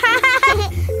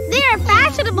 They're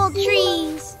fashionable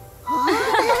trees.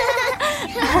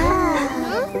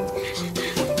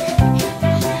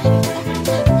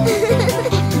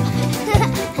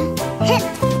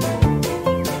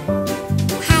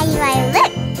 How do I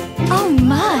look? Oh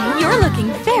my, you're looking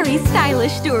very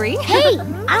stylish, Dory. Hey,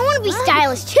 I want to be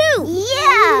stylish too.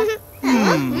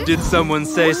 Yeah. Did someone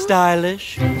say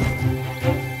stylish?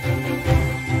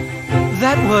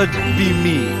 That would be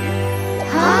me.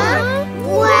 Huh?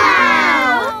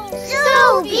 Wow!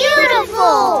 So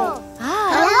beautiful!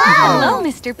 Hello,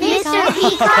 Mr. Peacock. Mr.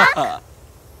 Peacock?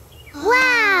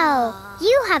 Wow,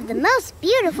 you have the most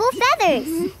beautiful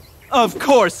feathers. Of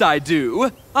course I do.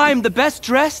 I'm the best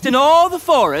dressed in all the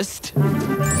forest.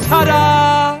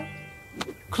 Ta-da!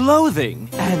 Clothing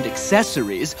and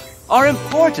accessories are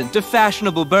important to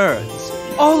fashionable birds.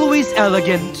 Always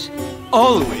elegant,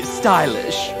 always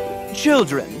stylish.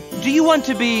 Children, do you want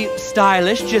to be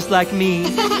stylish just like me?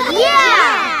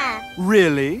 Yeah!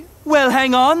 Really? Well,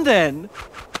 hang on then.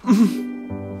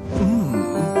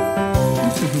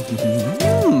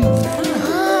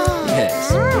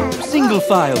 Yes. Single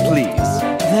file, please.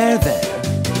 There, there.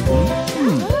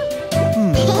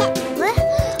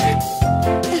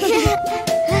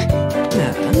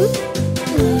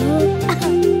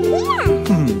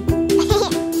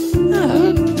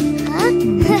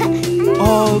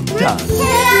 All done.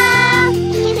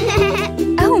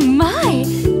 Oh my,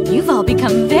 you've all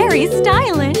become very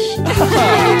stylish.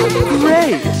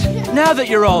 Great! Now that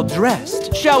you're all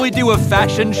dressed, shall we do a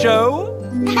fashion show?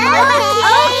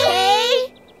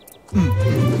 Okay!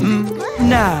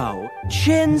 Now,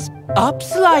 chins up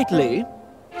slightly.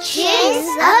 Chins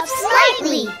up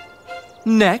slightly.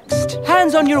 Next,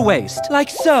 hands on your waist, like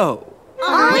so.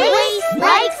 On waist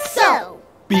like so.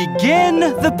 Begin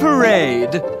the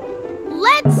parade.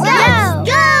 Let's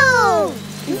go!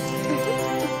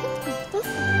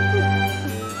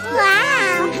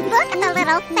 Wow, look at the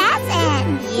little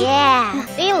pheasants. Yeah,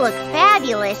 they look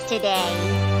fabulous today.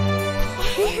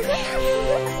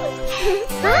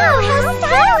 Wow, how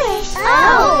stylish!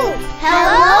 Oh,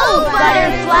 hello,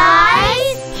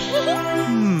 butterflies!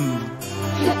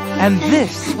 And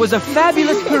this was a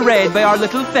fabulous parade by our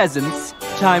little pheasants.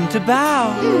 Time to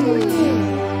bow.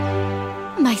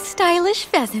 My stylish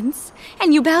pheasants.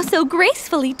 And you bow so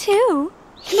gracefully, too.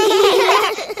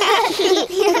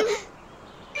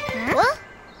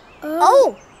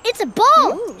 Oh, it's a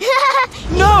ball.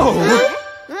 No!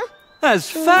 As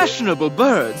fashionable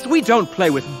birds, we don't play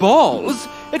with balls.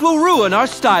 It will ruin our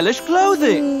stylish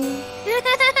clothing.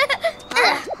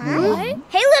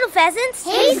 Hey, little pheasants.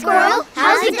 Hey, squirrel,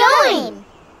 how's it going?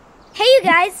 Hey, you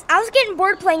guys. I was getting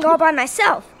bored playing all by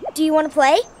myself. Do you want to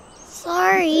play?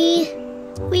 Sorry.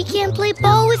 We can't play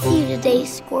ball with you today,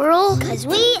 Squirrel. Because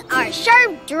we are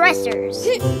sharp dressers.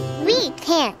 We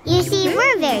can't. You see,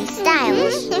 we're very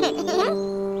stylish.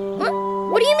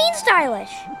 What do you mean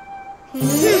stylish?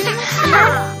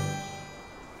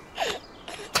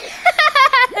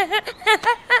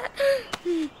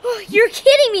 You're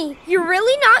kidding me. You're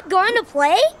really not going to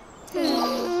play?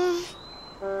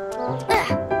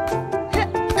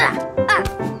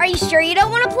 Are you sure you don't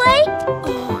want to play?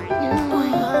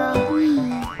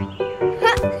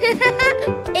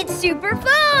 It's super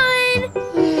fun!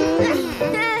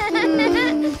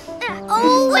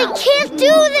 Oh, I can't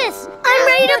do this! I'm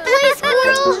ready to play,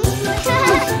 Squirrel!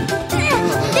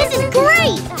 This is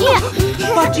great! Yeah.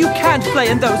 But you can't play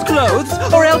in those clothes,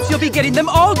 or else you'll be getting them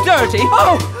all dirty.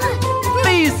 Oh!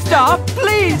 Please stop!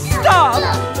 Please stop!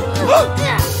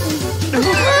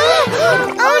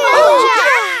 Oh no,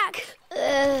 Jack!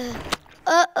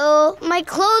 Uh-oh, my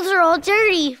clothes are all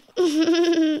dirty.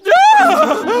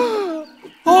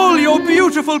 All your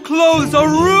beautiful clothes are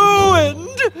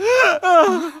ruined!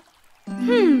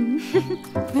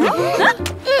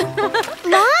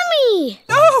 Mommy!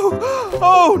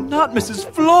 Oh, not Mrs.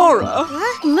 Flora.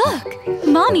 Look,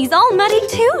 Mommy's all muddy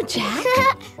too, Jack.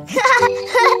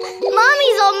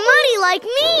 Mommy's all muddy like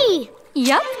me!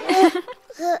 Yup.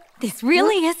 This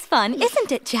really is fun,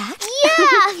 isn't it, Jack?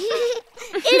 Yeah!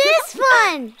 It is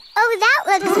fun! Oh, that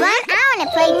looks fun. I want to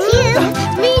play too.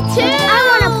 Me too! I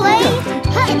want to play!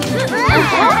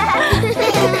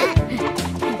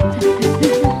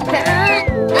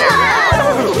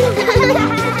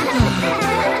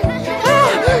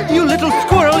 You little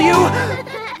squirrel, you!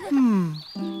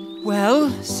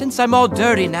 Well, since I'm all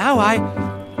dirty now, I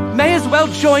may as well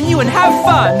join you and have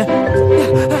fun.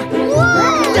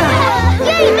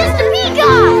 Yay, Mr.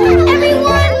 Peacock!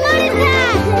 Everyone, let it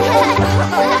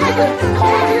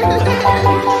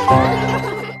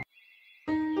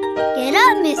Get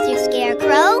up, Mr.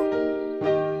 Scarecrow.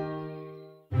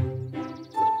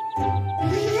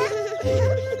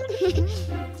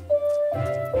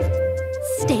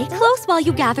 Stay close while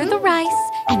you gather the rice.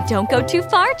 And don't go too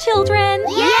far, children.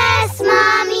 Yes,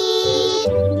 Mommy!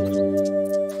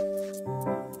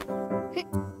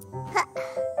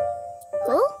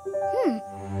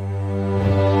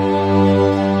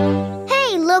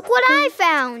 Hey, look what I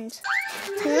found.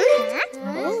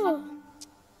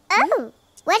 Oh,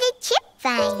 what did Chip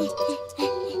find?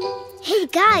 Hey,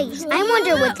 guys, I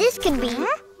wonder what this could be.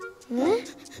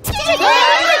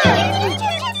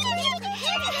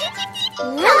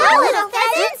 Hello, little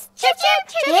pheasants! Chip, chip,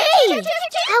 chip, Hey, chip,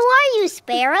 chip, chip. how are you,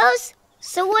 sparrows?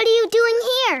 So what are you doing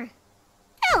here?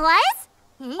 Alice?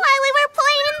 Why, we were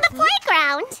playing in the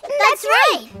playground. That's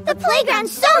right. The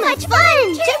playground's so much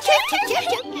fun. Chip, chip, chip, chip,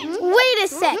 chip. Wait a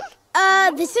sec.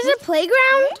 This is a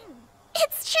playground?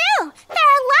 It's true. There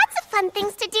are lots of fun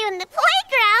things to do in the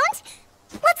playground.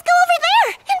 Let's go over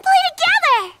there and play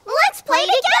together. Let's play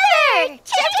together.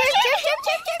 Chip, chip, chip, chip,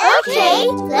 chip, chip. Okay,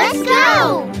 let's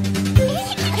go.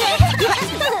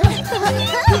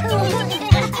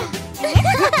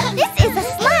 This is a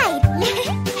slide.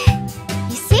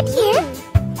 You sit here.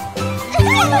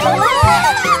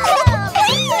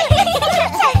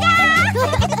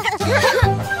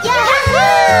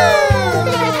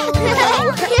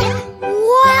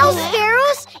 Wow,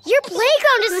 sparrows, your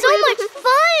playground is so much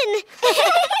fun.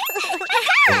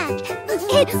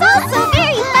 It's also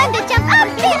very fun to jump up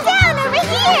and down over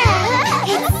here.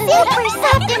 It's super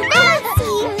soft and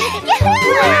bouncy.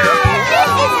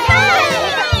 This is fun.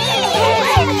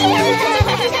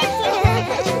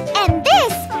 And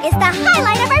this is the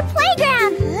highlight of our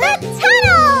playground, the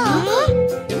tunnel.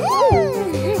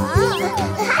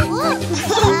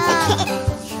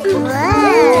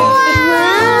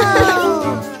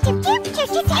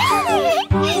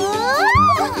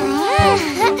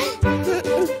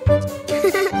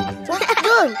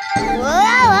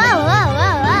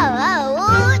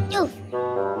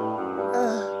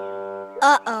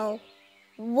 Uh-oh.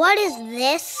 What is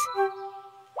this?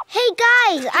 Hey,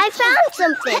 guys, I found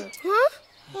something.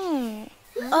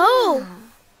 Oh.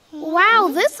 Wow,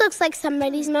 this looks like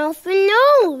somebody's mouth and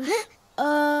nose.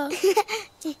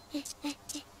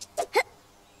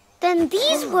 Then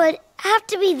these would have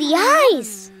to be the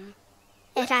eyes.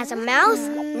 It has a mouth,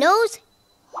 nose,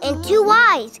 and 2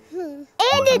 eyes. And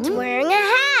it's wearing a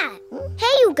hat.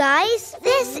 Hey, you guys,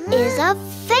 this is a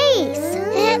face.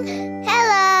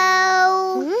 Hello.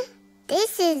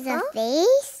 This is a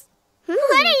face?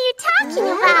 What are you talking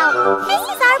about? This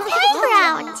is our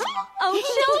playground. Oh,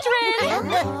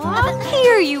 children!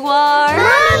 Here you are.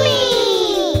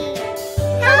 Mommy!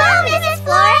 Hello, Mrs.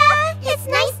 Flora. It's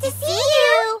nice to see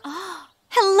you.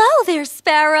 Hello there,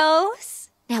 sparrows.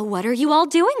 Now, what are you all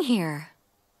doing here?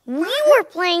 We were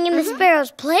playing in the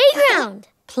sparrows' playground.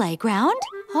 Playground?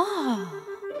 Oh.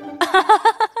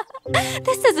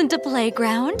 This isn't a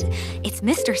playground. It's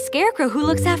Mr. Scarecrow who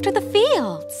looks after the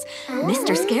fields.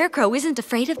 Mr. Scarecrow isn't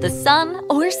afraid of the sun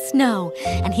or snow,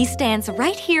 and he stands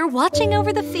right here watching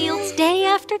over the fields day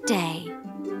after day.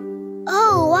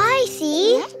 Oh, I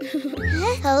see.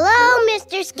 Hello,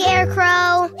 Mr.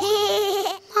 Scarecrow.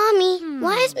 Mommy,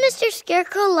 why is Mr.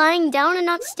 Scarecrow lying down and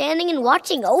not standing and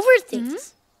watching over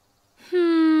things?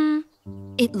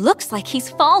 It looks like he's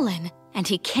fallen, and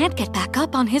he can't get back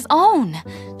up on his own.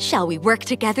 Shall we work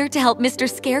together to help Mr.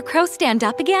 Scarecrow stand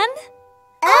up again?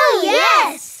 Oh,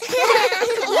 yes!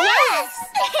 Yes!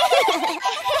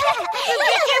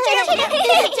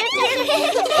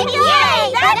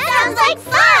 Yay! That sounds like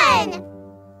fun!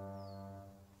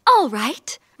 All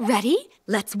right. Ready?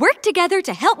 Let's work together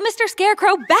to help Mr.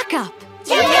 Scarecrow back up.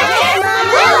 We'll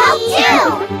help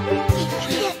too!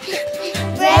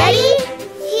 Ready?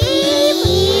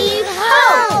 Heave-ho!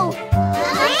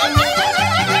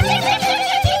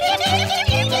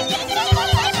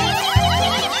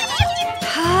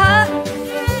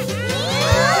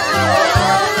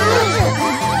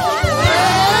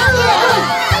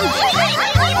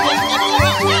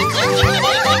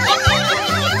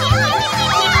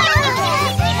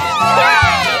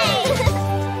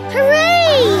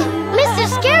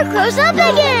 Scarecrow's up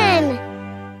again!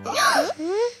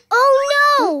 Oh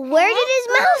no! Where did his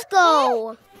mouth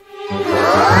go?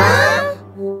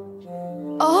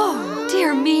 Oh,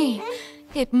 dear me.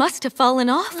 It must have fallen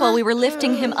off while we were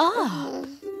lifting him up.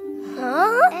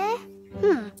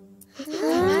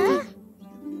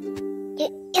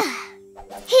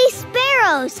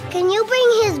 close. Can you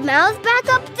bring his mouth back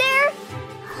up there?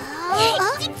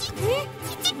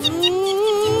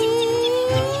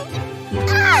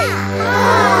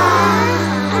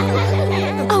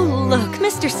 Oh, look,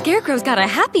 Mr. Scarecrow's got a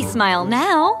happy smile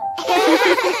now. And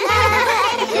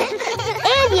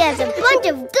he has a bunch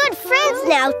of good friends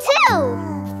now, too.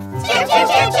 Chirp, chirp,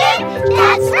 chirp, chirp.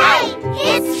 That's right.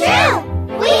 It's true.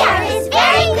 We are his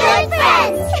very good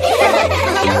friends.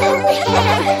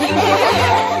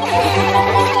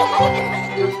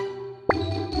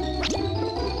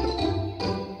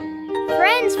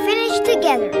 Friends finish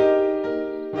together.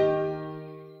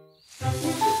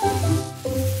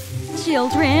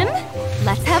 Children,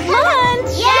 let's have lunch.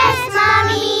 Yes,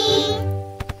 Mommy.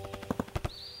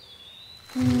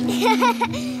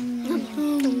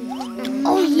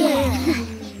 Oh, yeah.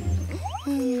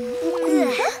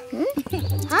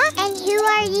 Huh? And who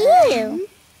are you?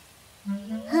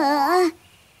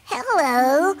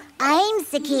 Hello, I'm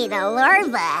Cicada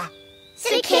Larva.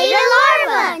 Cicada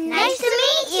Larva, nice to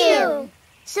meet you.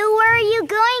 So where are you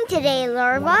going today,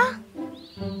 Larva?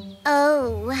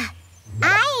 Oh,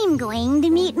 I'm going to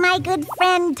meet my good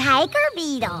friend Tiger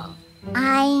Beetle.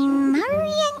 I'm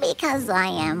hurrying because I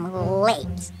am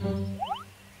late.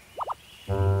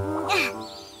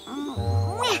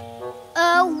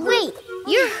 Wait,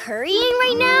 you're hurrying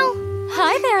right now?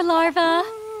 Hi there, Larva.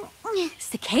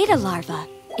 Cicada larva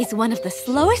is one of the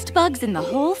slowest bugs in the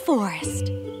whole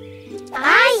forest.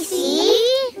 I see.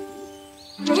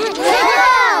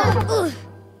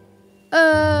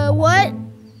 What?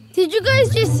 Did you guys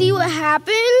just see what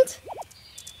happened?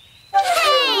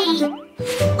 Hey!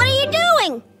 What are you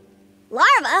doing?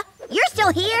 Larva, you're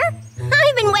still here?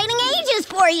 I've been waiting ages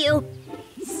for you.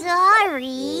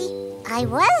 Sorry, I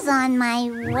was on my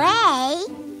way.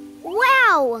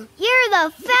 Wow, you're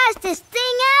the fastest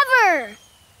thing ever.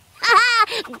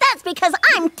 That's because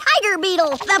I'm Tiger Beetle,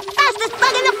 the fastest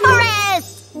bug in the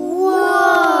forest. Whoa!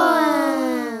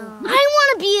 I want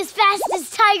to be as fast as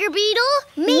Tiger Beetle.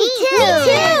 Me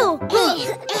too.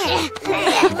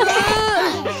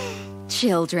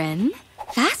 Children,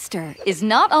 faster is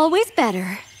not always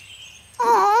better.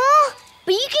 Aww,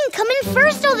 but you can come in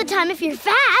first all the time if you're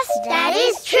fast. That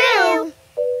is true.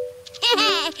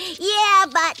 Yeah,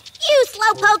 but you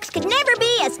slowpokes could never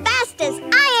be as fast as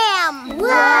I am.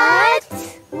 What?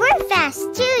 We're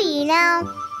fast too, you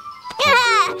know.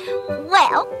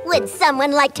 Well, would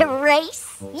someone like to race?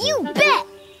 You bet.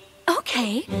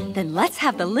 Okay, then let's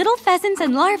have the little pheasants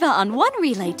and larvae on one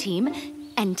relay team,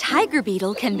 and Tiger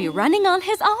Beetle can be running on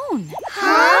his own.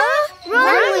 Huh?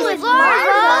 Run with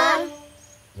Larva?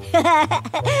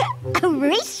 A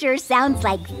race sure sounds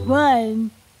like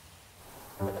fun.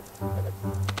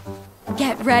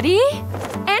 Get ready,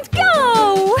 and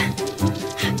go!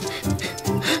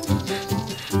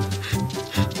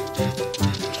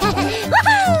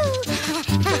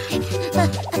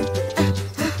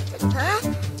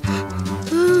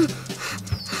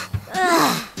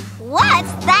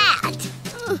 What's that?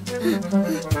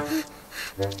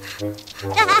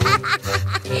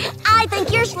 I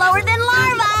think you're slower than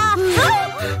Larva.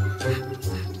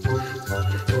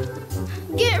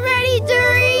 Get ready,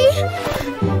 Dury.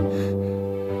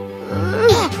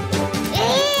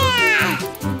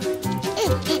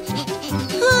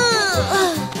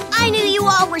 I knew you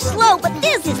all were slow, but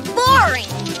this is boring.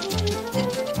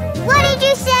 What did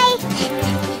you say?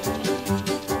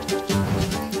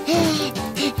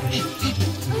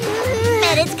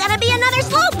 Bet it's gonna be another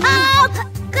slowpoke.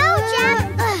 Go, Jack.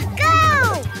 Go.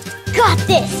 Got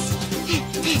this.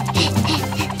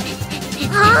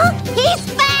 Huh? He's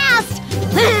fast.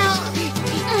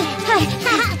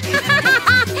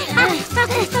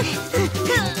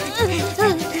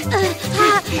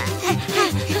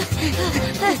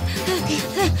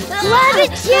 Love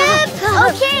it, Chip.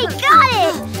 Okay, got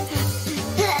it.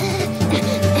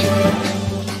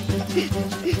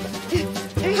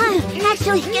 I'm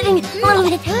actually getting a little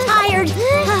bit tired.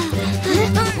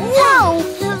 Whoa!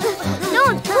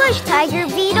 Don't push, Tiger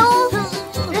Beetle.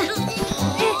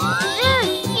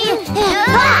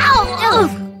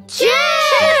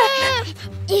 Chip!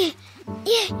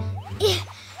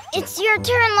 It's your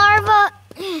turn, Larva.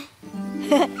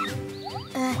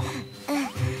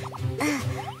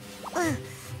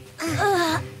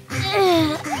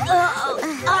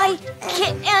 I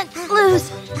can't lose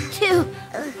to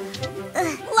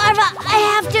Larva. I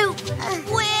have to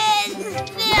win.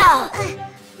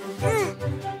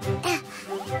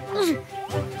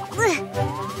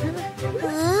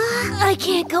 I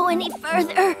can't go any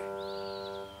further.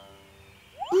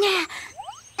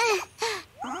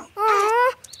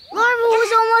 Larva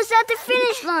was almost at the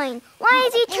finish line. Why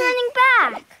is he turning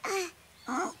back?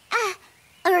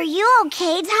 Are you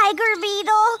okay, Tiger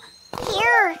Beetle?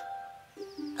 Here.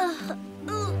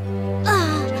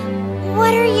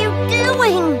 What are you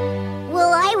doing?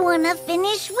 Well, I want to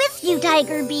finish with you,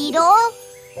 Tiger Beetle.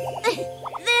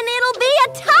 Then it'll be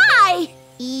a tie.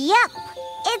 Yep,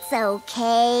 it's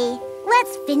okay.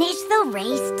 Let's finish the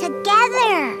race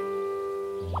together.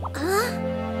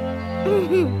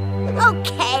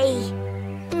 Okay.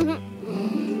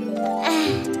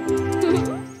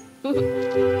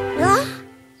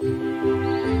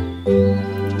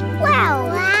 Wow!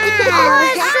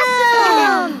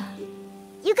 Awesome!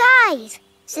 You guys,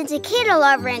 since Echidna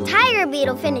Lover and Tiger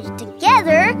Beetle finished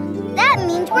together, that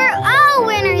means we're all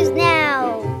winners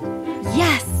now!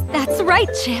 Yes, that's right,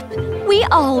 Chip. We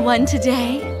all won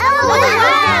today. Oh,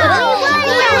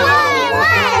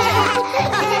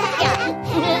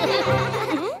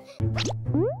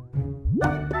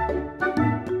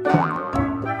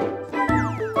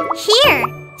 Here,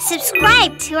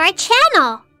 subscribe to our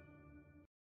channel.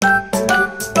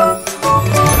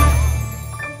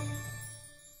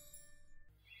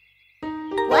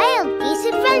 Wild Geese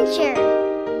Adventure!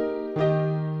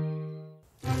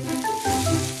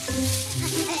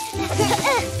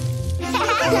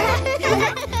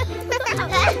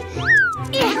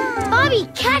 Bobby,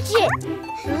 catch it!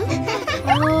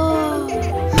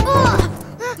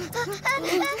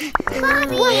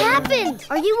 Bobby! What happened?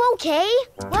 Are you okay?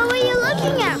 What were you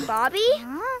looking at, Bobby?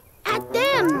 At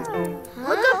them!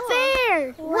 Look up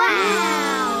there!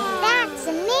 Wow! That's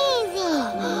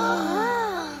amazing!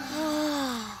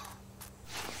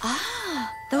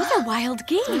 Those are wild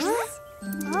geese.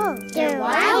 Oh, they're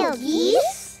wild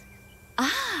geese?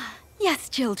 Yes,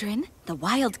 children. The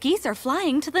wild geese are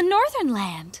flying to the northern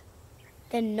land.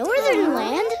 The northern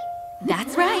land?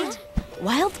 That's right.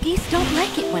 Wild geese don't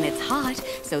like it when it's hot,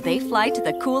 so they fly to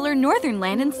the cooler northern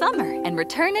land in summer and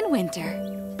return in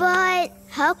winter. But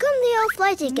how come they all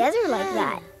fly together like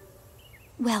that?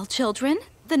 Well, children,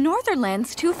 the northern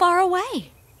land's too far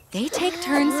away. They take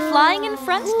turns flying in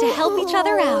front to help each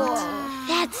other out.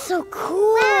 That's so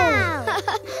cool! Wow!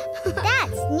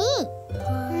 That's neat.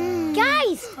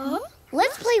 Guys,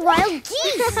 let's play wild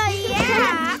geese!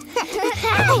 Yeah!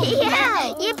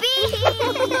 Yeah! Yippee!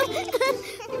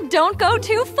 Don't go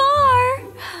too far!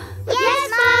 Yes,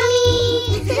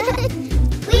 Mommy!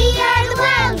 We are the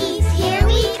wild geese, here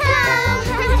we come!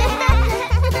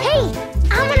 Hey,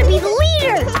 I'm gonna be the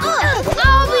leader!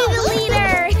 I'll be the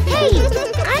leader! Hey,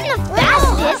 I'm the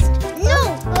fastest! No,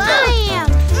 I am!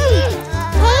 Hey,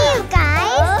 you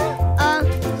guys!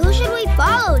 Who should we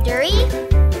follow, Dury?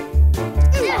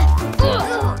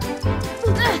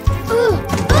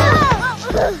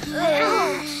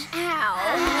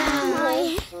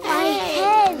 My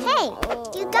head! Hey,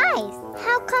 you guys,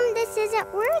 how come this isn't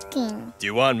working? Do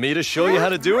you want me to show you how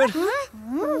to do it? Wow!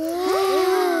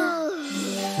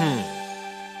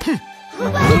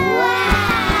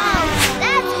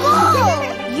 That's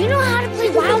cool! You know how to play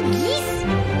wild geese?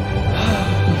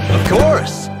 Of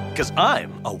course, because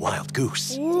I'm a wild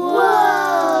goose.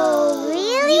 Whoa!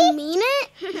 Really? You mean it?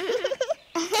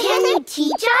 Can you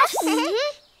teach us?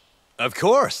 Of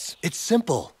course. It's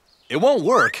simple. It won't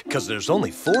work because there's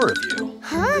only 4 of you.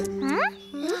 Huh?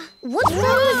 What's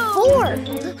wrong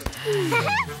with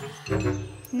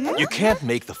 4? You can't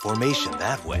make the formation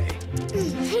that way.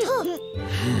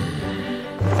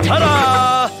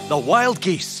 Ta-da! The wild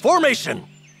geese formation!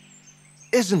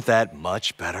 Isn't that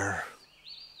much better?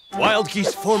 Wild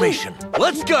geese formation.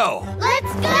 Let's go!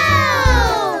 Let's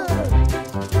go!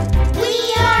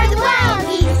 We are the wild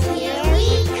geese, here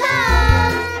we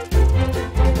come!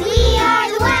 We are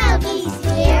the wild geese,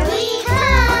 here we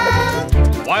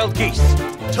come! Wild geese,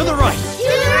 to the right! To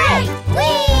the right!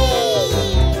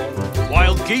 Whee!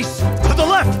 Wild geese, to the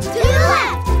left! To the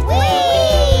left! Whee!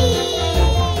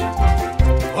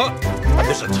 Look,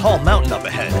 there's a tall mountain up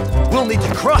ahead. We'll need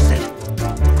to cross it.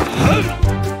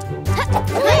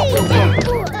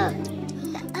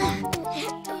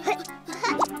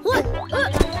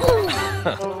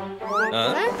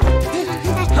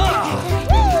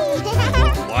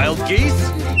 Wild geese,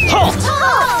 halt!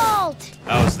 Halt!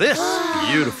 How's this?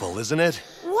 Beautiful, isn't it?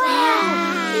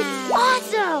 Wow! It's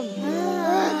awesome!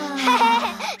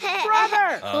 Brother!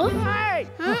 Hey!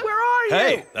 Where are you?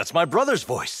 Hey, that's my brother's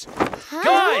voice.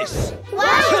 Guys!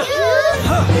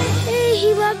 Hey,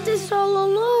 he left us all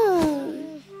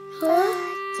alone. Do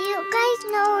you guys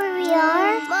know where we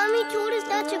are? Mommy told us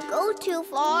not to go too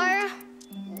far.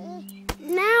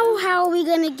 Now how are we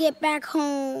gonna get back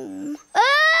home?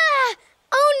 Ah!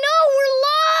 Oh no, we're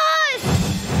lost!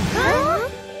 Huh?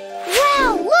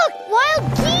 Wow, look! Wild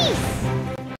geese!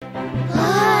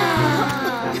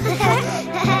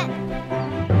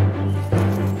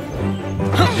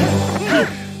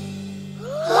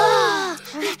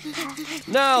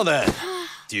 Now then,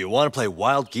 do you want to play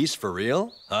wild geese for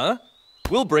real? Huh?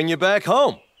 We'll bring you back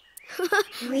home.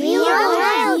 Real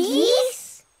wild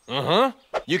geese? Uh-huh.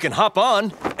 You can hop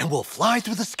on, and we'll fly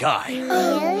through the sky.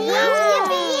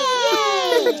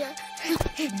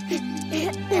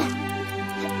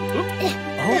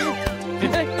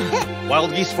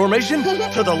 Wild geese formation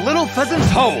to the little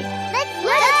pheasant's home. Let's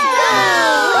go!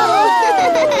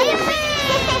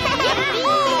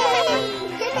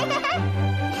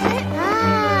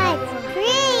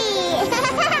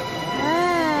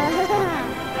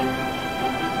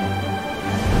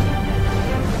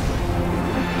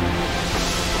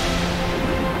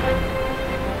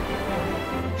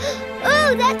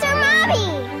 Ooh, that's our mommy!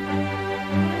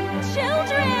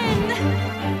 Children!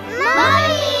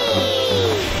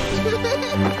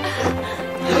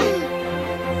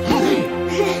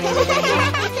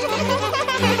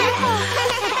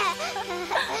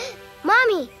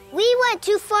 Mommy, we went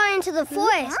too far into the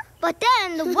forest, but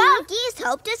then the wild geese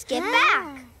helped us get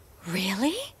back.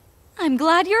 Really? I'm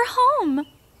glad you're home.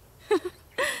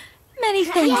 Many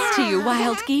thanks to you,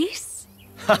 wild geese.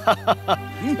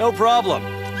 No problem.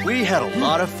 We had a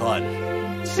lot of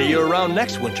fun. See you around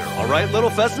next winter, all right, little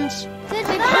pheasants?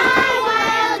 Goodbye,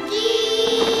 wild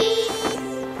geese!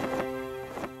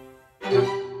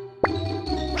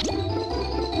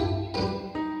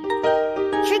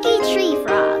 Tricky Tree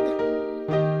Frog.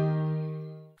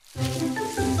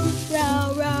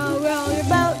 Row, row, row your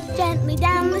boat gently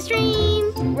down the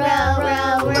stream. Row,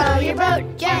 row, row your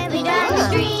boat gently down the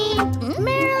stream.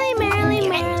 Merrily, merrily,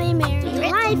 merrily, merrily,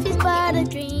 life is but a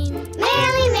dream.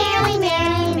 Merrily, merrily,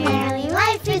 merrily, merrily,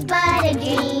 life is but a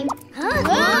dream.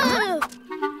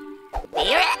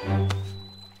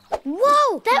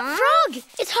 Whoa, that frog!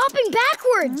 It's hopping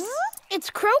backwards. Its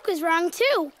croak is wrong,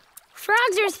 too.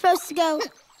 Frogs are supposed to go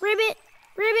ribbit,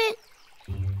 ribbit.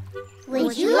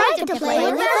 Would you like to play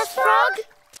with us, frog?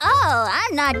 Oh,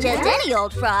 I'm not just any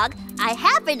old frog. I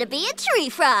happen to be a tree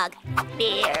frog.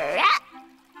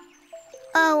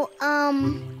 Oh,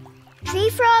 Tree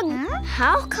Frog,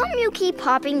 how come you keep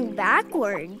hopping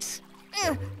backwards?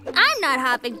 I'm not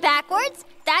hopping backwards.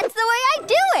 That's the way I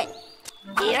do it.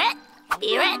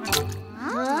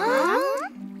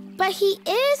 But he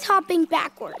is hopping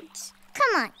backwards.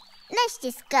 Come on, let's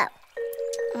just go.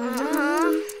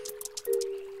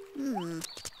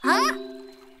 Huh?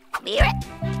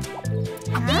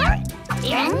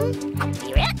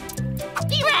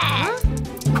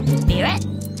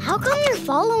 How come you're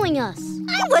following us?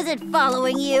 I wasn't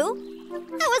following you.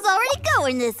 I was already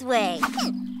going this way.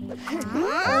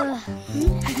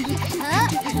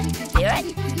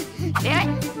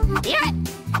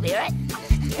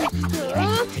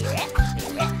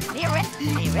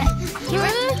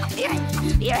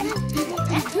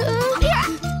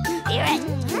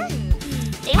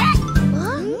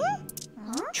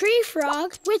 Tree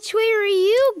Frog, which way are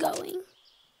you going?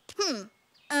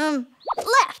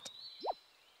 Left.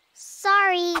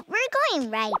 Sorry, we're going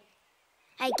right.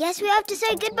 I guess we have to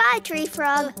say goodbye, Tree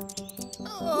Frog.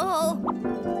 Oh.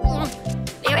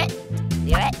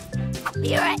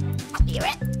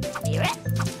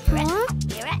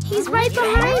 He's right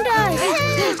behind us.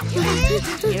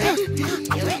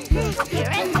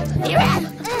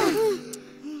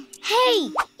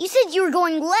 Hey, you said you were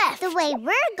going left. The way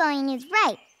we're going is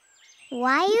right.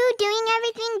 Why are you doing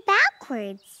everything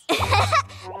backwards?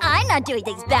 I'm not doing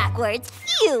things backwards.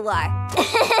 You are.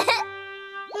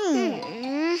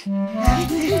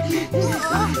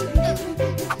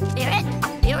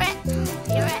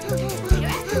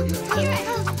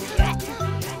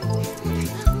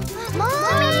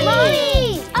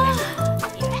 Mommy!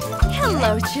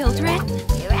 Hello, children.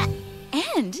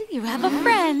 And you have a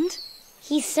friend.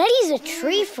 He said he's a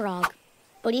tree frog,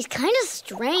 but he's kind of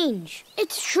strange.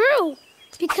 It's true,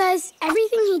 because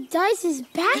everything he does is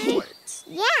backwards.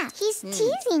 Yeah, he's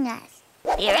teasing us.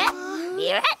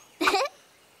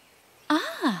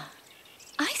 Ah,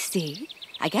 I see.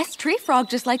 I guess Tree Frog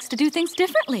just likes to do things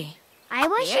differently. I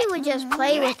wish he would just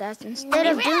play with us instead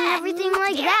of doing everything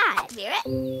like that.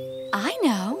 I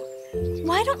know.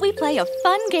 Why don't we play a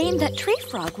fun game that Tree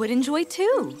Frog would enjoy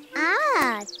too?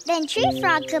 Ah, then Tree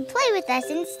Frog could play with us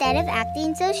instead of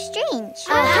acting so strange.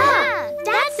 Aha!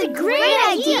 That's a great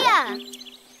idea!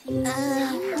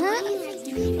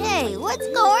 Hey, what's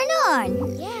going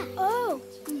on? Yeah. Oh,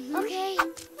 okay.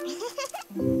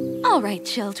 All right,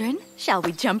 children. Shall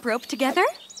we jump rope together?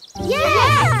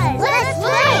 Yes! Let's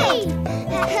play!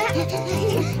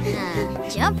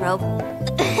 Jump rope?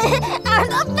 I'm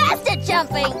the best at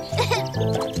jumping!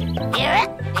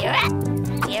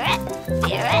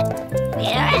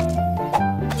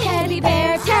 Teddy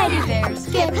bear,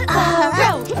 skip the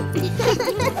rope.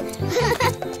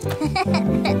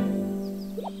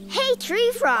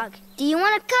 Frog, do you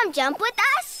want to come jump with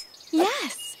us?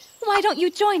 Yes. Why don't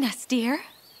you join us, dear?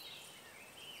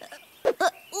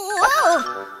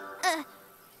 Whoa!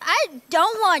 I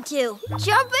don't want to.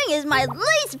 Jumping is my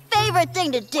least favorite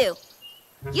thing to do.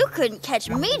 You couldn't catch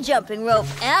me jumping rope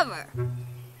ever.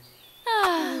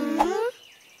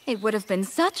 It would have been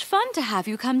such fun to have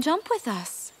you come jump with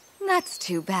us. That's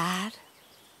too bad.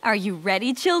 Are you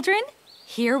ready, children?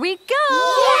 Here we go!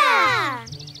 Yeah!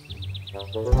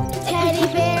 Teddy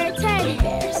bear,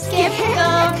 skip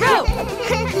the rope!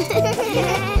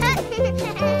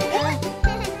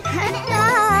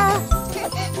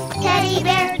 Teddy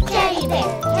bear,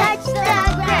 touch the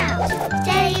ground.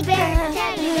 Teddy bear,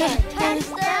 touch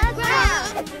the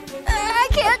ground. I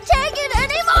can't take it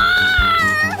anymore!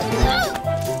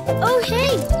 Oh,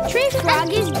 hey, Tree Frog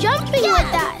is jumping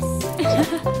with us.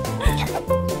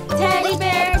 Teddy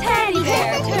bear, turn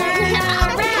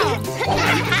around.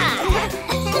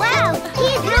 Wow,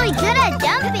 he's really good at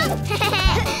jumping.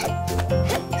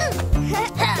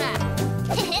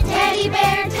 Teddy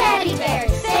bear,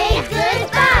 say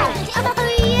goodbye. Oh,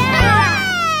 yeah!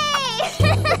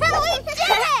 We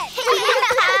did it!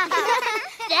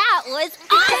 That was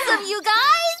awesome, you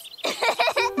guys!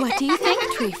 What do you think,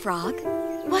 Tree Frog?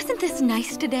 Wasn't this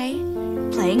nice today?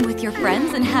 Playing with your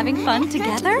friends and having fun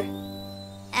together?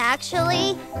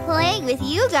 Actually, playing with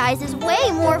you guys is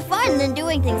way more fun than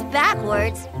doing things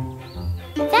backwards.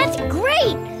 That's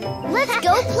great! Let's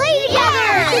go play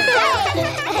together!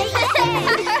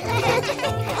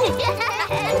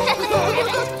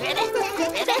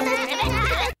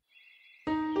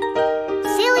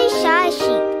 Silly shy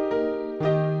sheep.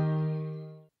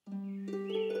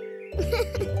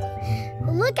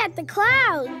 Look at the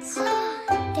clouds.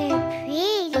 They're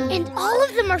pretty. And all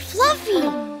of them are fluffy.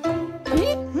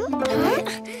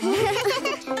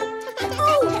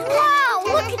 Oh, wow!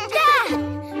 Look at that!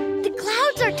 The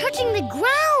clouds are touching the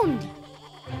ground.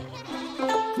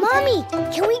 Mommy,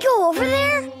 can we go over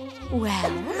there?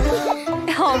 Well,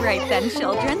 all right then,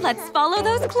 children. Let's follow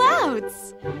those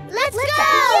clouds. Let's go!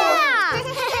 Yeah!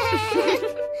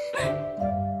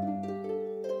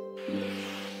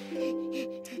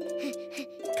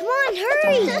 Come on,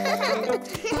 hurry!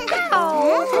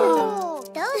 Oh,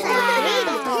 those are pretty.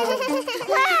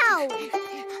 Wow!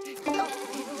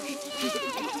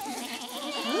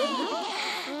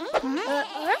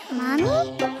 Mommy?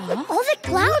 All the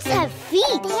clouds have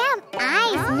feet. They have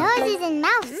eyes, noses, and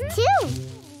mouths, too.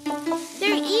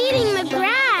 They're eating the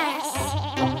grass.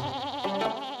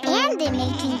 And they're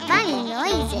making funny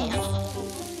noises.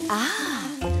 Ah,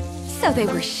 so they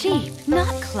were sheep,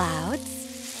 not clouds.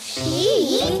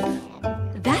 Sheep?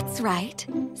 That's right.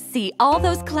 See all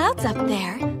those clouds up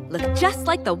there? Look just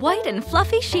like the white and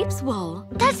fluffy sheep's wool.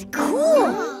 That's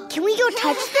cool. Can we go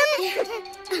touch them?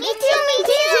 Me too.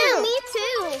 Me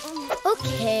too.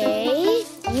 Okay.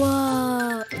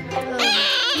 Whoa.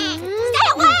 Stay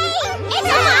away! It's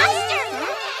a monster!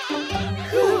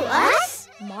 Who, us?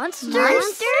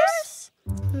 Monsters?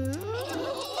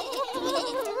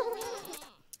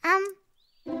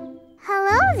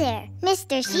 Hello there,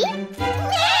 Mr. Sheep.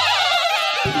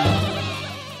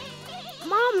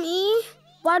 Mommy,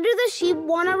 why do the sheep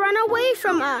want to run away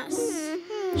from us?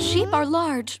 Sheep are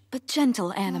large but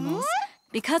gentle animals.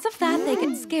 Because of that, they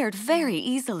get scared very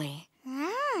easily.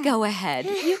 Go ahead.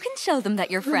 You can show them that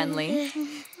you're friendly.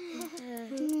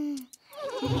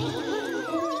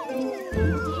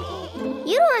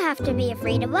 You don't have to be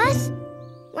afraid of us.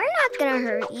 We're not gonna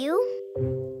hurt you.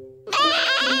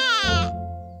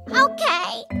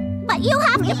 Okay, but you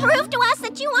have to prove to us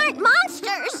that you aren't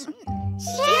monsters.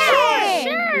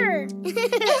 Sure.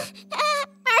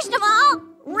 First of all,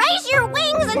 raise your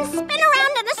wings and spin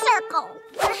around in a circle.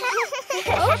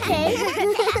 Okay.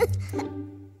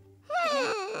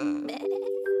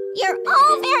 You're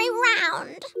all very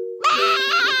round.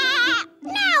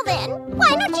 Now then,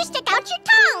 why don't you stick out your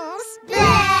tongues?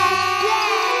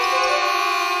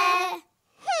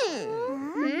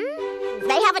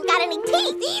 They haven't got any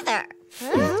teeth either.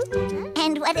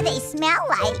 And what do they smell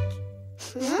like?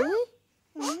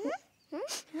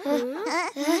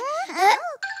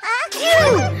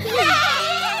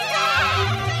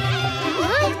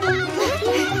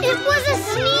 It was a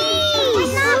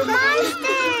sneeze! Not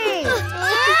monsters!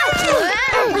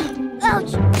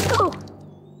 Ouch! Oh.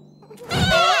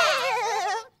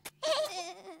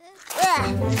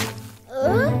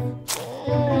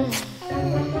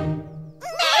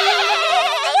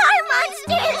 They are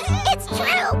monsters! It's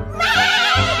true!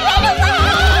 Run away!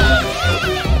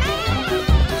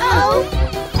 Oh!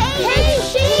 Hey,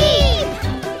 sheep!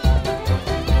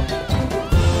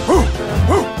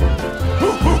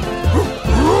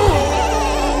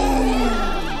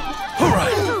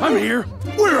 here?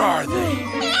 Where are they? They're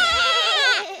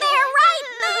right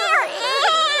there!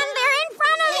 And they're in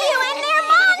front of you, and they're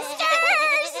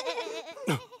monsters!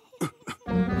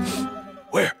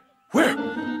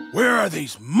 Where are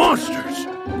these monsters?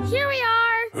 Here we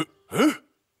are. Huh?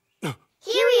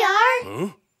 Here we are. Huh?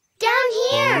 Down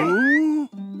here.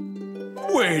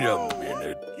 Oh? Wait a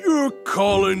minute. You're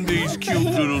calling these cute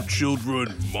little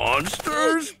children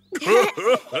monsters?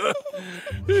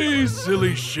 Hey,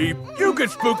 silly sheep. You can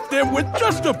spook them with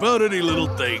just about any little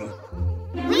thing.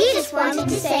 We just wanted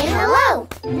to say hello.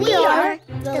 We are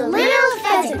the Little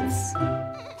Pheasants.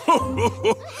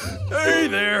 Hey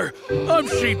there, I'm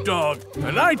Sheepdog,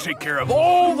 and I take care of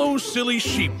all those silly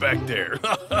sheep back there. It's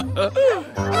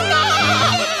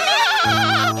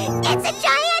a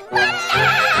giant monster!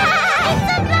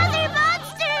 It's another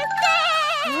monster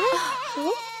thing!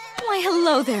 Why,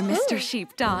 hello there, Mr.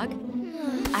 Sheepdog.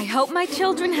 I hope my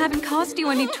children haven't caused you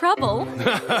any trouble.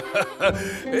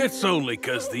 It's only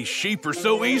 'cause these sheep are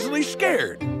so easily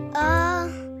scared.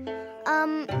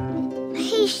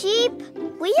 Hey, sheep.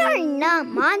 We are not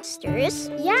monsters.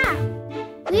 Yeah.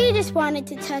 We just wanted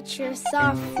to touch your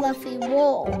soft, fluffy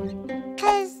wool.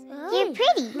 'Cause you're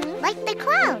pretty, like the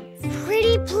clouds.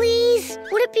 Pretty, please?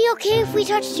 Would it be okay if we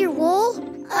touched your wool?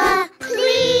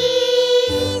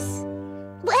 Please?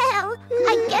 Well,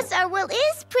 I guess our wool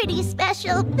is pretty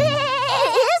special.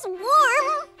 It is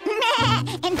warm.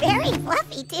 And very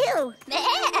fluffy, too.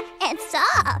 And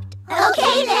soft.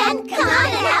 Okay, then, come on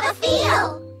and have a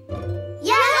feel.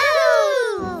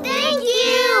 Yahoo! Thank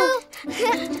you!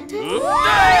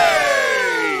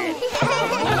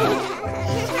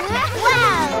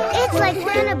 Wow, it's like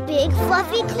we're in a big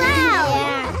fluffy cloud.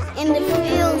 Yeah, and it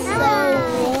feels so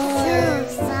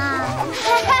soft.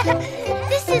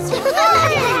 This is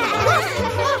fun!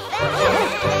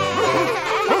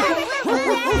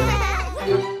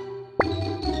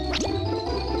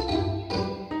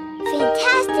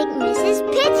 Fantastic, Mrs.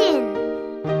 Pigeon.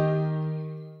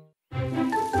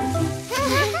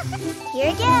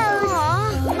 Here goes.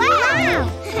 Wow!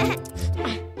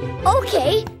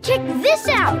 Okay, check this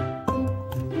out.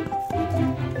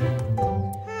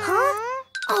 Huh?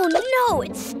 Oh no,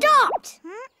 it stopped.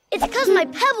 It's because my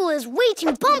pebble is way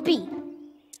too bumpy.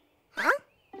 Huh?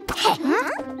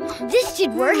 This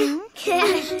should work.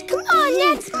 Come on,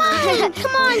 that's mine.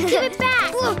 Come on, give it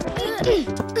back.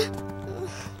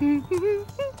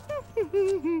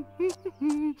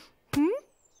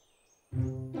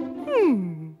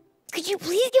 Could you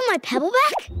please give my pebble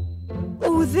back?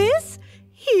 Oh, this?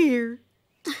 Here.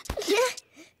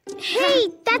 Hey,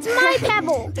 that's my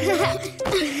pebble. Come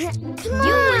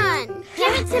on,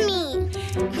 give it to me.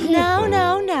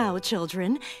 Now,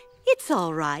 children. It's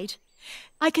all right.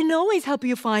 I can always help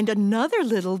you find another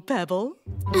little pebble.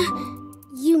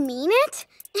 You mean it?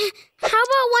 How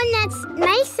about one that's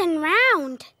nice and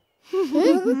round?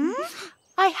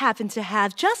 I happen to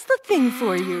have just the thing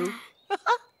for you.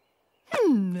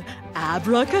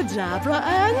 Abracadabra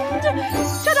and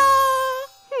ta-da!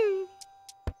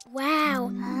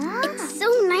 Wow, it's so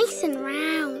nice and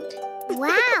round.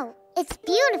 Wow, it's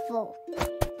beautiful.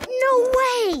 No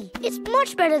way! It's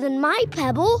much better than my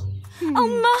pebble. Oh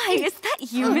my, is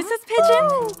that you, Mrs. Pigeon?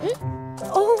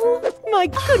 Oh, my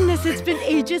goodness, it's been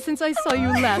ages since I saw you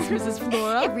last, Mrs.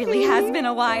 Flora. It really has been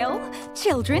a while.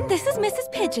 Children, this is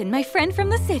Mrs. Pigeon, my friend from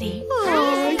the city.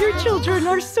 Oh, your children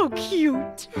are so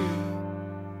cute.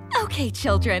 Okay,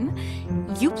 children.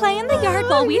 You play in the yard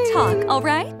while we talk, all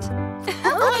right?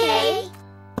 Okay.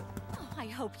 I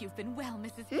hope you've been well,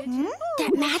 Mrs. Pigeon.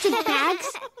 That magic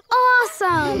bag's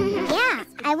awesome. Yeah,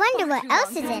 I wonder what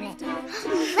else is in it.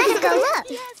 Let's go look.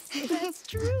 That's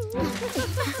true.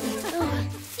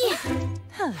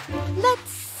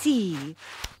 Let's see.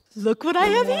 Look what I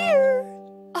have here.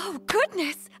 Oh,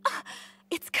 goodness.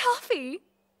 It's coffee.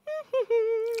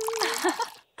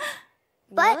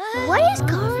 But what is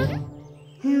coffee?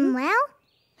 Well,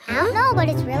 I don't know, but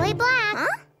it's really black.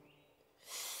 Huh?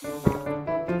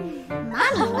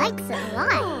 Mommy likes it a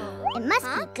lot. It must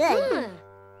be good.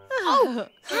 Oh,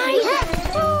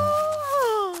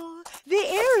 the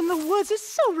air in the woods is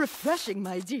so refreshing,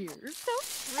 my dear.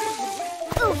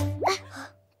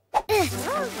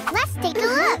 Let's take a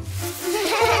look.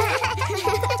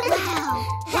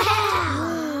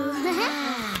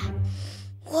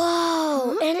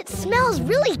 Whoa, and it smells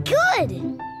really good.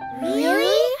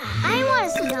 Really? I want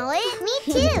to smell it. Me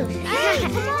too.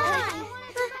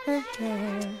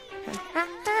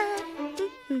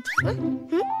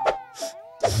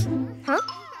 Huh?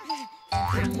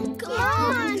 Come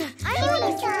on. I want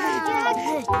to try.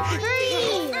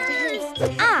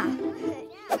 Ah.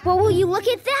 Well, will you look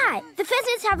at that? The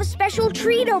pheasants have a special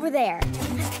treat over there.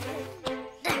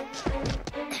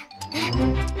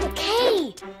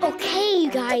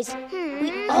 guys.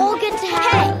 We all get to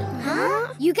have...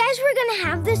 Hey, you guys were gonna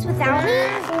have this without me?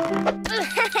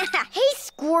 Hey,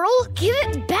 Squirrel, give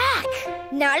it back.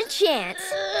 Not a chance.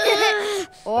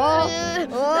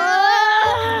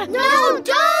 No,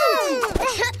 don't!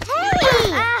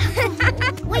 Hey!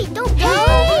 Wait, don't go!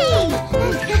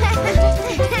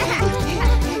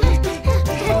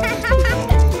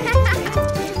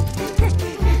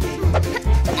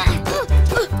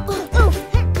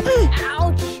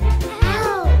 Ouch!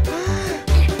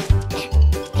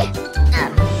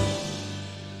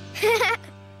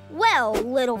 Well,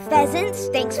 little pheasants,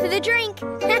 thanks for the drink.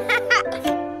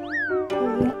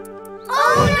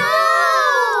 Oh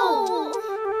no!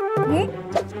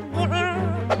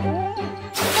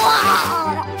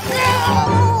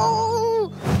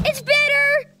 It's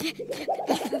bitter!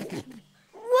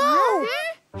 Whoa!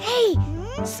 Hey,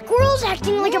 Squirrel's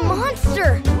acting like a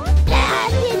monster.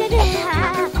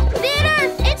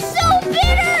 Bitter! It's so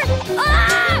bitter!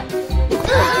 Ah!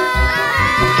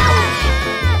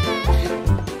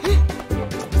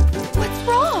 What's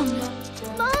wrong?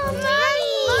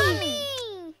 Mommy!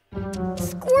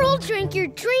 Squirrel drank your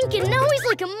drink and now he's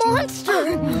like a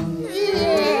monster.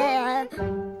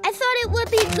 I thought it would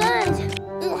be good,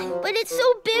 but it's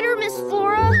so bitter, Miss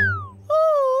Flora.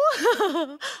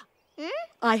 Oh.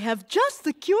 I have just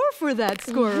the cure for that,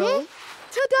 Squirrel.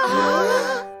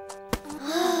 Ta-da!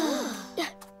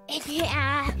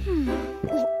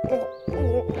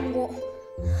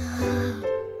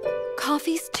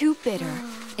 Coffee's too bitter.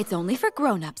 It's only for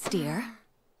grown-ups, dear.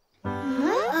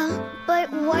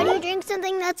 But why do you drink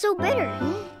something that's so bitter?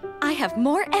 I have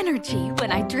more energy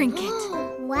when I drink it.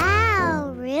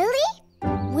 Wow, really?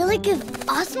 Will it give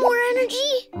us more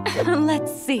energy?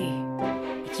 Let's see.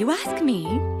 If you ask me,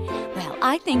 well,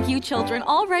 I think you children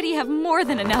already have more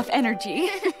than enough energy.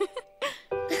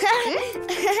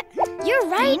 You're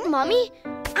right, Mommy.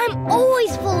 I'm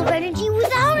always full of energy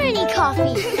without any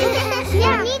coffee.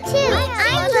 Yeah, me too.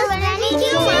 I'm full of energy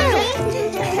too.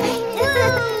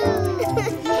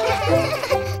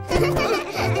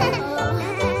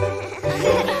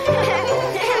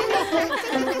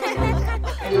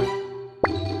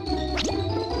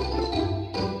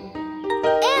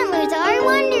 Antlers are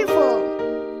wonderful.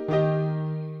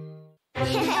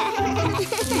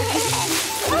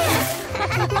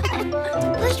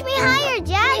 Push me higher,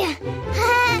 Jack.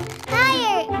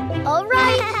 Higher. All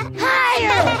right,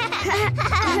 higher.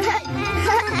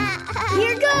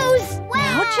 Here goes.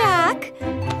 Now, Jack,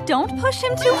 don't push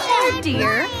him too hard,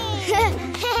 dear.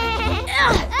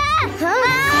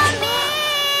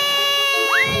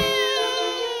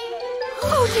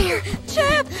 Oh, dear.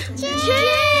 Chip!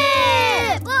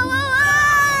 Chip! Whoa,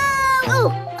 whoa,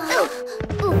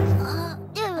 whoa!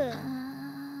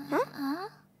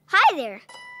 Hi there.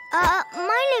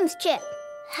 My name's Chip.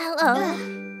 Hello.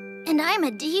 And I'm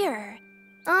a deer.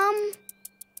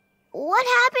 What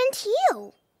happened to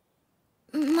you?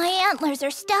 My antlers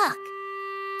are stuck.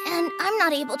 And I'm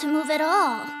not able to move at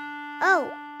all.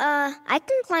 Oh, I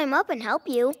can climb up and help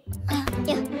you.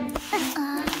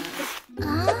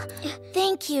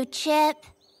 Thank you, Chip.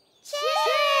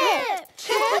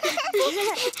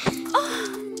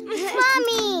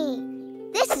 Mommy!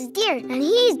 This is Deer, and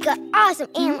he's got awesome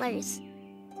antlers.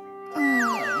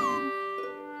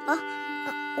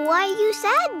 Why are you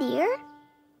sad, Deer?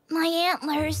 My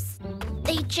antlers,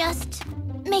 they just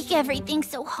make everything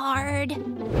so hard.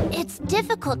 It's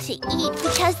difficult to eat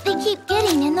because they keep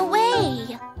getting in the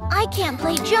way. I can't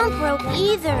play jump rope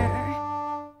either.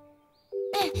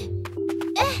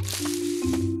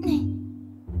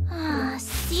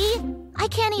 See? I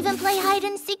can't even play hide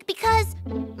and seek because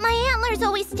my antlers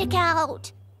always stick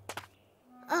out.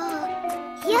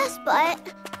 Yes,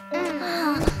 but...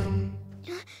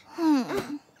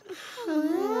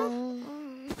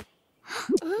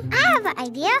 I have an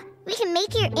idea. We can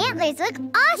make your antlers look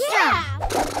awesome. Yeah.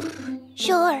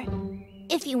 Sure,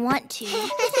 if you want to.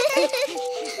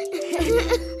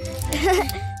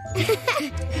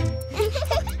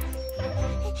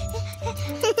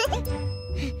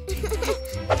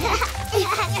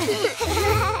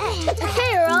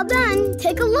 Okay, we're all done.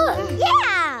 Take a look.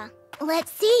 Yeah.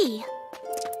 Let's see.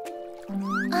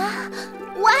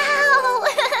 Wow!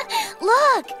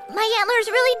 Look, my antlers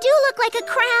really do look like a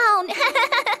crown.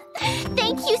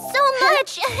 Thank you so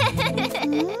much.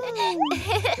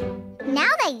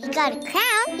 Now that you got a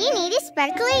crown, you need a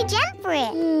sparkly gem for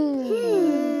it.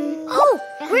 Oh,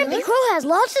 Grampy Crow has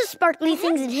lots of sparkly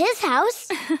things in his house.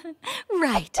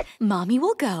 Right. Mommy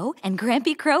will go, and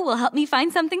Grampy Crow will help me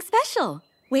find something special.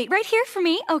 Wait right here for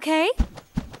me, okay?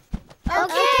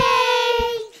 Okay.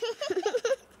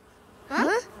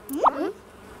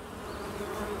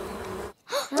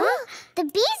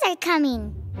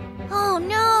 coming. Oh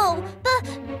no!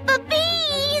 The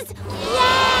bees!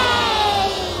 Yay!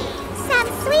 Some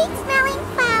sweet-smelling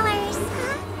flowers.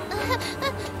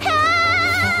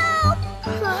 Help!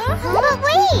 But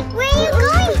wait, where are you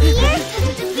going, dear?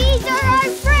 The bees are our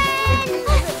friends.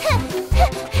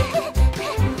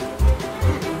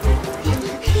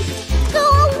 Go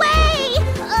away!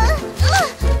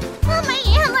 My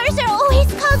antlers are always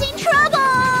causing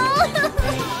trouble!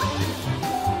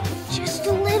 Just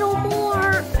a little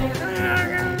more.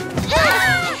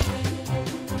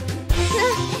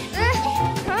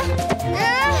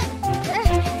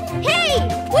 Hey,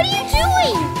 what are you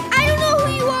doing? I don't know who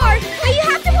you are, but you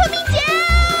have to put me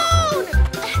down!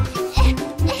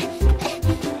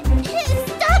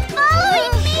 Stop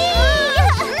following me!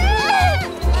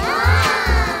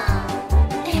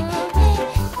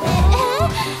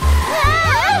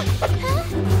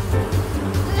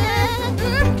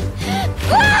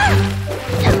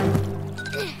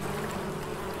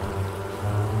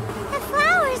 The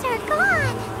flowers are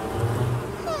gone.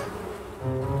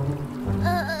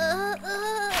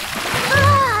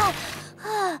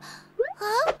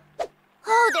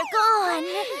 Oh, they're gone.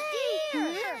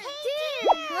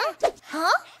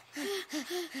 Huh?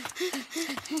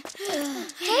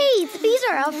 Hey, the bees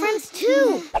are our friends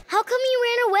too. How come you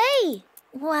ran away?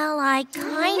 Well, I kinda...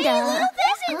 Hey, little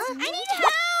peasants! I need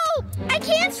help! I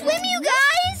can't swim, you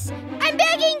guys! I'm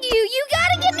begging you! You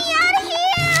gotta get me out of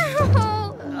here!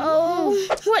 Oh,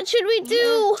 what should we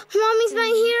do? Mommy's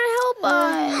not here to help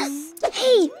us.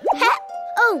 Hey!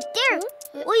 Oh, there!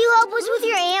 Will you help us with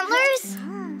your antlers?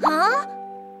 Huh?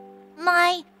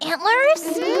 My antlers?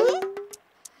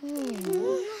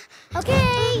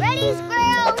 Okay! Ready,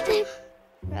 Squirrel?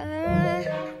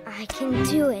 I can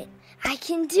do it. I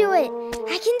can do it.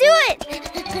 I can do it!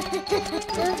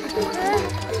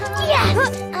 Yes!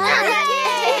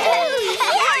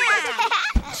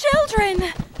 Children!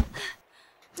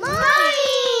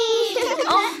 Mommy!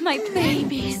 Oh, my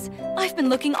babies. I've been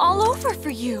looking all over for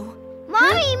you.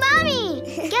 Mommy!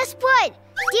 Guess what?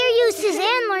 Deer used his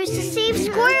antlers to save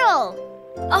Squirrel.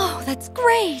 Oh, that's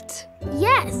great.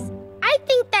 Yes! I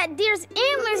think that deer's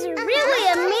antlers are really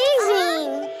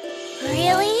amazing!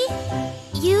 Really?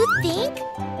 You think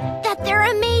that they're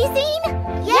amazing?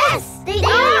 Yes, they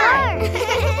are!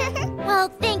 Well,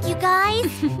 thank you, guys.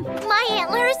 My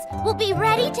antlers will be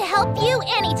ready to help you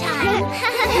anytime.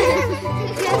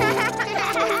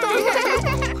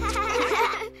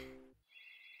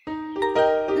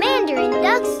 Mandarin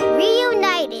ducks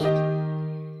reunited.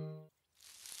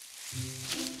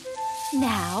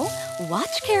 Now,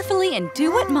 watch carefully and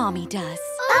do what Mommy does.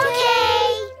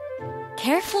 Okay.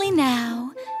 Carefully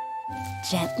now.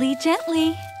 Gently,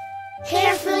 gently.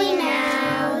 Carefully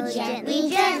now, gently,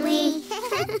 gently.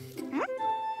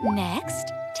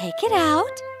 Next, take it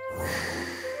out.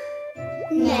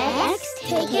 Next,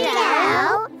 take it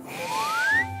out.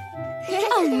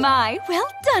 Oh my, well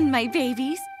done, my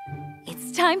babies.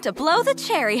 It's time to blow the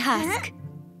cherry husk.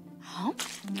 Huh?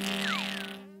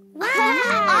 Wow,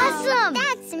 awesome!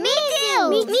 That's me too!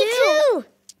 Me too!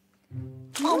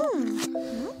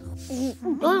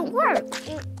 Won't work.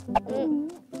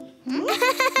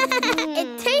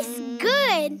 It tastes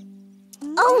good.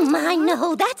 Oh, my,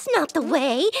 no, that's not the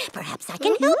way. Perhaps I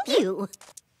can help you.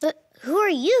 But who are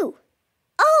you?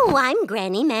 Oh, I'm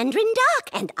Granny Mandarin Duck,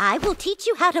 and I will teach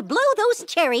you how to blow those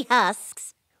cherry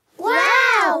husks.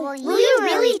 Wow! Will you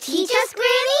really teach us,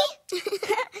 Granny?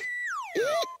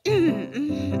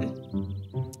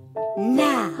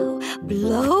 Now,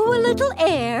 blow a little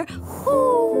air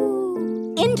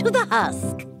into the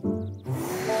husk.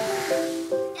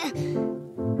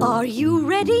 Are you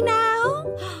ready now?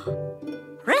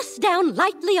 Press down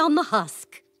lightly on the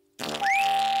husk.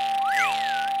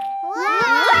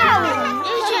 Wow!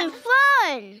 Isn't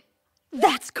fun!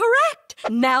 That's correct.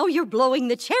 Now you're blowing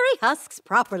the cherry husks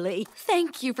properly.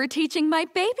 Thank you for teaching my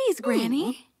babies,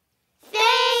 Granny.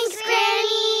 Thanks,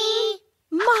 Granny!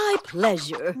 My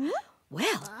pleasure.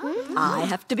 Well, I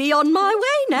have to be on my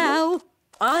way now.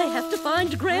 I have to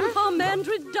find Grandpa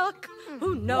Mandarin Duck.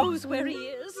 Who knows where he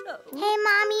is? Hey,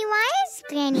 Mommy, why is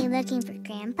Granny looking for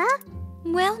Grandpa?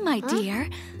 Well, my dear,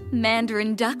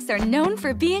 Mandarin ducks are known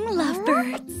for being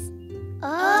lovebirds.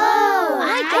 Oh,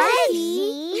 I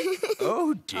see.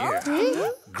 Oh, dear.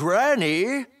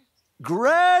 Granny!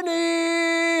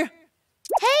 Granny!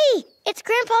 Hey, it's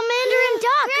Grandpa Mandarin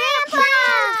Duck.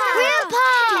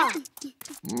 Grandpa!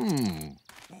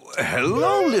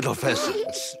 Hello, little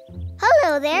pheasants.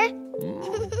 Hello there.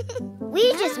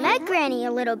 We just met Granny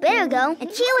a little bit ago,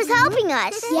 and she was helping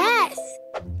us. Yes.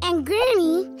 And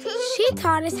Granny, she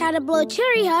taught us how to blow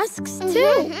cherry husks,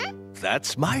 too.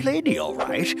 That's my lady, all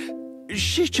right.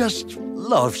 She just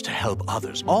loves to help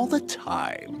others all the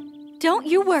time. Don't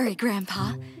you worry,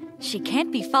 Grandpa. She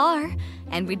can't be far,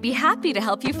 and we'd be happy to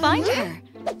help you find her.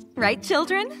 Right,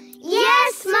 children?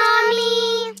 Yes,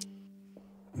 Mommy!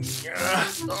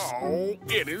 Oh,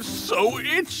 it is so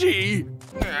itchy.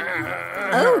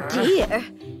 Oh, dear.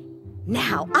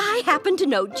 Now, I happen to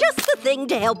know just the thing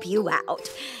to help you out.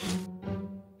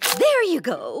 There you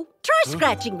go. Try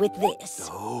scratching with this.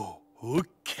 Oh,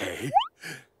 okay.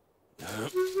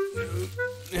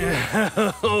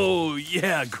 Oh,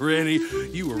 yeah, Granny.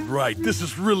 You were right. This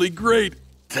is really great.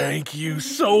 Thank you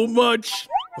so much.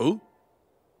 Oh?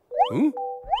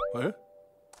 What?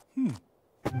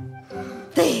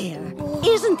 There.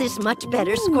 Isn't this much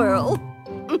better, Squirrel?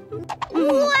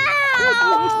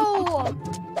 Wow!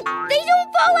 They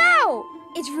don't fall out!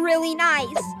 It's really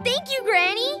nice. Thank you,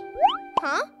 Granny.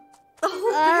 Huh?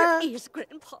 Oh, there is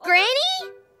Grandpa. Granny?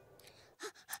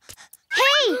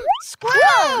 Hey!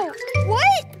 Squirrel!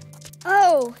 What?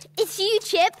 Oh, it's you,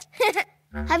 Chip.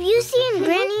 Have you seen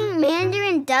Granny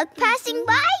Mandarin Duck passing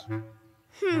by?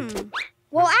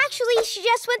 Well, actually, she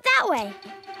just went that way.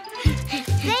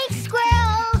 Thanks,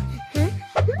 Squirrel!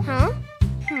 Huh?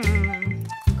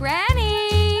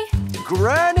 Granny!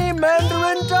 Granny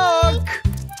Mandarin Duck!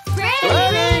 Granny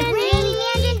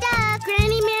Mandarin Duck!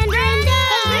 Granny Mandarin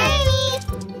Duck! Hey,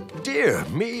 Granny! Dear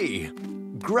me.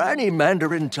 Granny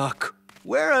Mandarin Duck,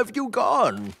 where have you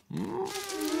gone?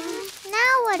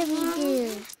 Now what do we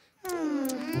do?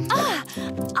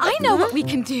 I know what we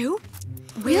can do.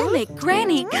 We'll make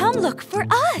Granny come look for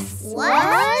us.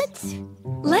 What?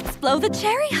 Let's blow the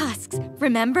cherry husks,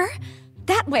 remember?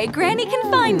 That way Granny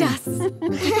can find us. We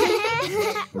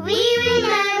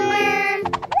remember!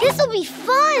 This'll be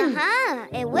fun!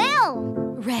 It will!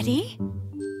 Ready?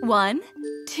 1,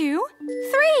 2,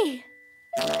 3.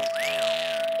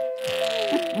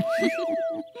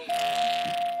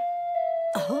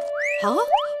 Huh?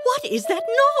 What is that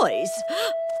noise?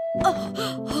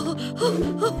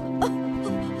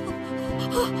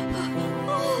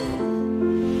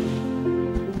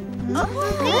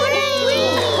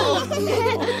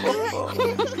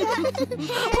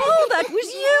 Oh, that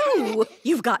was you!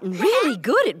 You've gotten really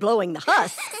good at blowing the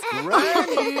husks.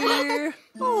 Granny!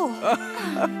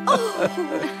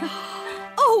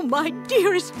 Oh, my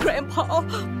dearest Grandpa,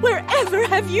 wherever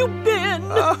have you been?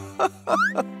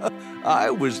 I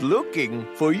was looking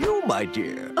for you, my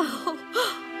dear.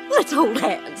 Let's hold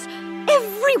hands.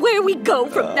 Everywhere we go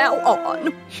from now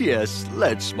on. Yes,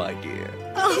 let's, my dear.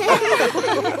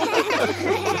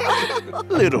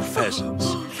 Little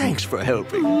pheasants, thanks for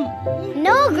helping.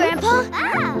 No, Grandpa.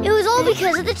 It was all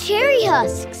because of the cherry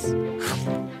husks.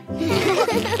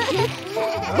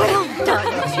 Well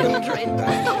done, children.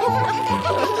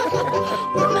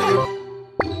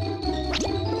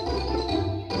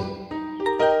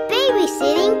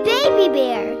 Babysitting Baby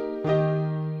Bear.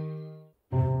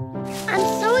 I'm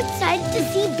so excited to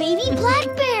see Baby Black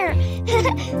Bear.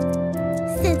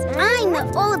 Since I'm the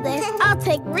oldest, I'll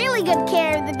take really good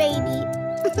care of the baby.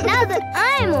 Now that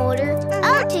I'm older,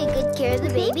 I'll take good care of the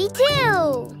baby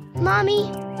too. Mommy,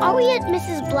 are we at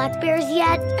Mrs. Black Bear's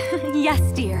yet? Yes,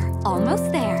 dear.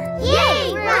 Almost there.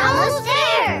 Yay! We're almost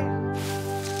there!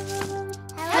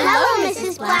 Hello,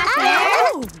 Mrs. Black Bear!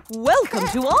 Oh, welcome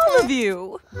to all of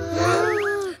you.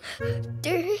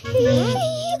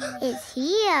 Is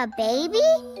he a baby?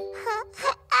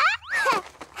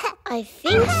 I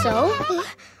think so.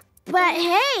 But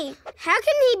hey, how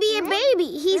can he be a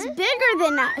baby? He's bigger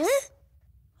than us.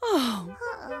 Oh,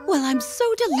 well, I'm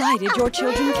so delighted your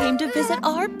children came to visit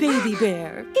our baby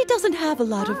bear. He doesn't have a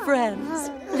lot of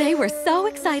friends. They were so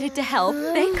excited to help,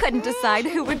 they couldn't decide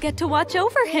who would get to watch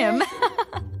over him.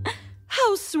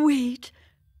 How sweet.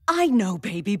 I know,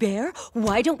 Baby Bear.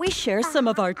 Why don't we share some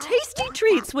of our tasty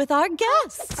treats with our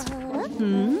guests?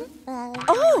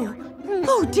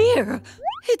 Oh, dear.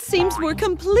 It seems we're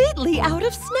completely out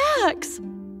of snacks.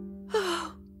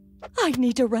 Oh, I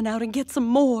need to run out and get some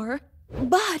more.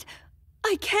 But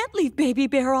I can't leave Baby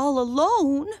Bear all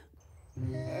alone.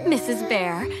 Mrs.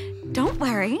 Bear, don't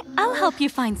worry. I'll help you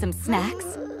find some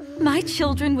snacks. My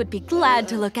children would be glad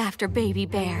to look after Baby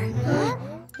Bear.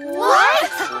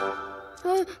 What?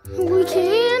 We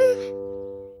can?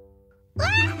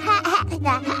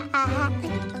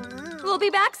 We'll be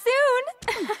back soon.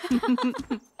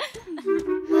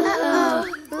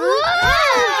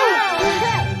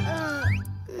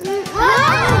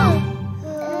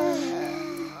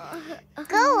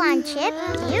 Go on, Chip.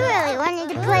 You really wanted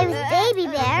to play with Baby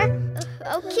Bear.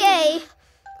 Okay.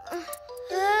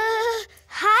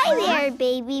 Hi there,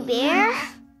 Baby Bear.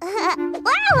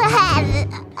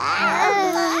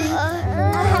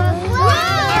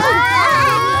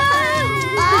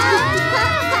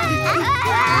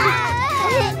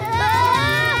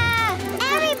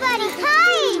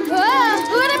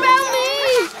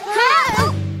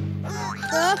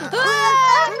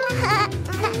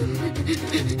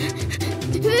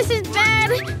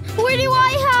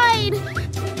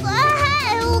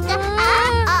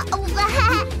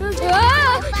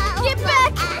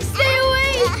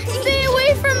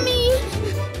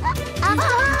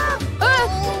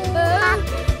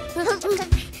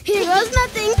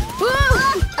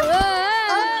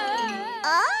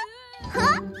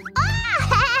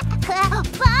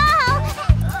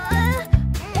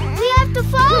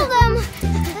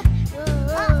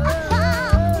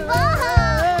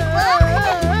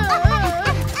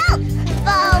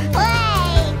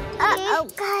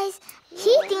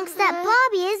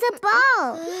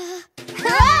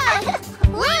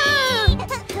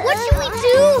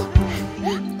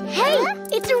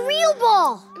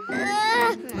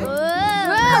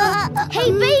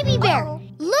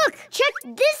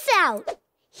 out.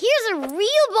 Here's a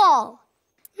real ball.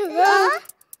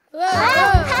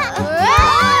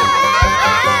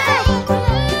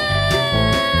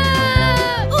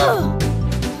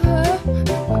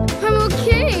 I'm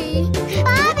okay.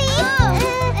 Bobby!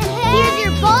 Here's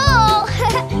your ball.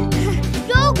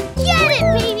 Go get it,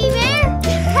 baby bear.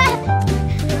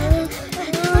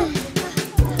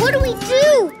 What do we do?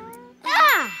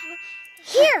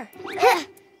 Here.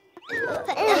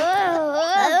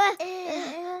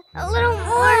 A little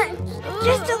more.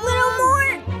 Just a little more.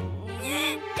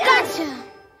 Gotcha.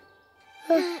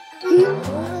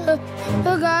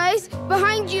 Guys,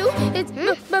 behind you, it's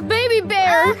a baby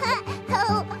bear.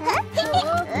 Help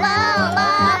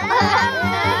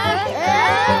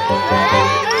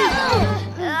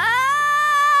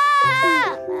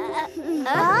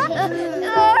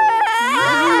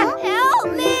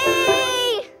me!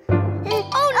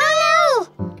 Oh no!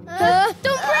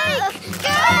 Don't break!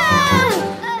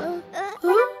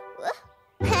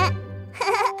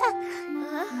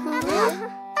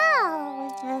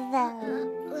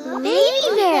 Baby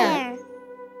bear!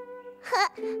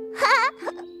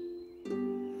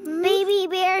 Baby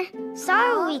bear,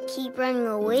 sorry we keep running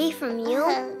away from you.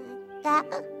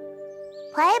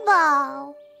 Play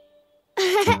ball.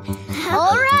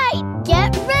 All right,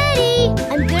 get ready.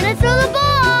 I'm gonna throw the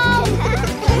ball.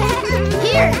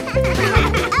 Here.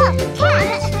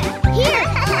 Catch. Here.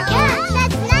 Catch.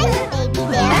 That's nice, baby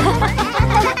bear.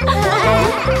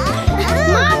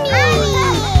 Mommy!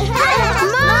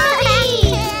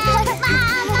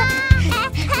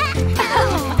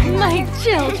 My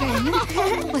children.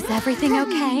 Was everything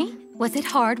okay? Was it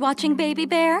hard watching Baby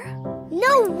Bear?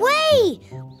 No way!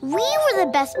 We were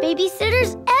the best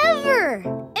babysitters ever.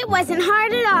 It wasn't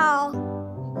hard at all.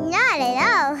 Not at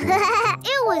all.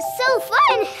 It was so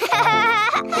fun.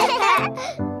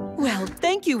 Well,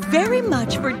 thank you very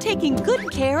much for taking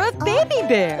good care of Baby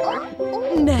Bear.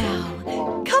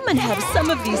 Now, come and have some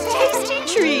of these tasty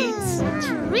treats.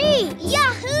 Treats!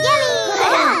 Yahoo!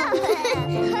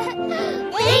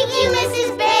 Thank you,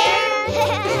 Mrs. Bear.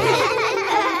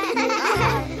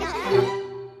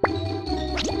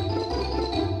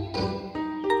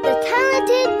 The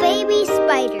talented baby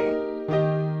spider.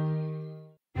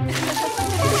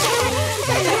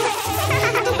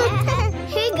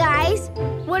 Hey guys,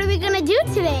 what are we gonna do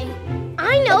today?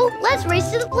 I know, let's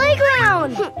race to the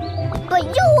playground. But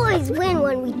you always win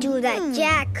when we do that,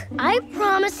 Jack. I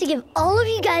promise to give all of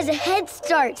you guys a head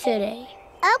start today.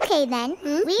 Okay, then.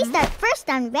 We start first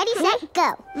on Ready, Set,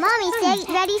 Go. Mommy said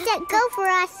Ready, Set, Go for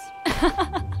us.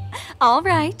 All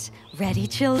right. Ready,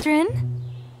 children?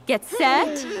 Get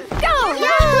set. Go!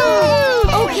 Yahoo!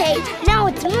 Okay, now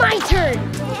it's my turn.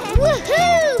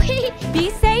 Woohoo!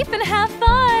 Be safe and have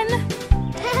fun.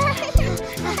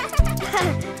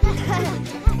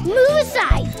 Move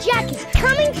aside. Jack is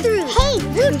coming through. Hey,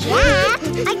 Jack.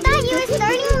 I thought you were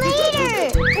starting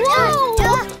later. Whoa!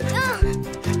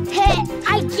 Hey,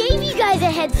 I gave you guys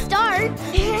a head start.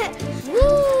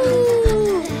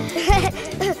 Woo!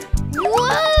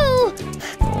 Whoa!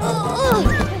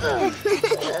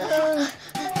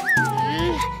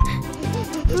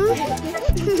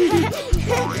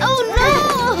 Oh no!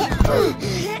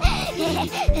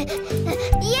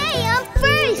 Yay, I'm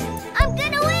first! I'm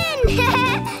gonna win!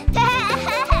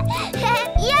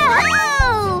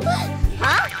 Yahoo!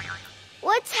 Huh?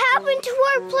 What's happened to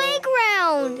our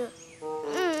playground?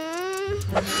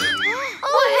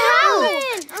 What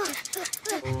happened?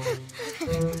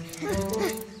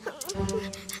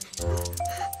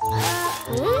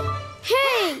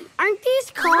 Hey, aren't these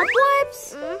cobwebs?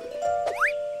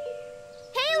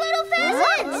 Hey, little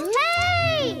pheasants!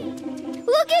 Hey!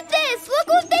 Look at this! Look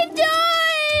what they've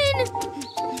done!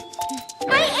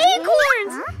 My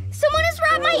acorns! Someone has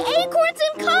wrapped my acorns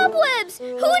in cobwebs!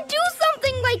 Who would do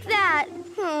something like that?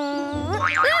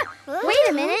 Wait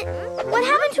a minute. What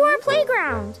happened to our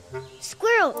playground?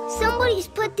 Squirrel, somebody's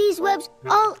put these webs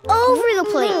all over the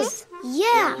place.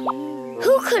 Yeah.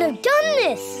 Who could have done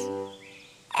this?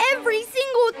 Every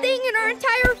single thing in our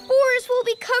entire forest will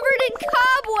be covered in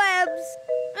cobwebs.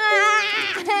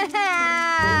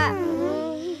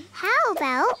 How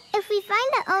about if we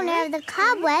find the owner of the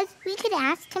cobwebs, we could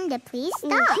ask him to please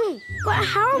stop. But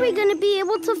how are we going to be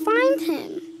able to find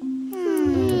him?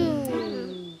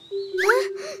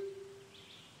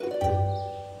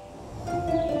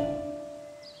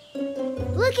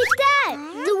 Look at that!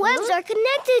 The webs are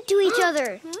connected to each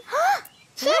other.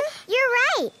 Chip, you're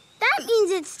right. That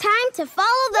means it's time to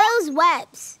follow those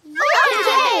webs.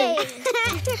 Okay!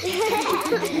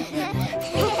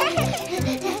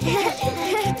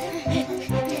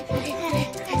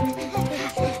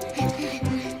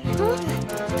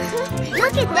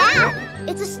 Look at that!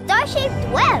 star-shaped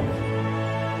web.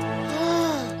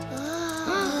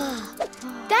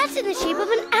 That's in the shape of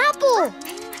an apple.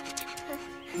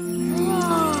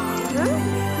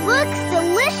 Looks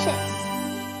delicious.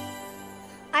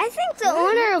 I think the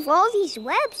owner of all these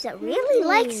webs really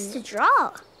likes to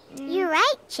draw. You're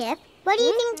right, Chip. What do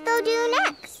you think they'll do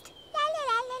next? La la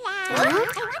la la la. I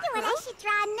wonder what I should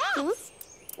draw next.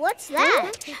 What's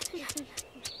that?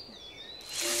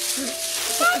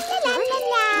 La la la la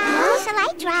la. Shall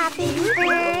I draw a baby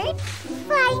bird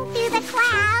flying through the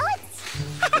clouds?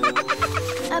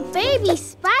 A baby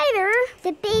spider?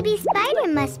 The baby spider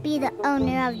must be the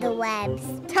owner of the webs.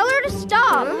 Tell her to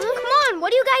stop. Come on,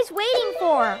 what are you guys waiting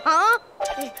for? Huh?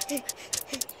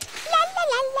 La la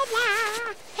la la la.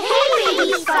 Hey,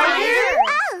 baby spider!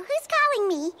 Oh, who's calling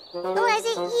me? Was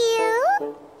it you?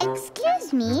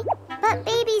 Excuse me, but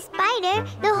baby spider,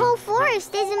 the whole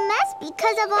forest is a mess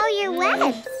because of all your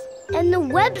webs. And the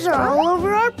webs are all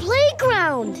over our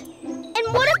playground.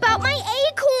 And what about my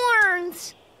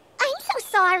acorns? I'm so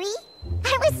sorry.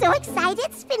 I was so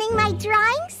excited spinning my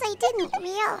drawings, I didn't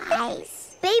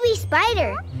realize. Baby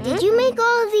spider, did you make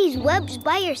all of these webs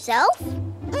by yourself?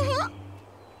 Mm-hmm.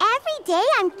 Every day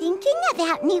I'm thinking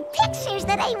about new pictures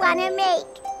that I want to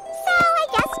make. So I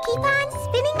just keep on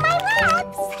spinning my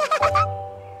webs.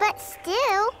 But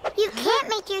still, you can't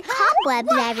make your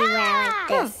cobwebs everywhere like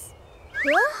this.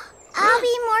 I'll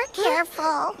be more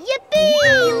careful.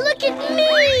 Yippee! Look at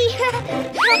me!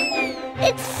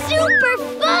 It's super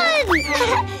fun!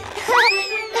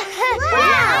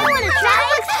 Wow! I want to try. That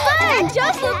looks fun! It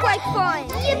does look like fun!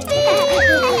 Yippee!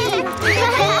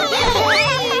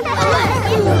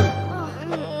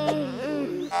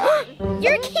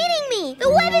 You're kidding me! The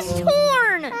web is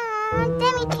torn!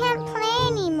 Then we can't play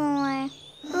anymore.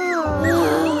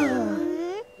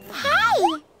 Hey!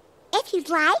 If you'd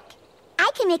like, I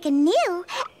can make a new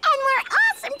and more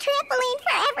awesome trampoline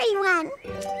for everyone.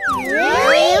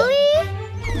 Really?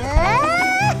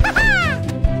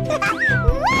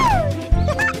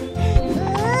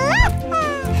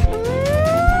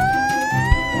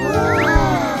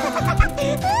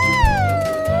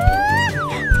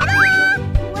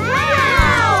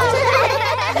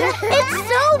 It's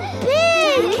so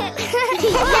big!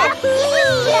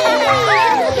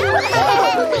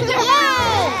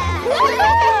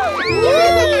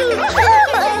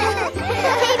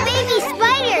 Hey, baby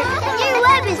spider, your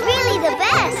web is really the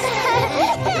best.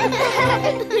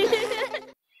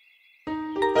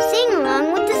 Sing along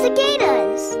with the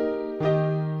cicadas.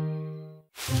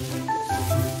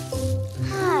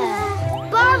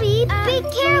 Bobby, be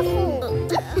careful.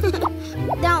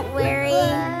 Don't worry.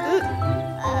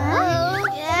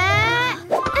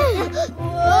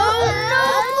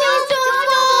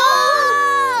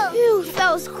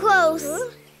 That was close.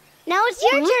 Now it's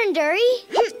your turn, Dury.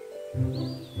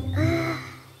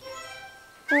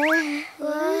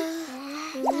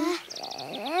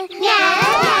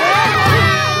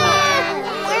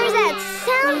 Where's that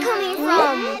sound coming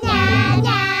from?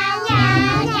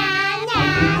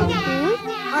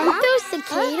 Aren't those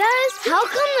cicadas? How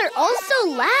come they're all so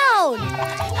loud?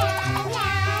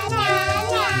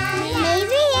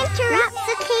 Maybe interrupt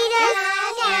cicadas.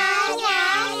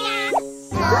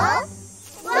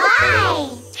 Why?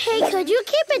 Hey, could you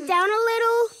keep it down a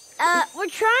little? We're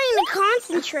trying to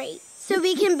concentrate so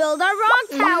we can build our rock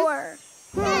tower.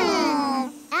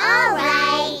 All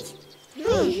right.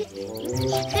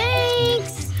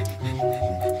 Thanks.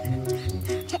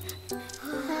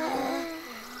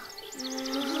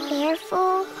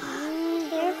 Careful.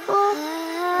 Careful.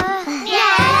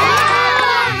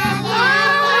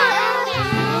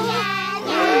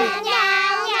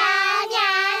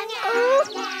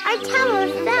 Our tower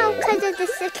fell because of the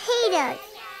cicadas.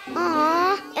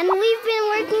 Aw, and we've been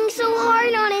working so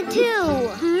hard on it too.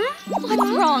 What's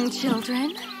wrong,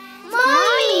 children?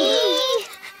 Mommy!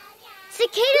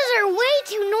 Cicadas are way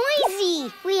too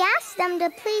noisy. We asked them to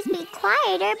please be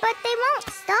quieter, but they won't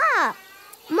stop.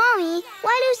 Mommy,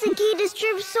 why do cicadas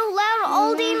chirp so loud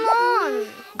all day long?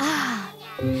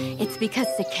 It's because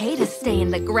cicadas stay in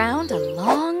the ground a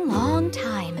long, long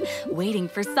time, waiting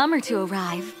for summer to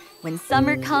arrive. When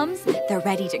summer comes, they're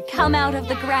ready to come out of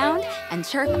the ground and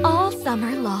chirp all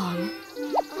summer long.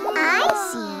 I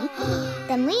see.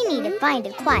 Then we need to find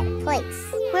a quiet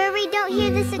place where we don't hear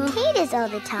the cicadas all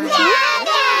the time.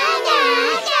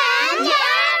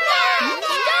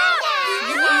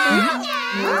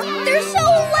 They're so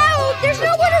loud! There's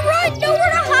nowhere to run, nowhere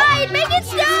to hide! Make it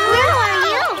stop! Squirrel, are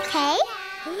you okay?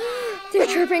 They're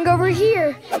chirping over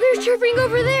here. They're chirping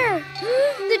over there.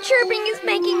 The chirping is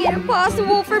making it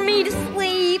impossible for me to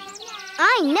sleep.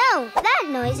 I know! That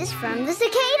noise is from the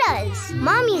cicadas.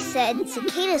 Mommy said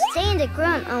cicadas stay in the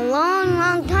ground a long,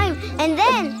 long time, and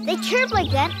then they chirp like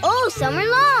that all summer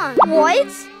long. What?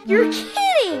 You're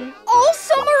kidding! All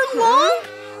summer long?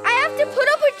 I have to put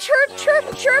up with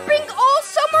chirping all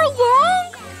summer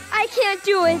long? I can't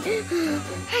do it.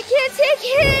 I can't take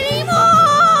it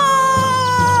anymore!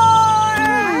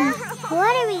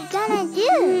 What are we gonna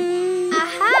do?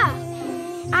 Aha!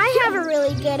 I have a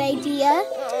really good idea.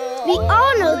 We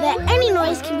all know that any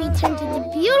noise can be turned into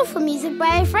beautiful music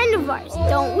by a friend of ours,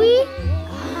 don't we?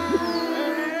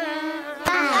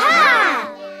 Aha!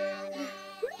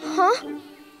 Huh?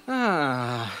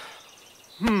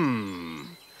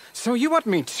 So you want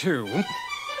me to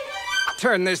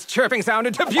turn this chirping sound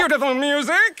into beautiful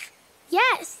music?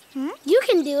 Yes, you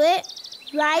can do it.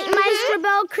 Right, Maestro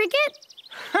Bell Cricket?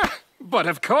 But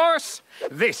of course,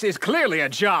 this is clearly a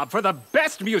job for the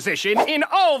best musician in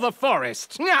all the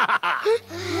forest. Wow!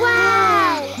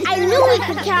 I knew we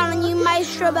could count on you,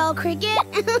 Maestro Bell Cricket.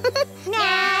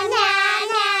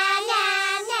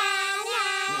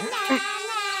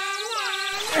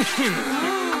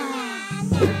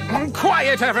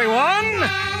 Quiet, everyone!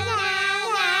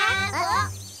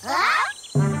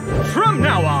 From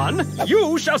now on,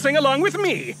 you shall sing along with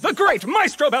me, the great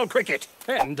Maestro Bell Cricket.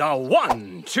 And a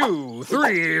 1, 2,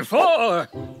 3, 4.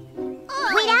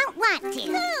 We don't want to.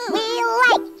 We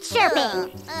like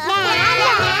chirping.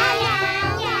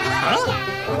 Huh?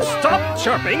 Stop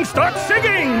chirping, start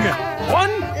singing! 1,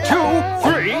 2,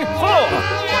 3, 4.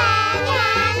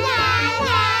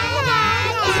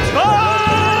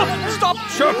 Stop! Stop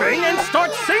chirping and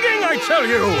start singing, I tell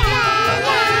you!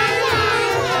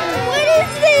 What is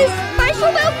this?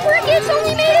 Maestro Bell Cricket's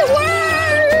only made it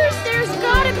worse! There's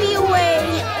gotta be a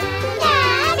way.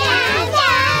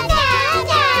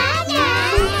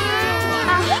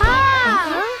 Aha!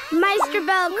 Maestro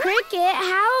Bell Cricket,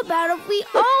 how about if we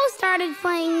all started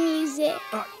playing music?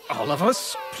 All of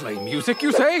us play music,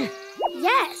 you say?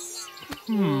 Yes.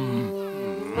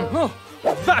 Oh,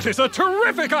 that is a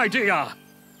terrific idea!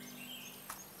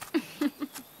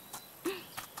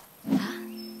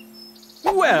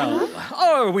 Well,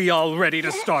 are we all ready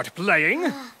to start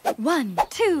playing? 1,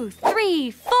 2,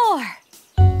 3, 4.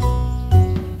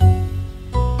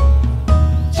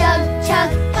 Chug,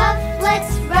 chug, puff,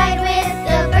 let's ride with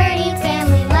the birdie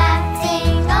family,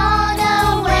 laughing all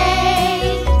the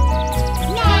way.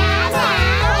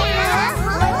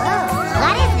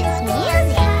 What is this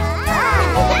music?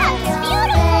 That's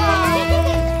beautiful!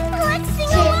 Let's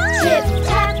sing along! Tip, tip,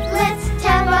 tap, let's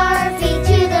tap our feet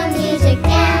to the music,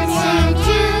 dancing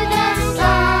to the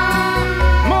song.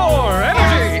 More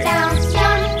energy! Bounce,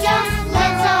 jump, jump,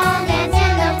 let's all dance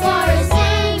in the forest,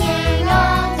 singing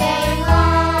all day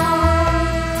long.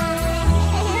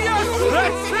 Yes,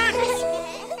 that's it!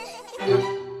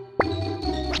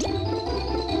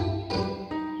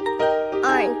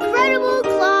 Our incredible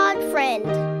clawed friend.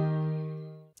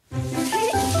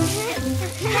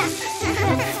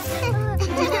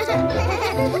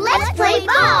 Let's play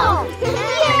ball!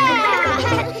 Yeah!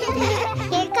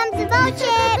 Here comes the ball,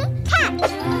 Chip.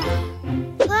 Catch!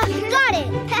 Got it.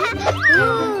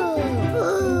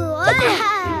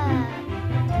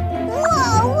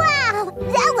 Whoa, wow!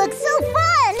 That looks so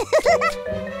fun!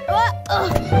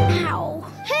 Ow.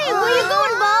 Hey, where you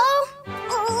going, Ball?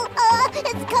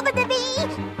 It's coming to me!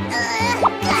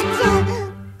 Gotcha!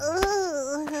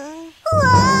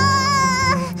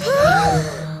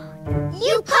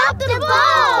 You popped the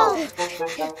ball!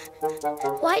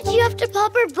 Why'd you have to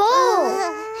pop her ball?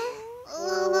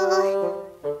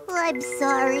 I'm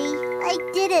sorry. I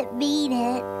didn't mean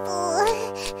it.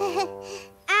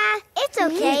 It's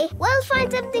okay. We'll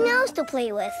find something else to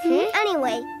play with.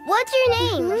 Anyway, what's your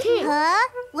name? Huh?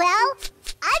 Well,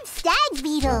 I'm Stag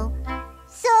Beetle.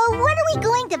 So what are we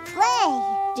going to play?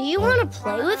 Do you want to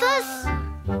play with us?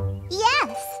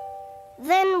 Yes.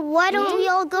 Then why don't we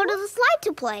all go to the slide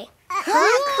to play?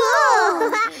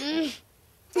 Cool.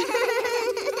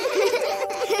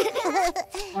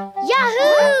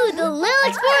 Yahoo! The Little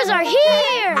Explorers are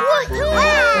here!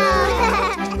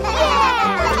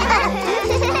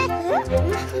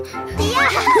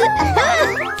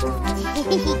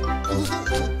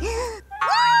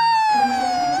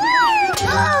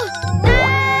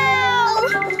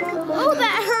 Oh,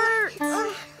 that hurts!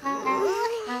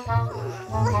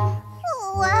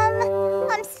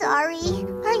 I'm sorry.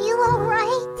 Are you all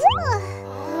right?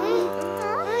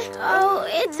 Oh,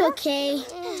 it's okay.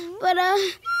 But,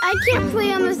 I can't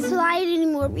play on the slide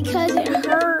anymore because it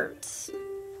hurts.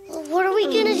 What are we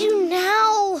gonna do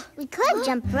now? We could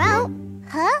jump rope.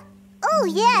 Huh? Oh,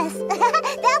 yes.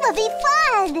 That would be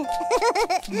fun.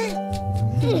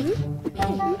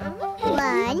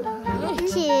 1, 2,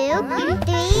 3,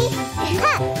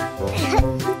 hop!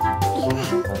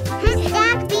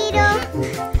 Stack Beetle,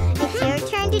 it's your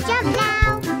turn to jump now.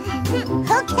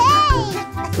 Okay!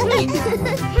 1,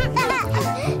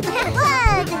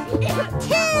 2,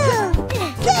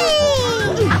 3!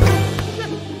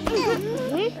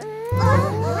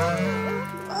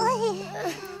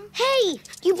 Hey,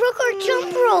 you broke our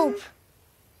jump rope.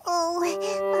 Oh,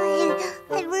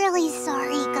 I'm really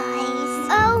sorry, guys.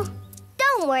 Oh,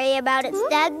 don't worry about it,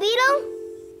 Stag Beetle.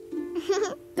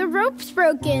 The rope's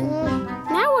broken.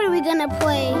 Now what are we gonna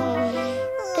play?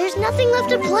 There's nothing left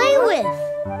to play with.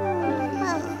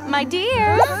 My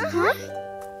dears, Huh?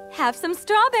 have some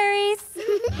strawberries.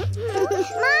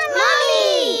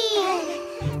 Mommy!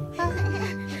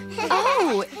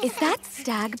 Oh, is that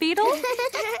Stag Beetle?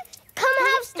 Come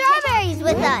have strawberries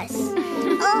with us.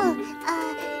 Oh,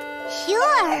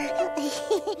 sure.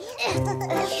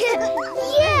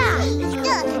 Yeah.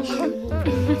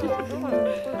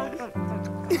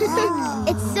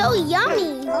 It's so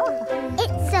yummy.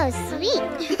 It's so sweet.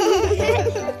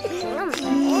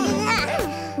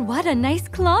 What a nice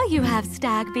claw you have,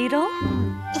 Stag Beetle.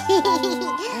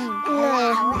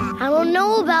 I don't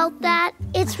know about that.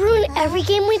 It's ruined every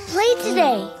game we played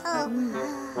today.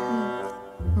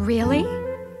 Really?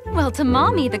 Well, to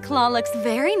Mommy, the claw looks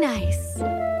very nice.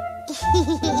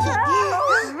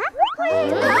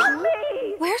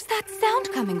 Where's that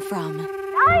sound coming from?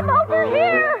 I'm over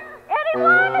here!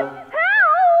 Anyone?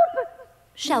 Help!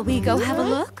 Shall we go have a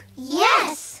look?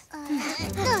 Yes!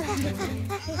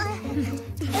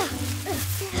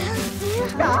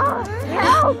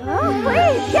 Help!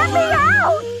 Please, get me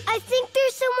out! I think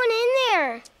there's someone in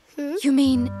there. You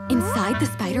mean inside the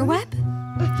spider web?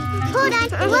 Hold on,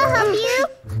 we'll help you.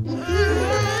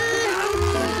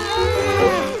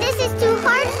 This is too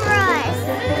hard for us.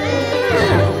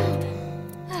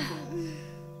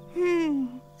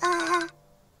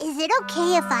 Is it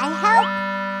okay if I help?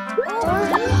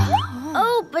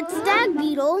 Oh, but Stag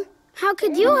Beetle, how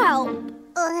could you help?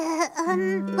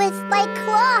 With my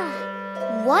claw.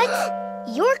 What?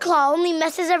 Your claw only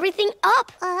messes everything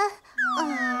up.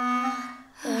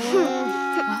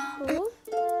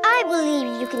 I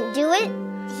believe you can do it.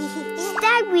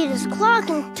 Stag Beetle's claw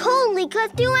can totally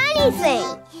cut through anything.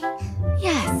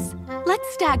 Yes. Let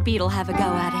Stag Beetle have a go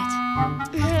at it.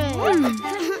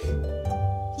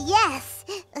 Yes.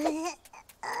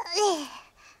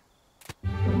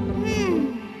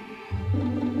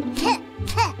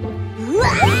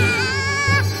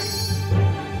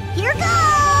 Here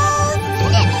goes!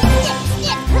 Snip,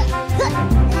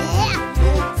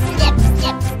 snip,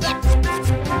 snip, snip, snip,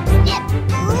 snip.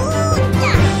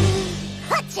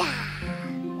 Hotcha!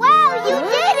 Wow, you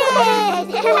did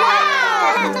it!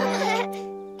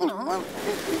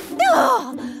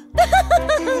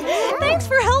 Thanks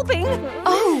for helping.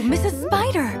 Oh, Mrs.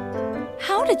 Spider.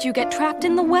 How did you get trapped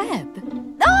in the web?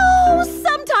 Oh,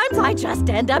 sometimes I just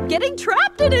end up getting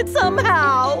trapped in it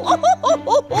somehow.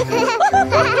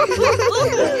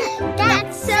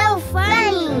 That's so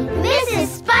funny. Mrs.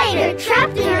 Spider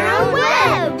trapped in her own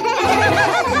web.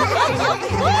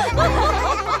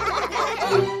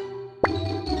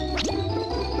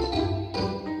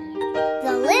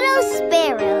 The Little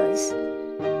Sparrows.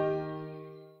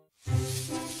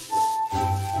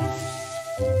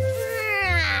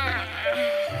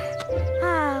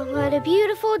 Ah, what a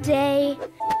beautiful day.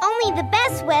 Only the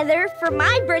best weather for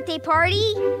my birthday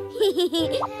party.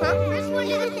 First one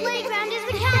to the playground is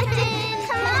the captain.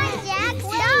 Come on, Jack,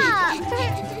 stop!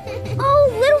 Oh,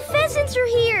 little pheasants are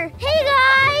here. Hey,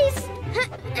 guys.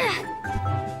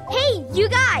 Hey, you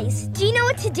guys. Do you know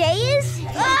what today is?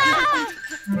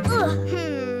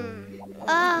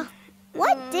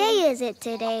 What day is it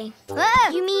today?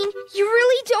 You mean you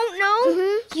really don't know?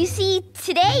 You see,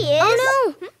 today is... Oh,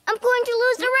 no. I'm going to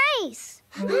lose the race.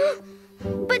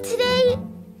 But today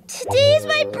is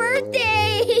my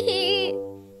birthday.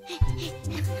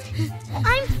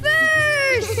 I'm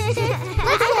first.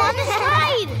 Let's go on the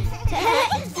slide.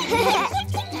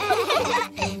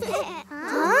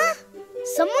 Huh?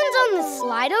 Someone's on the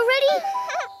slide already?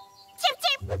 Chip,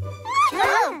 chip.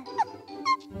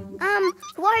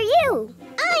 Who are you?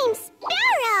 I'm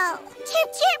Sparrow. Chip,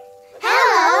 chip.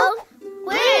 Hello.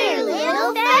 We're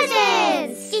little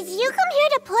pheasants. Did you come here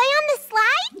to play on the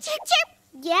slide? Chip, chip.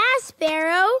 Yeah,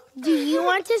 Sparrow. Do you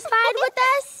want to slide with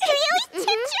us? Really,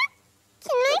 Chip, chip?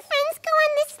 Can my friends go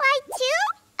on the slide too?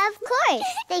 Of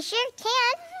course. They sure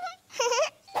can.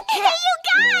 Hey, you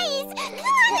guys!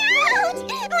 Come on out!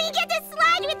 We get to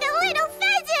slide with the little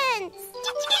pheasants!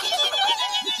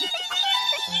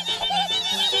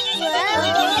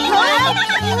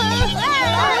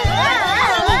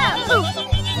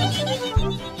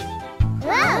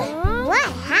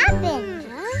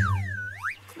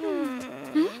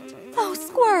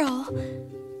 Squirrel,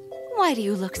 why do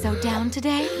you look so down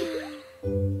today?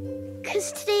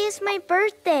 'Cause today is my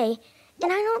birthday,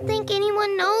 and I don't think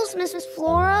anyone knows, Mrs.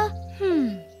 Flora.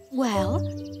 Well,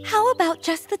 how about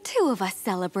just the two of us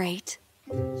celebrate?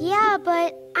 Yeah,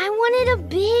 but I wanted a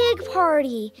big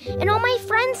party, and all my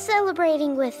friends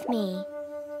celebrating with me.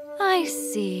 I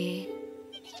see.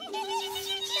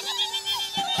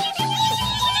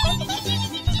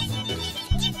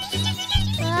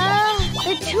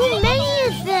 There are too many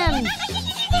of them.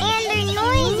 And they're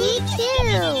noisy,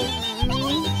 too.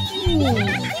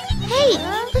 Hey,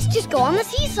 let's just go on the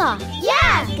seesaw.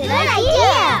 Yeah, good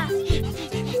idea.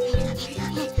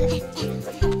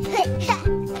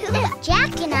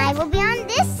 Jack and I will be on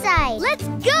this side. Let's go!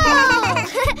 Hey,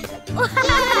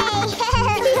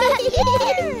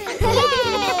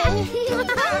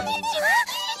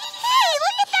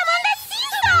 look at them on the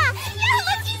seesaw! That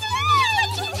looks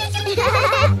sweet!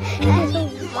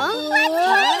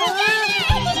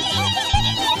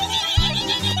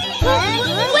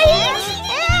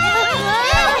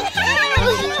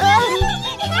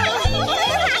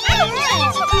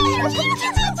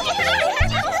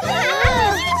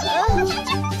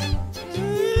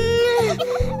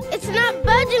 It's not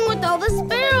budging with all the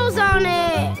sparrows on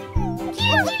it.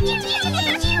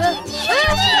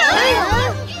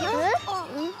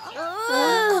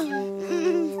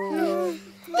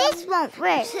 This won't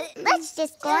work. Let's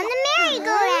just go on the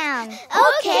merry-go-round.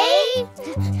 Okay.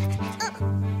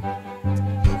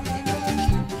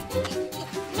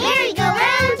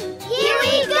 Merry-go-round, here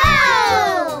we go!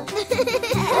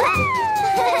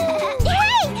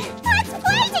 Hey, let's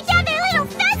play together, little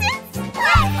pheasants!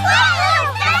 Let's play,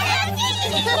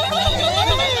 little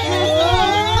pheasants!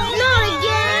 Not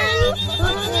again.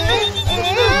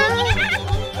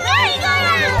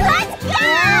 Merry-go-round, let's go!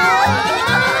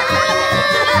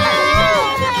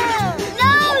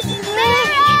 No,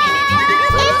 Sparrow!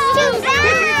 It's too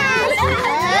fast!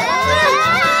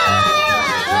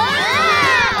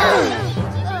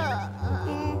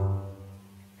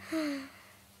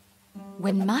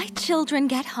 When my children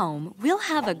get home, we'll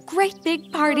have a great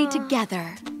big party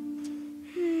together.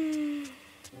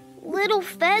 Little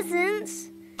pheasants.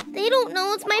 They don't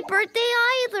know it's my birthday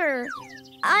either.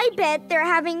 I bet they're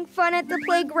having fun at the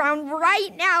playground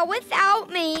right now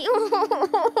without me.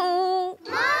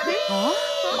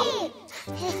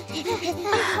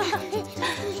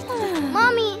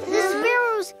 Mommy, the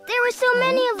sparrows, there were so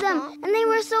many of them, and they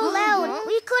were so loud,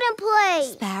 we couldn't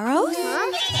play. Sparrows?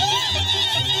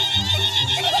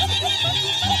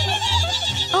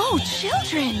 Oh,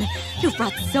 children! You've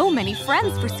brought so many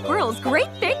friends for Squirrel's great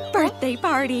big birthday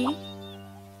party.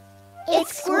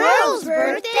 It's Squirrel's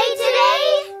birthday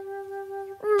today?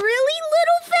 Really,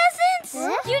 little pheasants?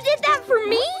 You did that for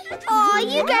me? Aw,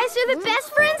 you guys are the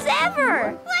best friends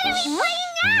ever. What are we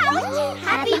playing now?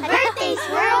 Happy birthday,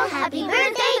 Squirrel! Happy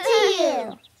birthday to you!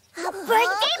 A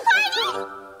birthday party?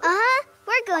 Uh-huh.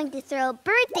 We're going to throw a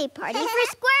birthday party for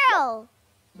Squirrel.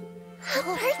 A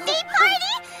birthday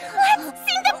party? Let's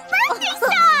sing the birthday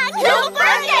song! The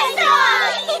birthday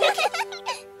song!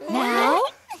 Now,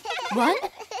 1,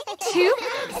 2,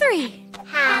 3.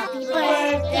 Happy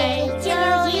birthday to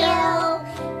you!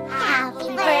 Happy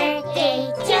birthday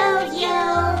to you!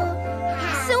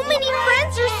 So many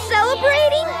friends are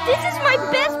celebrating. This is my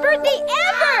best birthday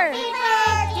ever. Happy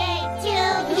birthday to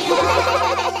you!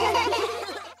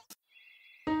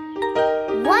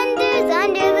 Wonders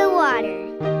under the water.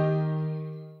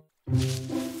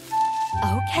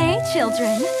 Okay,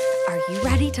 children. Are you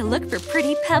ready to look for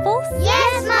pretty pebbles?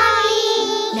 Yes,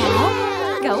 Mommy!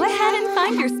 Now, go ahead and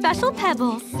find your special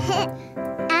pebbles.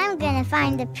 I'm gonna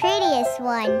find the prettiest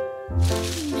one.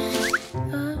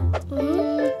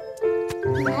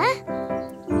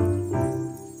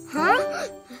 Huh?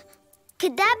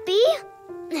 Could that be?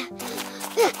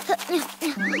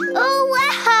 Oh,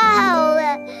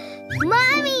 wow!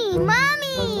 Mommy!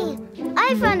 Mommy!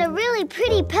 I found a really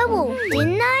pretty pebble,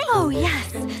 didn't I? Oh,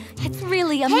 yes. It's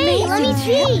really amazing. Hey, let me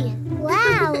see.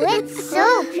 Wow, it's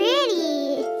so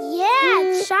pretty! Yeah,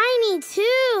 it's shiny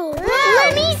too.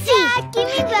 Let me see. Dad, give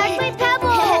me back my pebble.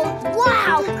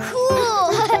 Wow, cool.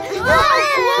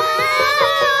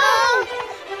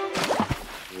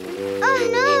 Oh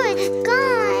no, it's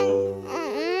gone.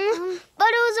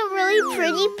 But it was a really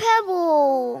pretty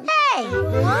pebble. Hey, who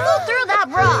threw that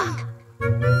rock?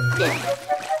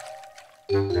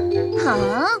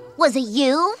 Huh? Was it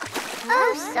you?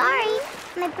 Oh, sorry.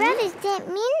 My brothers didn't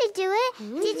mean to do it.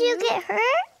 Did you get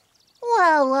hurt?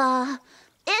 Well,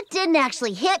 it didn't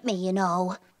actually hit me, you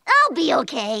know. I'll be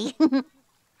okay.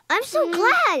 I'm so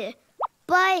glad.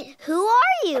 But who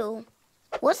are you?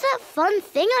 What's that fun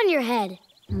thing on your head?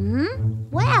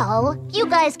 Well, Well, you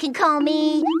guys can call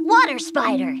me Water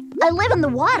Spider. I live in the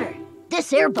water.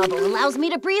 This air bubble allows me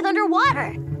to breathe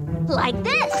underwater. Like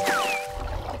this.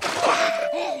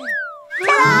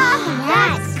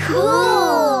 That's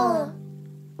cool!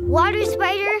 Water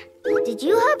Spider, did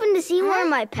you happen to see where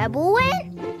my pebble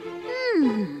went?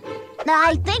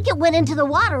 I think it went into the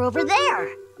water over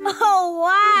there. Oh,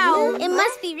 wow! It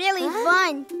must be really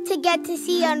fun to get to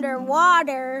see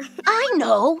underwater. I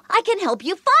know. I can help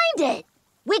you find it.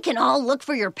 We can all look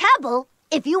for your pebble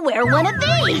if you wear one of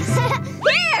these.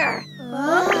 Here!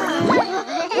 Whoa!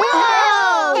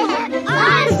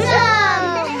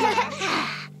 Awesome!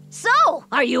 So,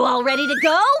 are you all ready to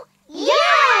go?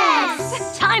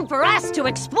 Yes! Time for us to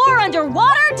explore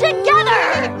underwater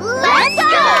together! Let's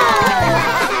go!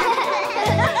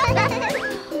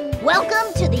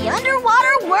 Welcome to the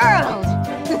underwater world!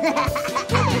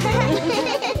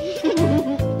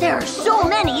 There are so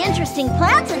many interesting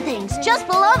plants and things just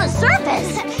below the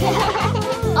surface.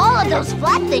 All of those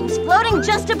flat things floating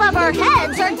just above our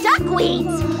heads are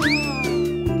duckweeds.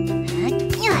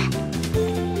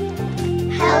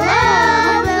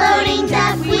 Hello, floating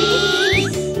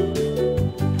duckweeds.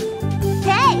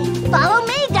 Hey, follow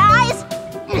me, guys.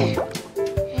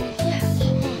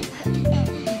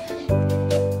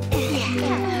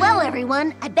 Well,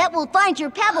 everyone, I bet we'll find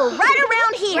your pebble right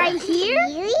around here. Right here?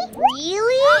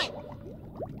 Really?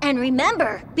 And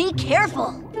remember, be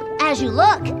careful. As you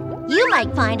look, you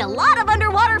might find a lot of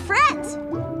underwater friends.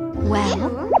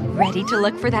 Well, ready to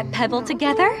look for that pebble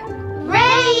together?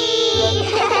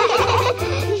 Ready!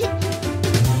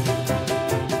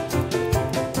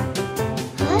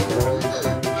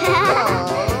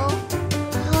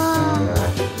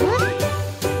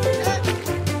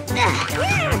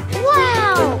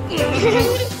 Wow!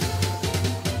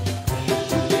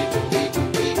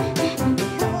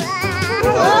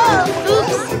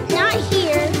 Oops, not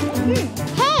here.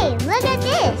 Hey, look at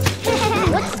this.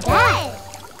 What's that?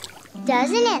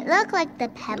 Doesn't it look like the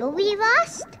pebble we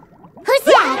lost? Who's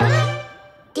that?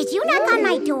 Did you knock on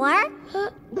my door?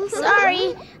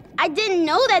 Sorry, I didn't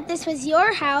know that this was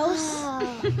your house.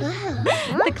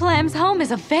 The clam's home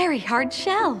is a very hard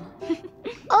shell.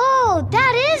 Oh,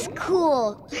 that is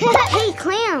cool. Hey,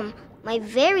 Clam, my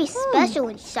very special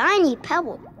and shiny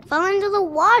pebble fell into the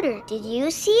water. Did you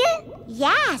see it?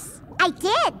 Yes, I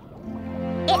did.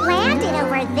 It landed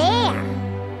over there.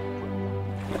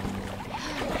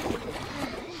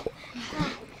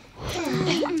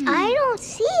 I don't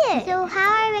see it. So how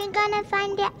are we gonna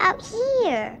find it out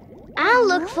here? I'll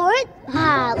look for it.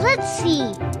 Let's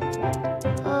see.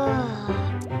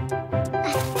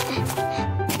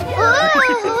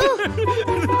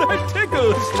 That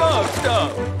tickles.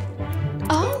 Stop.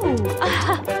 Oh,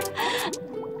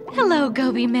 hello,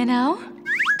 Goby Minnow.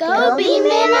 Goby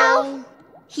Minnow?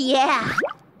 Yeah.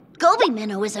 Goby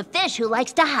Minnow is a fish who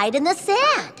likes to hide in the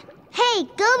sand. Hey,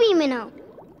 Goby Minnow,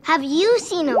 have you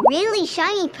seen a really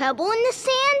shiny pebble in the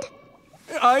sand?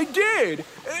 I did.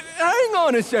 Hang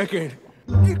on a second.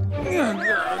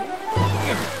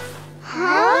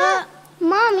 Huh?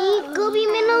 Mommy, Goby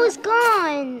Minnow is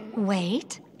gone.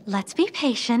 Wait, let's be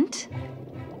patient.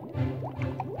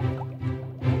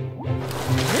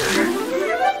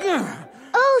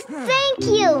 Oh, thank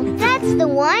you. That's the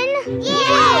one. Yay!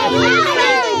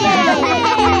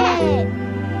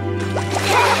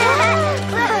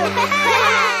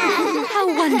 How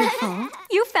wonderful.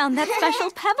 You found that special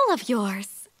pebble of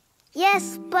yours.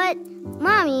 Yes, but,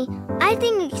 Mommy, I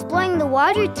think exploring the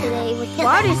water today with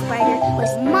Water Spider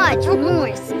was much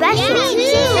more special.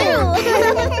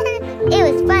 It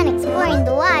was fun exploring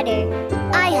the water.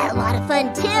 I had a lot of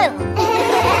fun, too.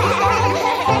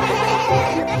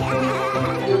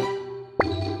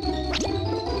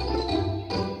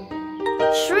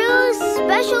 Shrew's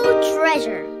special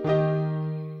treasure.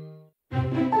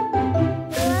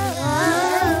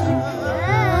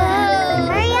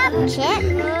 Hurry up, Chip.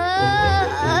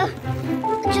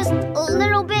 Just a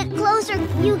little bit closer,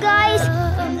 you guys.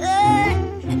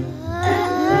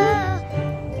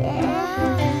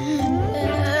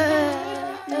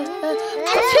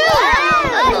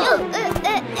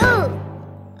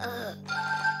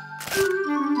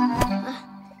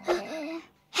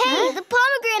 Hey, the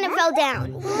pomegranate fell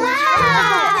down.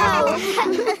 Wow!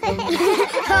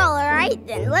 All right,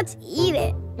 then, let's eat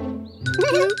it.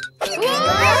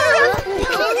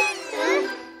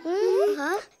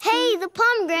 Hey, the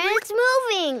pomegranate's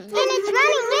moving. And it's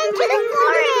running into the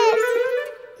forest.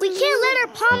 We can't let our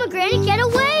pomegranate get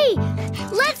away.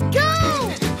 Let's go.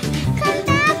 Come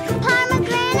back,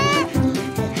 pomegranate.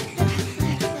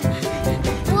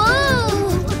 Whoa.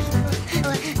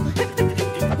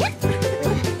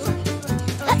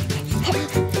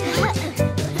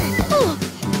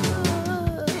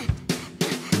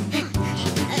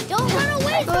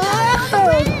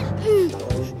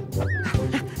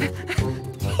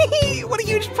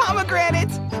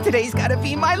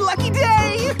 be my lucky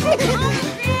day!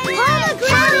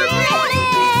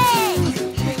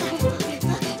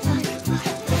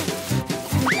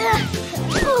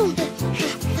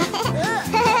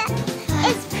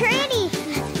 It's pretty.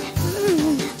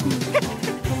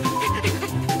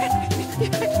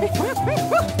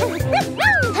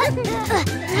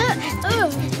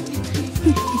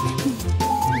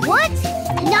 What?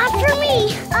 Not for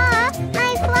me.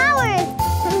 My flowers.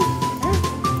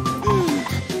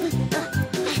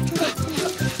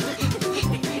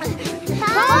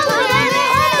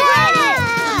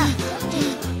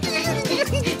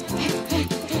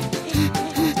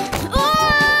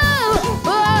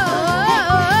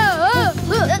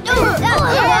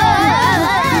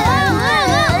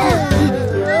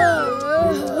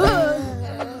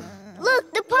 Look,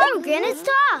 the pomegranate's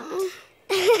top.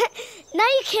 Now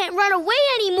you can't run away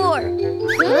anymore.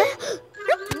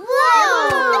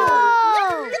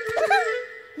 Whoa!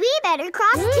 We better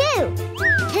cross too.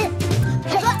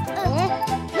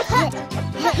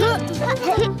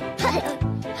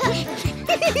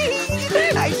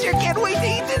 I sure can't wait to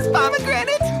eat this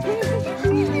pomegranate!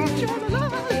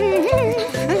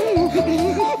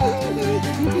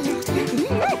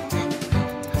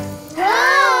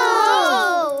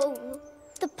 Whoa!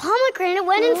 The pomegranate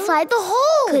went inside the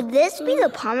hole. Could this be the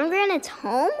pomegranate's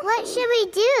home? What should we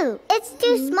do? It's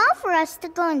too small for us to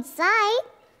go inside.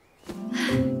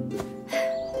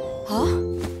 Oh,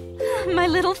 my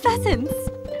little pheasants.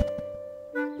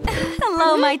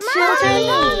 Hello, my children.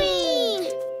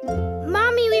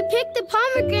 Mommy, we picked the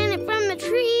pomegranate from the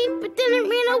tree, but then it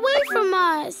ran away from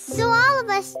us. So all of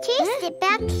us chased it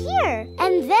back here.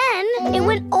 And then it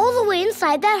went all the way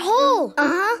inside that hole.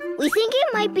 We think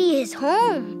it might be his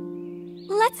home.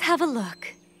 Let's have a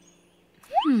look.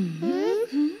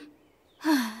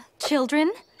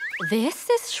 Children, this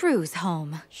is Shrew's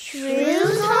home.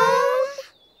 Shrew's home?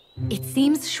 It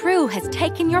seems Shrew has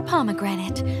taken your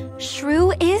pomegranate.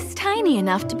 Shrew is tiny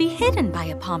enough to be hidden by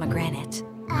a pomegranate.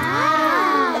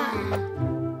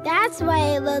 That's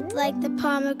why it looked like the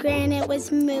pomegranate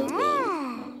was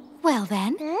moving. Well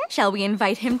then, shall we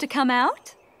invite him to come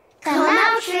out? Come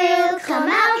out, Shrew. Come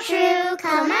out, Shrew.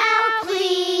 Come out,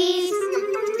 please.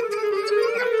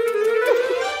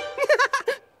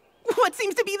 What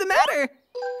seems to be the matter?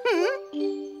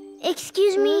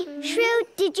 Excuse me, Shrew,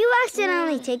 did you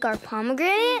accidentally take our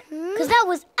pomegranate? Because that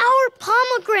was our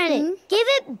pomegranate. Give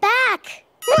it back.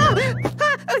 I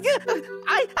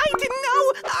didn't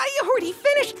know. I already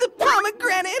finished the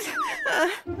pomegranate.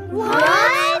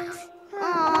 What?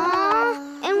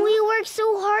 Aww. And we worked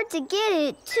so hard to get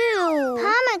it, too.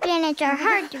 Pomegranates are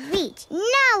hard to reach.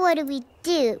 Now what do we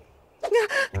do?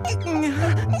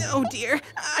 Oh dear,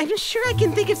 I'm sure I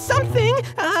can think of something.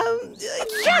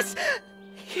 Yes!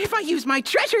 If I use my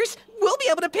treasures, we'll be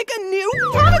able to pick a new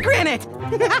pomegranate!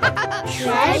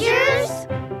 Treasures?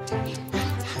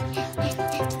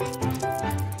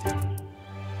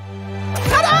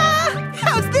 Ta-da!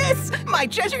 How's this? My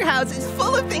treasure house is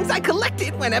full of things I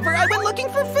collected whenever I went looking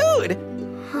for food.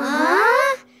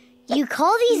 Huh? You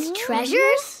call these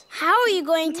treasures? How are you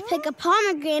going to pick a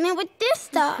pomegranate with this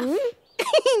stuff?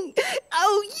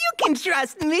 Oh, you can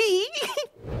trust me.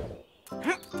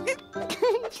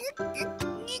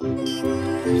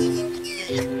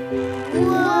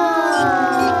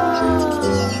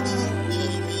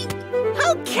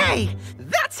 Okay,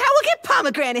 that's how we'll get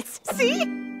pomegranates, see?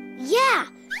 Yeah.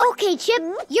 Okay, Chip,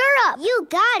 you're up. You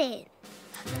got it.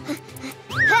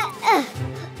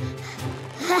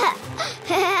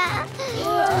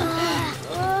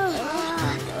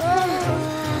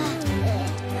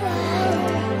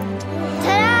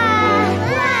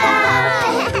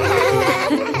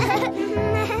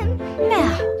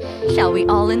 Now, shall we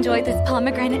all enjoy this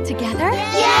pomegranate together?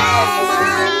 Yes,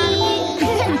 Mommy!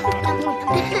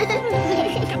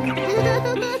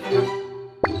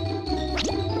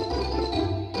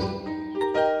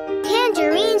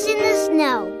 Tangerines in the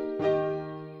snow.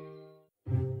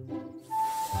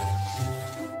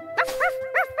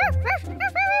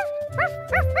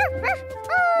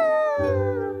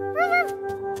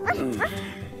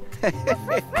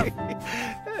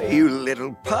 You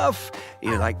little puff,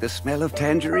 you like the smell of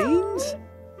tangerines?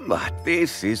 But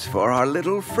this is for our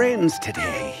little friends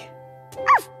today.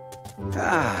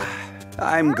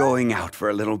 I'm going out for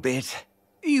a little bit.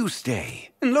 You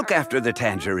stay and look after the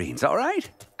tangerines, all right?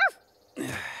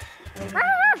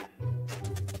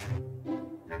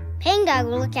 Panga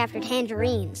will look after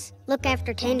tangerines. Look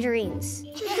after tangerines.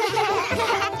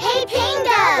 Hey,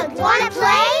 Panga, wanna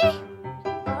play?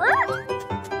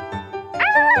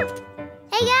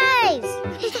 Hey, guys!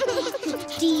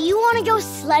 Do you want to go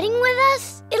sledding with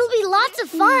us? It'll be lots of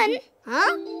fun.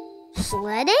 Huh?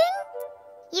 Sledding?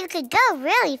 You could go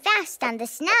really fast on the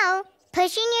snow,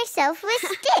 pushing yourself with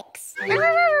sticks.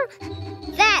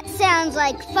 That sounds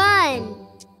like fun.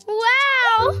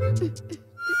 Wow!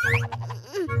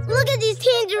 Look at these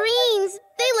tangerines.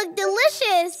 They look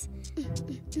delicious.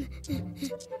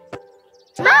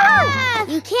 Ah!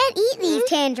 You can't eat these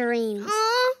tangerines.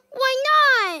 Why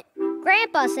not?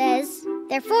 Grandpa says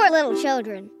they're for little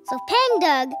children. So Pang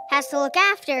Doug has to look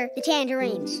after the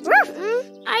tangerines.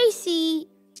 I see.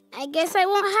 I guess I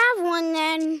won't have one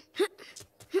then.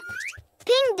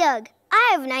 Ping Doug, I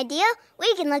have an idea.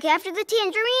 We can look after the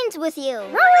tangerines with you.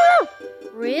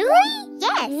 Really?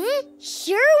 Yes.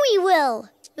 Sure we will.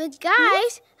 But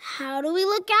guys, how do we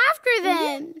look after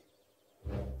them?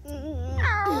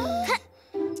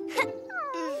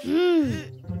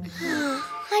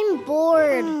 I'm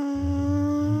bored.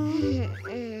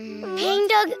 Pang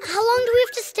Doug, how long do we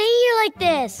have to stay here like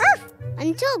this?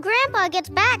 Until Grandpa gets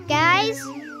back, guys.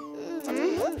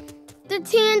 The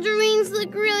tangerines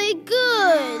look really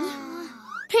good.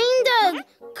 Pang Doug,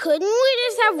 couldn't we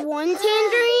just have one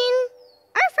tangerine?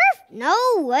 No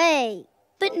way.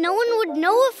 But no one would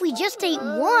know if we just ate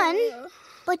one.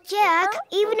 But Jack,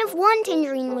 even if one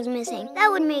tangerine was missing, that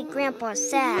would make Grandpa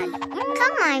sad.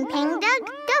 Come on, Pang Doug.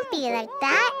 Don't be like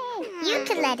that. You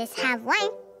could let us have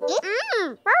one.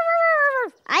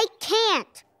 I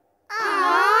can't.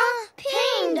 Aww,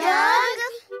 Pang Doug.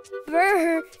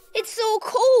 Brr, it's so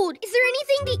cold. Is there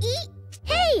anything to eat?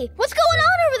 Hey, what's going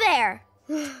on over there?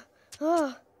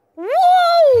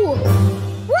 Whoa!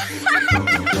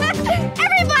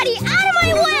 Everybody, out of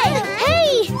my way! Hey,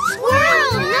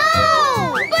 squirrel, no!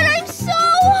 But I'm so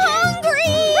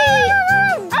hungry!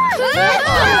 Oh,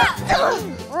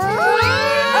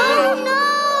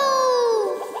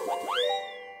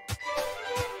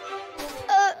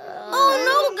 no! Oh,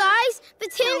 no, guys! The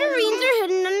tangerines are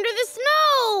hidden under the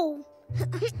snow!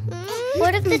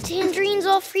 What if the tangerines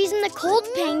all freeze in the cold,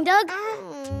 Pang Doug?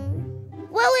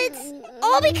 Well, it's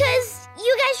all because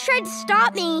you guys tried to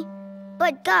stop me.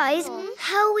 But guys,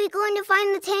 how are we going to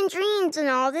find the tangerines in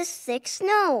all this thick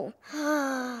snow?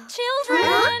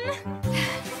 Children!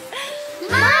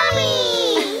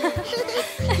 Mommy!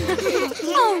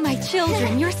 Oh, my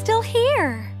children, you're still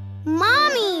here.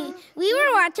 Mommy, we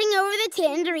were watching over the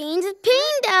tangerines with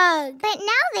Pang Doug. But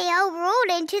now they all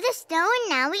rolled into the snow and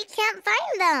now we can't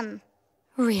find them.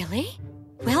 Really?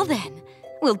 Well then,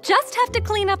 we'll just have to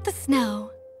clean up the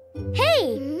snow.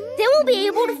 Hey, then we'll be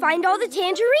able to find all the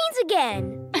tangerines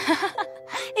again.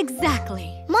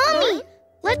 Exactly. Mommy,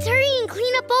 let's hurry and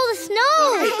clean up all the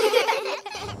snow.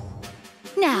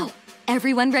 Now,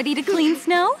 everyone ready to clean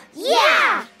snow?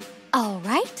 Yeah! All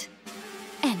right.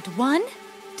 And 1,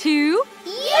 2...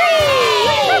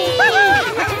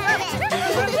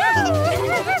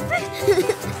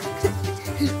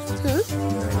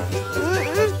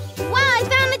 Wow, I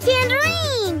found a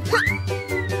tangerine!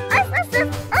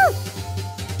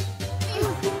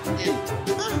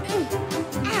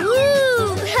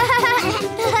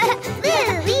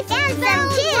 We found some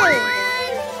too!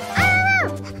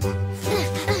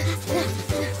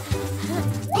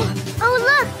 Oh,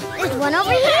 look! There's one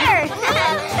over here!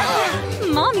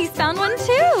 Mommy's found one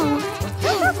too!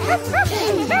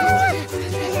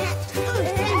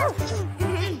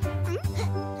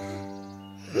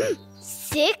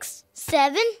 6,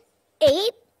 7,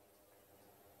 8,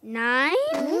 9.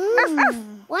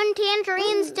 One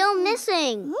tangerine still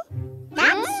missing.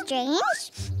 That's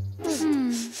strange.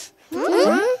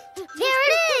 There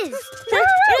it is!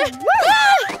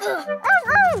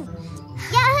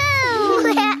 Yahoo!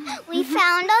 We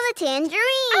found all the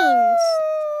tangerines.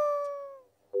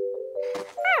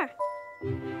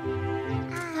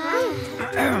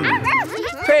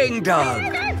 Pang Doug!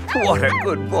 What a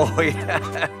good boy.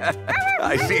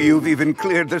 I see you've even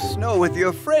cleared the snow with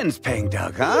your friends, Pang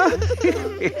Doug, huh?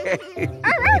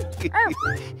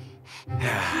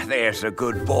 There's a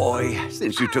good boy.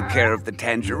 Since you took care of the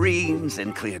tangerines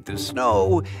and cleared the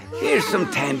snow, here's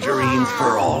some tangerines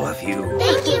for all of you.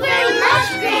 Thank you very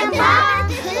much, Grandpa.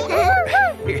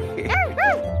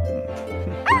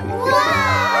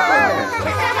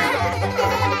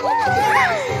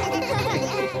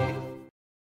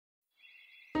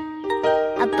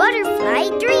 A butterfly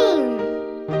dream.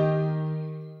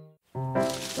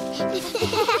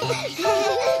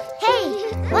 Hey,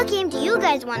 what game do you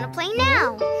guys want to play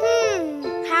now?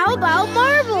 How about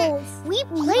marbles? We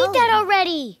played that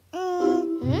already.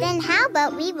 Then how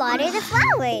about we water the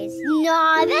flowers?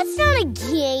 Nah, that's not a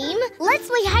game. Let's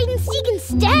play hide and seek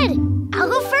instead. I'll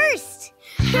go first.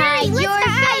 Hide your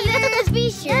feathers,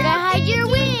 be sure to hide your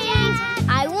wings.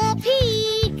 I won't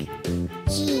peek.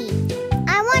 Gee,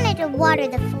 I wanted to water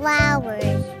the flowers.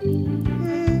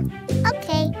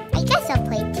 Okay, I guess I'll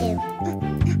play too.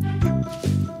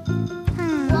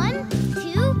 1,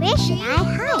 2, Where should I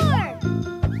hide?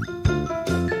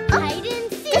 Hide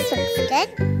and seek. This looks good.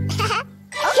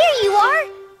 Here you are.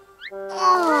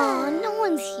 Oh, no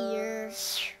one's here.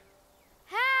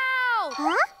 Help!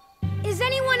 Huh? Is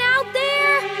anyone out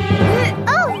there?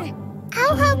 Oh,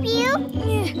 I'll help you.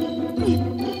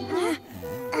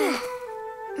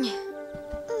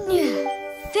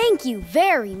 Thank you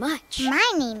very much.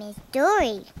 My name is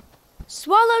Dory.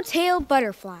 Swallowtail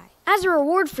Butterfly. As a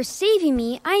reward for saving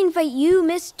me, I invite you,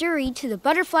 Miss Dury, to the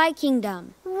Butterfly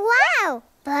Kingdom. Wow!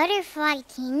 Butterfly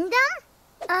Kingdom?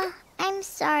 I'm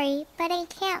sorry, but I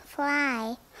can't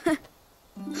fly.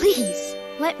 Please,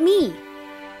 let me.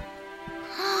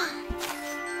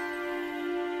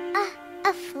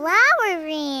 A flower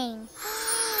ring.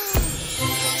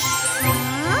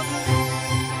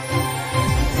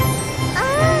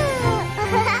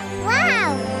 Wow!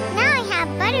 Now I have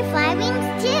butterfly wings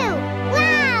too.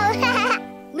 Wow!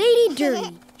 Lady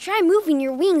Dury, try moving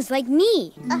your wings like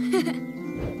me.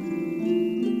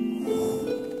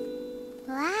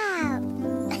 Wow!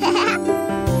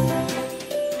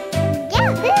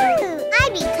 Yahoo! I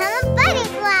become a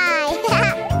butterfly!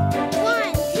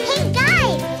 Hey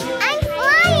guys! I'm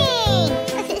flying!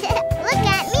 Look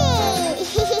at me!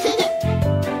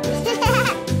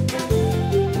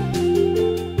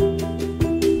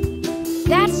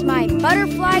 That's my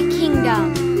Butterfly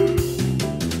Kingdom.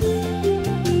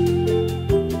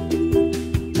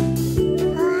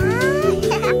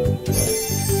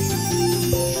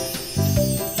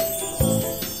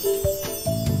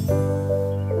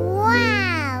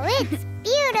 Wow, it's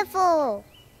beautiful!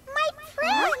 My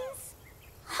friends!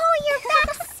 Oh, you're back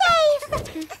safe!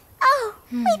 Oh,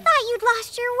 we thought you'd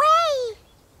lost your way!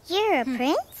 You're a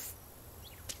prince?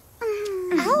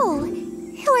 Oh,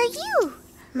 who are you?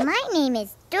 My name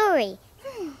is Dory.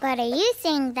 But are you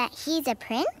saying that he's a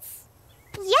prince?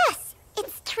 Yes,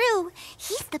 it's true.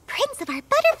 He's the prince of our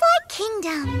butterfly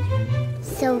kingdom.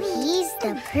 So he's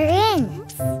the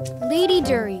prince. Lady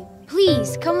Dury,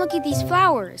 please come look at these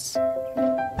flowers.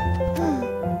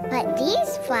 But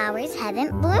these flowers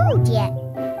haven't bloomed yet.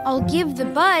 I'll give the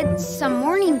buds some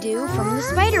morning dew from the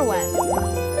spider web.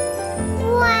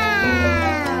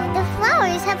 Wow! The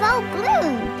flowers have all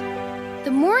bloomed.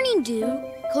 The morning dew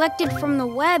collected from the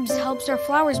webs helps our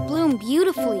flowers bloom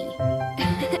beautifully.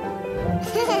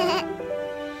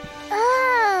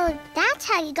 Oh, that's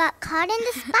how you got caught in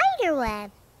the spider web.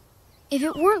 If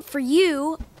it weren't for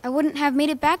you, I wouldn't have made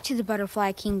it back to the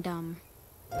Butterfly Kingdom.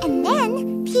 And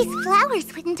then these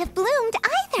flowers wouldn't have bloomed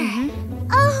either.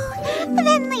 Oh,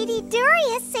 then Lady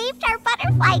Dury has saved our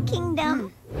butterfly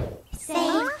kingdom.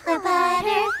 Save the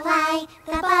butterfly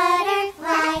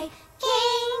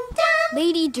kingdom.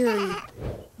 Lady Dury,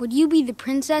 would you be the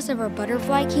princess of our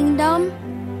Butterfly Kingdom?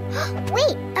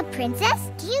 Wait, a princess?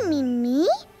 Do you mean me?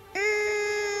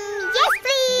 Yes,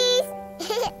 please.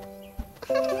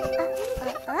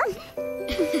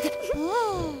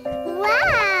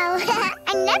 Wow,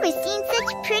 I've never seen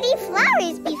such pretty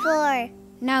flowers before.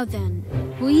 Now then,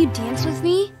 will you dance with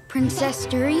me, Princess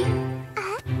Dury?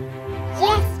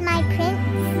 Yes, my prince.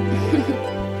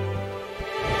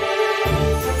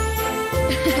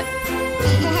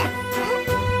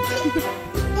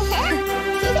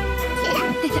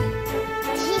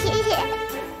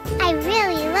 I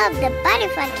really love the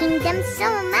Butterfly Kingdom so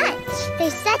much.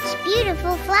 There's such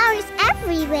beautiful flowers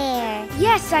everywhere.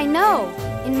 Yes, I know.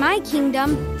 In my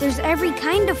kingdom, there's every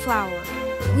kind of flower.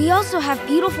 We also have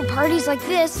beautiful parties like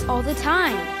this all the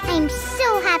time. I'm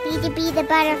so happy to be the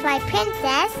Butterfly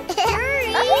Princess.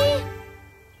 Dury!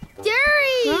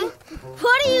 Dury! Huh?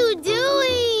 What are you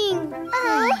doing?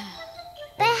 Oh,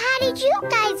 but how did you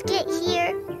guys get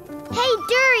here? Hey,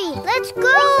 Dury, let's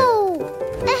go!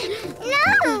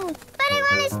 No, but I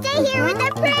want to stay here with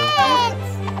the prince!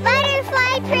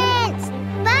 Butterfly Prince!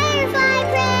 Butterfly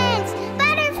Prince!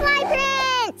 Butterfly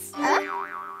Prince!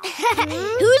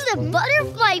 Who's the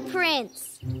Butterfly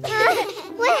Prince?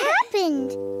 What happened?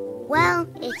 Well,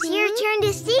 it's your turn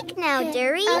to seek now,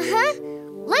 Dury.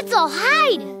 Let's all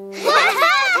hide!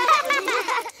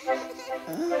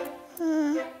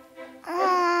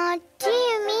 Do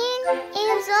you mean it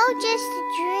was all just a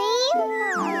dream?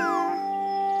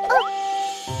 Oh,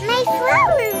 my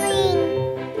flower ring!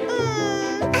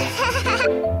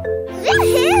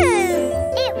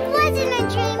 It wasn't a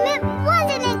dream! It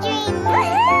wasn't a dream!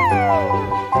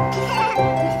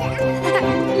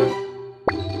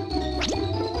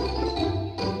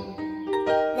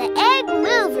 The egg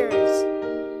movers!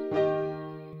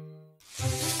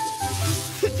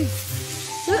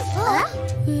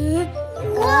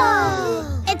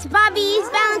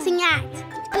 balancing act.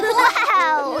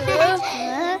 Wow!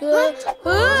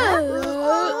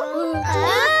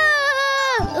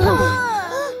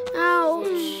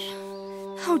 Ouch.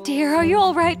 Oh dear, are you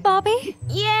all right, Bobby?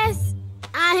 Yes,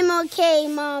 I'm okay,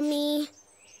 Mommy.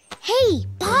 Hey,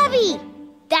 Bobby!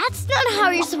 That's not how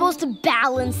you're supposed to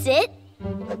balance it.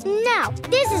 Now,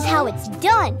 this is how it's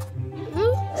done.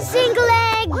 Single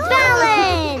leg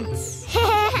balance!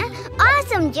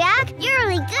 Awesome, Jack. You're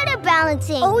really good at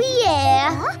balancing. Oh,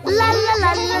 yeah. La la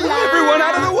la la la. Everyone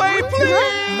out of the way,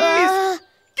 please!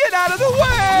 Get out of the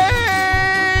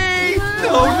way!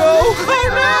 Oh, no! Oh,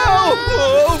 no!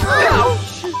 Oh,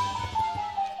 ouch!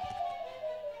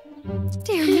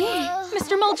 Dear me.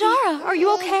 Mr. Muljara, are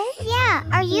you okay? Yeah,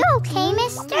 are you okay,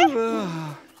 mister?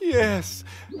 Yes,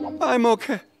 I'm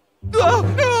okay. Oh,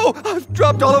 no! I've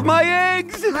dropped all of my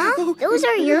eggs! Huh? Those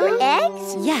are your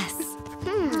eggs? Yes.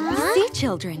 See,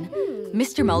 children,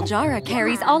 Mr. Muljara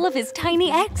carries all of his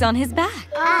tiny eggs on his back.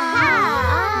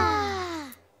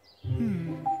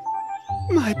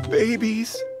 My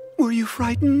babies, were you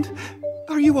frightened?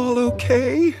 Are you all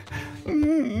okay?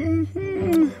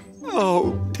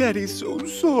 Oh, Daddy's so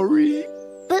sorry.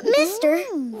 But, mister,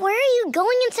 where are you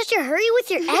going in such a hurry with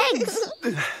your eggs?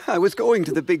 I was going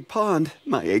to the big pond.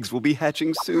 My eggs will be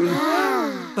hatching soon.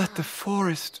 But the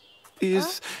forest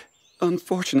is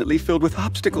unfortunately filled with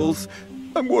obstacles.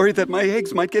 I'm worried that my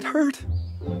eggs might get hurt.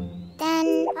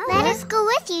 Then let us go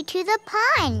with you to the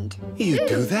pond. You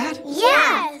do that?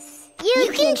 Yes!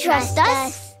 You can trust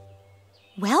us.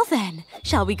 Well then,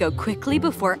 shall we go quickly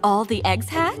before all the eggs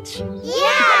hatch?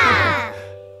 Yeah!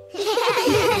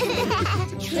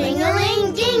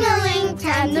 Tring-a-ling-ding-a-ling,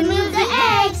 time to move the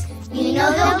eggs. You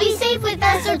know they'll be safe with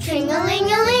us, so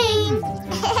tring-a-ling-a-ling.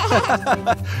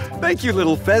 Thank you,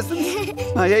 little pheasants.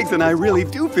 My eggs and I really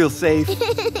do feel safe.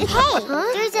 Hey,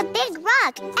 there's a big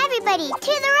rock. Everybody, to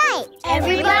the right.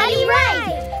 Everybody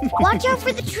right. Watch out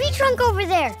for the tree trunk over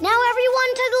there. Now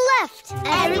everyone to the left.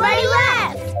 Everybody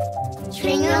left.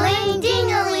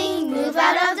 Tring-a-ling-ding-a-ling, move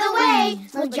out of the way.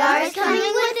 Muljara's coming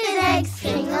with his eggs.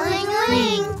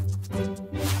 Tring-a-ling-a-ling.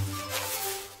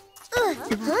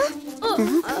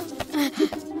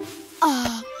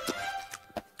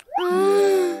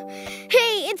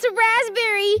 Hey, it's a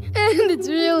raspberry, and it's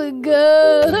really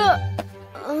good.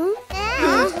 Mommy,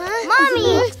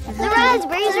 the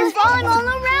raspberries are falling all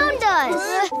around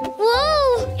us.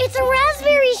 Whoa, it's a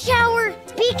raspberry shower.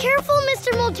 Be careful,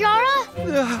 Mr. Muljara.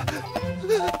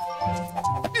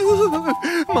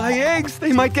 My eggs,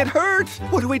 they might get hurt.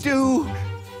 What do we do?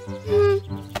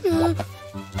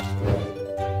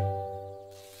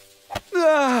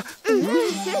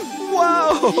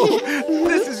 Wow!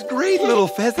 This is great, little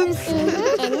pheasants.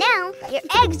 And now, your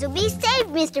eggs will be saved,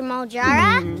 Mr.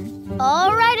 Muljara.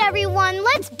 All right, everyone,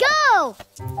 let's go!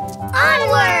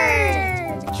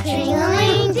 Onward!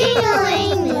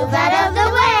 Tring-a-ling-ding-a-ling, move out of the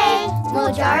way.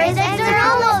 Muljara's eggs are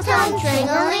almost home.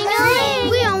 Tring-a-ling-a-ling.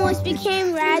 We almost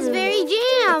became raspberry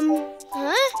jam.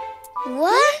 Huh?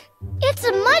 What? It's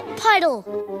a mud puddle.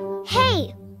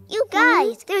 Hey, you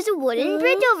guys, there's a wooden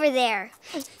bridge over there.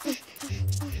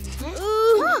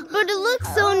 Ooh, but it looks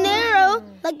so narrow,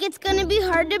 like it's gonna be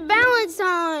hard to balance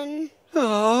on.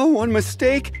 Oh, one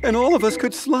mistake, and all of us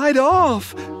could slide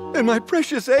off. And my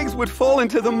precious eggs would fall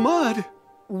into the mud.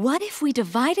 What if we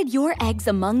divided your eggs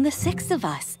among the 6 of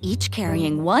us, each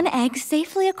carrying one egg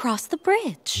safely across the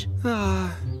bridge?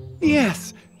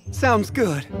 Yes, sounds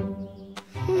good.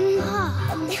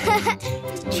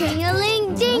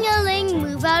 Tring-a-ling-ding-a-ling,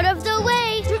 move out of the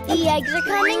way. The eggs are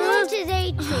coming home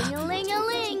today.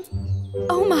 Tring-a-ling-a-ling.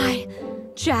 Oh my!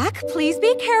 Jack, please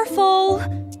be careful.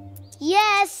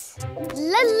 Yes.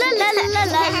 La la la la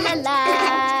la la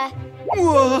la.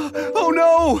 Whoa! Oh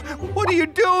no! What are you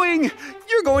doing?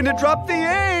 You're going to drop the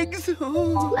eggs.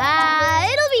 It'll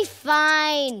be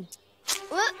fine.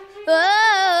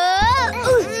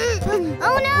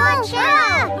 Oh no! Watch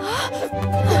out!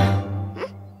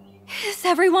 Is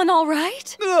everyone all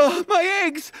right? My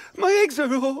eggs! My eggs are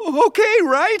okay,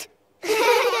 right?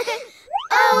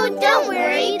 Oh, don't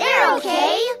worry, they're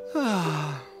okay.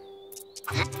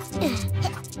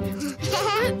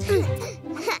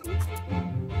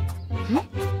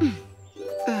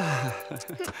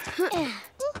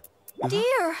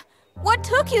 Dear, what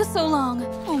took you so long?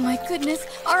 Oh my goodness,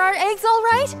 are our eggs all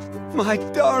right? My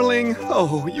darling,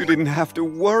 oh, you didn't have to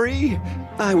worry.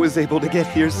 I was able to get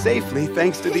here safely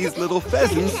thanks to these little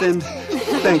pheasants and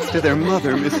thanks to their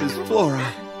mother, Mrs. Flora.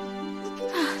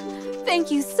 Thank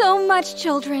you so much,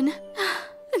 children.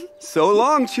 So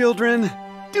long, children.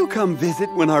 Do come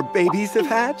visit when our babies have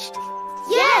hatched.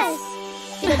 Yes!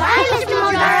 Goodbye, Mr.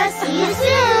 Muljara. See you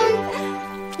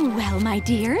soon. Well, my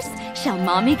dears, Shall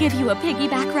Mommy give you a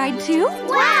piggyback ride too?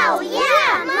 Wow,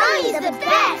 yeah! Mommy's the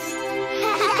best!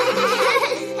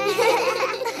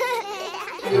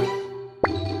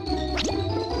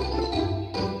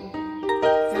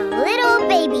 The little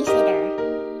babysitter.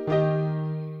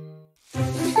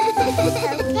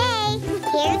 Okay,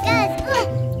 here goes.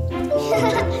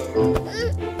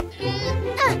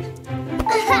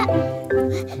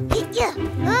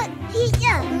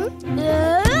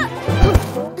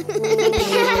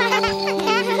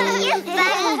 You're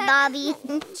funny, Bobby.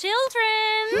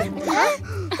 Children!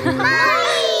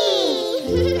 Mommy!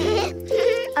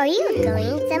 Are you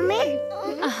going somewhere?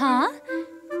 Uh-huh.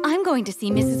 I'm going to see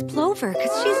Mrs. Plover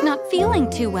because she's not feeling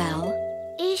too well.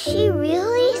 Is she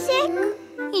really sick?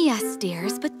 Yes,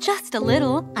 dears, but just a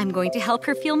little. I'm going to help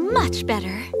her feel much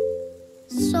better.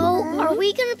 So, are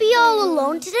we gonna be all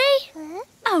alone today?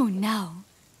 Oh, no.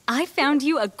 I found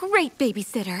you a great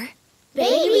babysitter.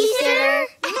 Babysitter?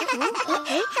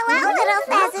 Hello, little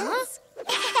pheasants.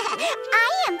 I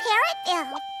am Parrot Bill.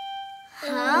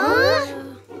 Huh?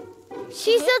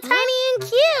 She's so tiny and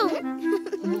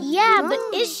cute. Yeah, but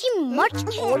is she much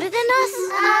older than us?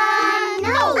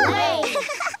 No way.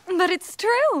 But it's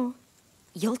true.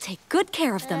 You'll take good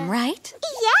care of them, right?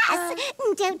 Yes,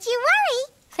 don't you worry.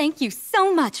 Thank you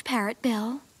so much, Parrot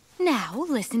Bill. Now,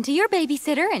 listen to your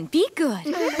babysitter and be good.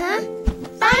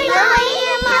 Bye, Mommy.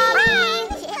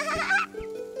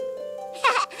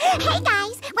 Hey,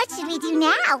 guys, what should we do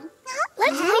now?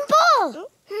 Let's play ball.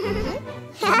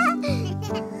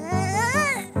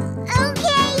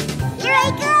 Okay, here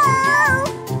I go.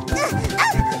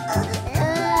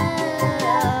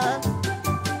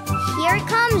 Here it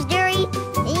comes, dearie.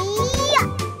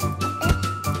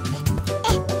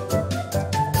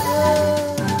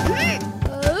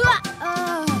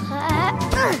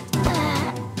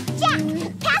 Jack,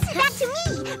 pass it back to me.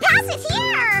 Pass it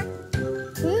here.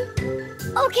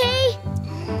 Okay.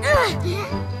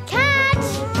 Catch.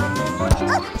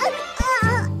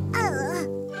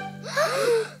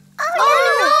 Oh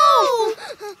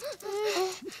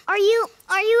no!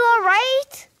 Are you all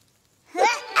right?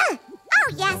 Oh,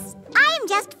 yes, I am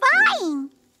just fine.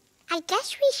 I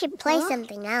guess we should play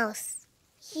something else.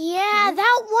 Yeah,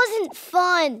 that wasn't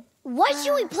fun. What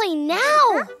should we play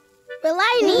now? Well,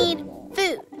 I need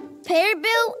food. Parrot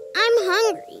Bill, I'm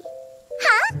hungry.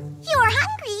 Huh? You are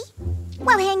hungry?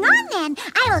 Well, hang on then.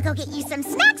 I will go get you some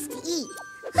snacks to eat.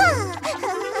 I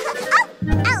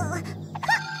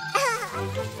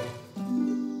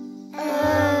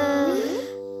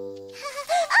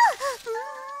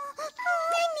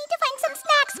need to find some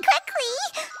snacks quickly.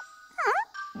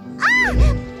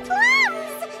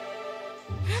 Plums!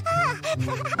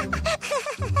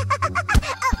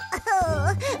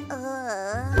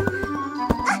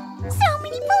 So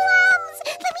many plums!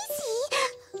 Let me see.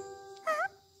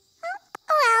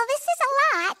 Well, this is a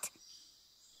lot.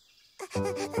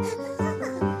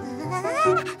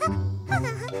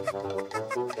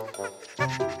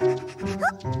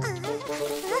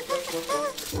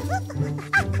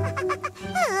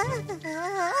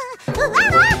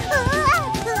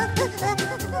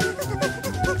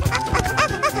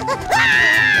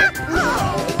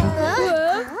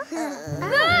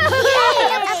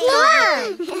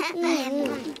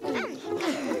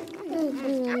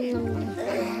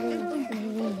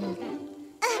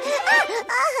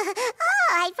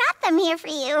 I brought them here for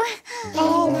you.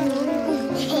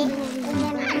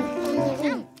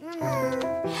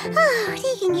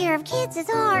 Taking care of kids is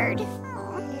hard.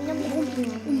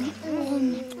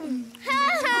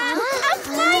 I'm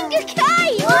flying a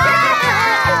kite!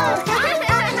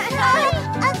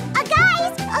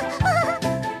 Guys!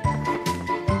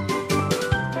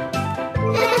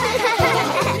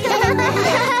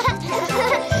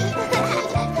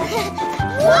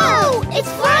 Whoa!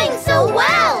 It's flying so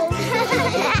well!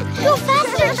 Go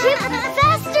faster, Chip!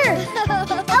 Faster!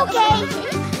 Okay.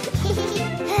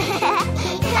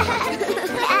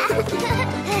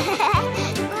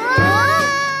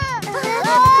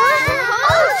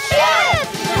 Oh, Chip!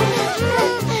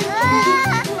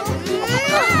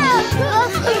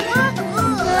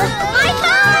 My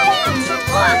kite!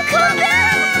 Come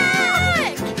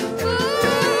back!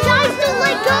 Guys, don't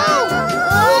let go!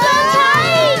 Hold on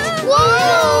tight!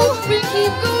 Whoa! We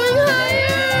keep going!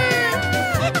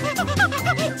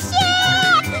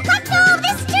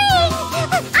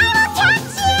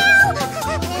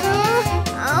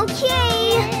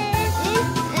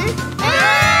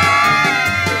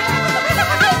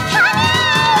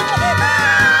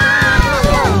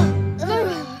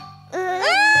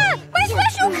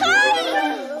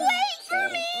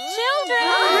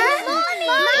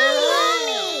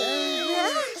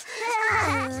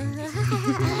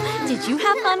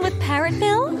 fun with Parrot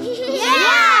Bill?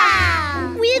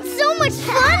 Yeah! We had so much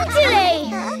fun today!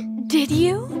 Did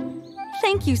you?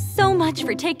 Thank you so much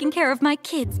for taking care of my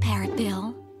kids, Parrot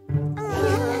Bill.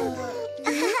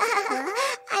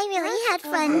 I really had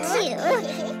fun too.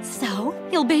 So,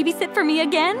 you'll babysit for me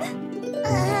again?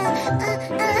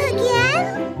 Again?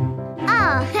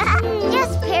 Oh,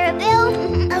 yes, Parrot Bill.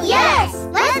 Oh, yes!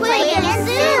 Let's play again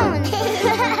soon!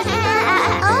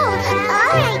 Oh,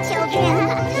 all right, children.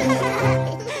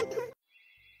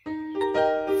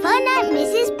 Fun at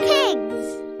Mrs. Pig's.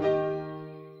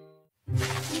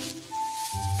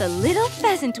 The little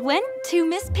pheasant went to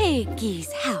Miss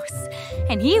Piggy's house,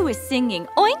 and he was singing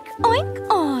oink, oink,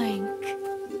 oink.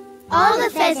 All the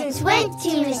pheasants went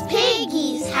to Miss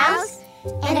Piggy's house,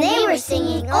 and they were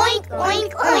singing oink,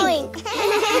 oink, oink.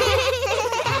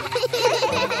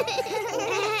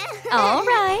 All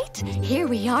right, here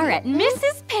we are at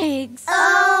Mrs. Pig's.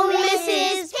 Oh,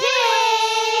 Mrs.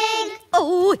 Pig!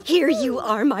 Oh, here you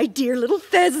are, my dear little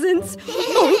pheasants.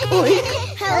 Oink, oink.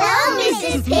 Hello,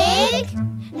 Mrs. Pig.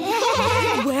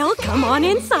 Well, come on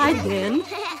inside then.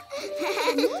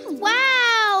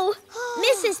 Wow!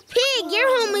 Mrs. Pig, your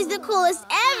home is the coolest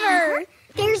ever.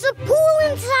 There's a pool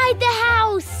inside the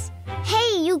house.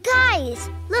 Hey, you guys,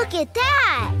 look at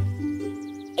that.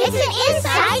 It's an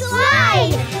inside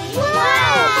slide.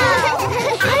 Wow!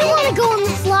 I want to go on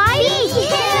the slide. Me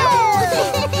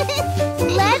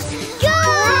too. Let's go.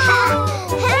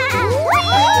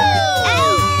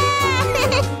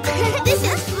 This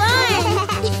is fun.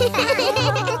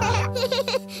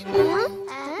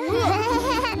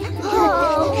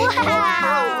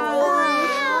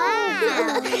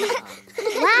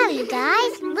 Wow, you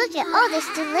guys, look at all this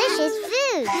delicious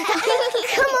food.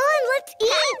 Come on, let's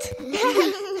eat.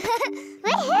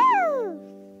 Woohoo!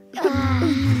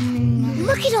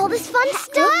 Look at all this fun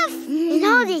stuff. And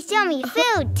all this yummy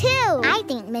food, too. I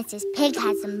think Mrs. Pig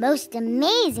has the most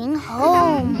amazing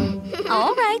home.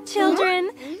 All right,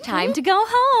 children, time to go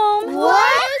home.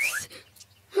 What?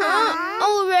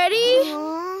 Already?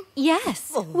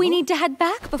 Yes, we need to head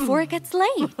back before it gets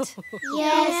late.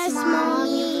 Yes,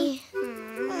 Mommy.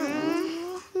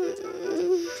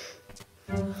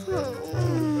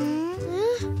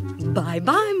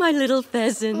 Bye-bye, my little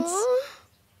pheasants.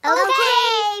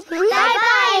 Okay.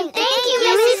 Bye-bye. Thank you,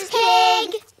 Mrs. Pig.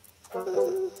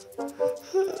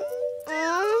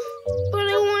 But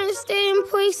I want to stay and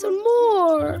play some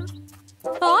more.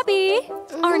 Bobby,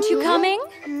 aren't you coming?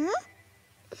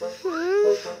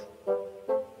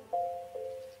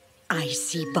 I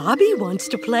see Bobby wants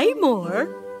to play more.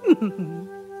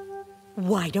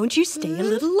 Why don't you stay a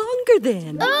little longer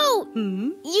then? Oh,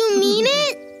 you mean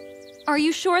it? Are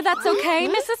you sure that's okay,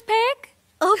 Mrs. Pig?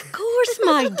 Of course,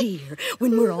 my dear.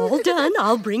 When we're all done,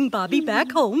 I'll bring Bobby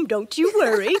back home. Don't you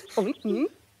worry.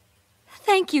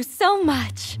 Thank you so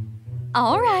much.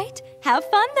 All right, have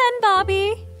fun then,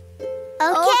 Bobby.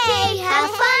 Okay, have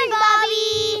fun,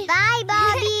 Bobby. Bye,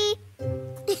 Bobby.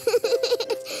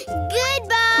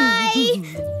 Goodbye.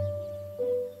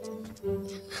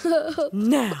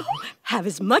 Now, have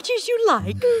as much as you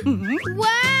like.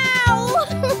 Wow!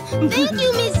 Thank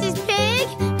you, Mrs. Pig.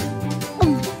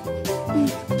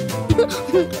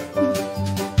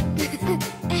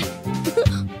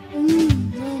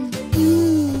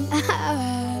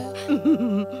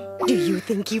 Do you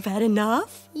think you've had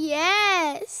enough?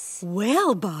 Yes.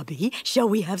 Well, Bobby, shall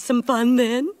we have some fun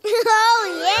then? Oh,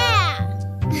 yeah.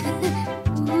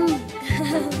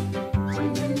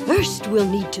 First, we'll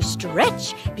need to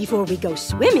stretch before we go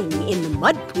swimming in the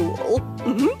mud pool.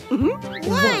 1,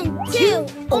 2,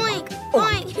 oink,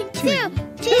 oink.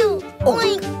 2,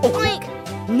 oink, oink.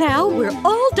 Now we're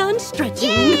all done stretching.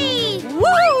 Yay! Woo!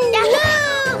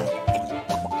 Yahoo!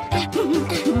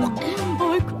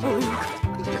 Oink,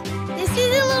 oink. This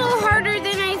is a little harder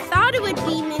than I thought it would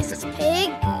be, Mrs. Pig.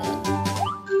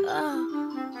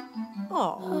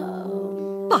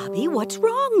 Oh, Bobby, what's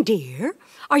wrong, dear?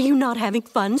 Are you not having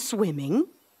fun swimming?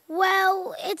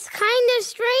 Well, it's kind of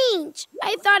strange.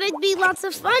 I thought it'd be lots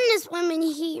of fun to swim in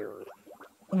here.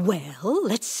 Well,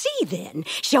 let's see then.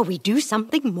 Shall we do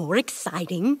something more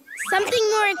exciting?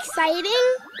 Something more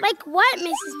exciting? Like what,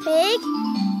 Mrs. Pig?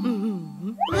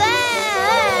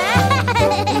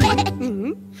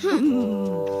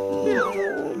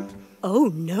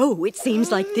 Oh, no, it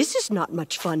seems like this is not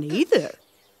much fun either.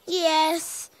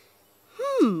 Yes.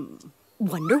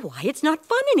 Wonder why it's not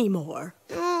fun anymore.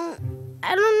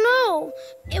 I don't know.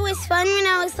 It was fun when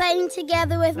I was sliding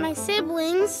together with my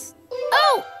siblings.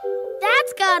 Oh,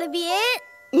 that's gotta be it.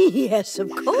 Yes, of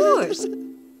course.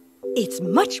 It's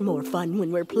much more fun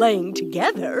when we're playing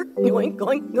together. Oink,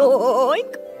 oink,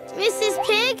 oink. Mrs.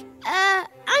 Pig,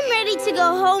 I'm ready to go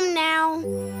home now.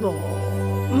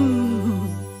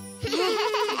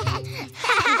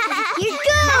 Here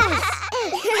goes!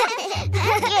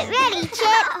 Get ready,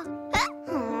 Chip.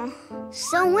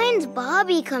 So when's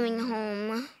Bobby coming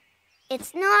home?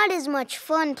 It's not as much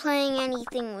fun playing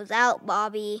anything without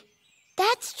Bobby.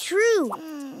 That's true.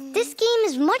 This game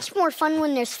is much more fun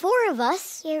when there's 4 of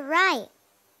us. You're right.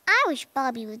 I wish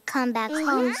Bobby would come back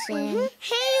home soon.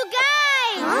 Hey, you guys!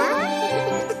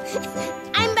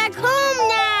 I'm back home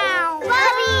now!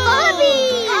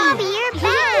 Bobby! Bobby, you're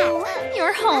back!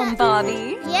 You're home,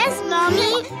 Bobby. Yes,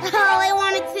 Mommy. All I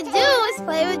wanted to do was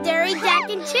play with Derry, Jack,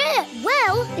 and Chip.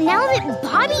 Well, now that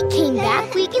Bobby came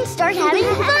back, we can start having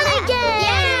fun again.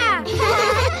 Yeah!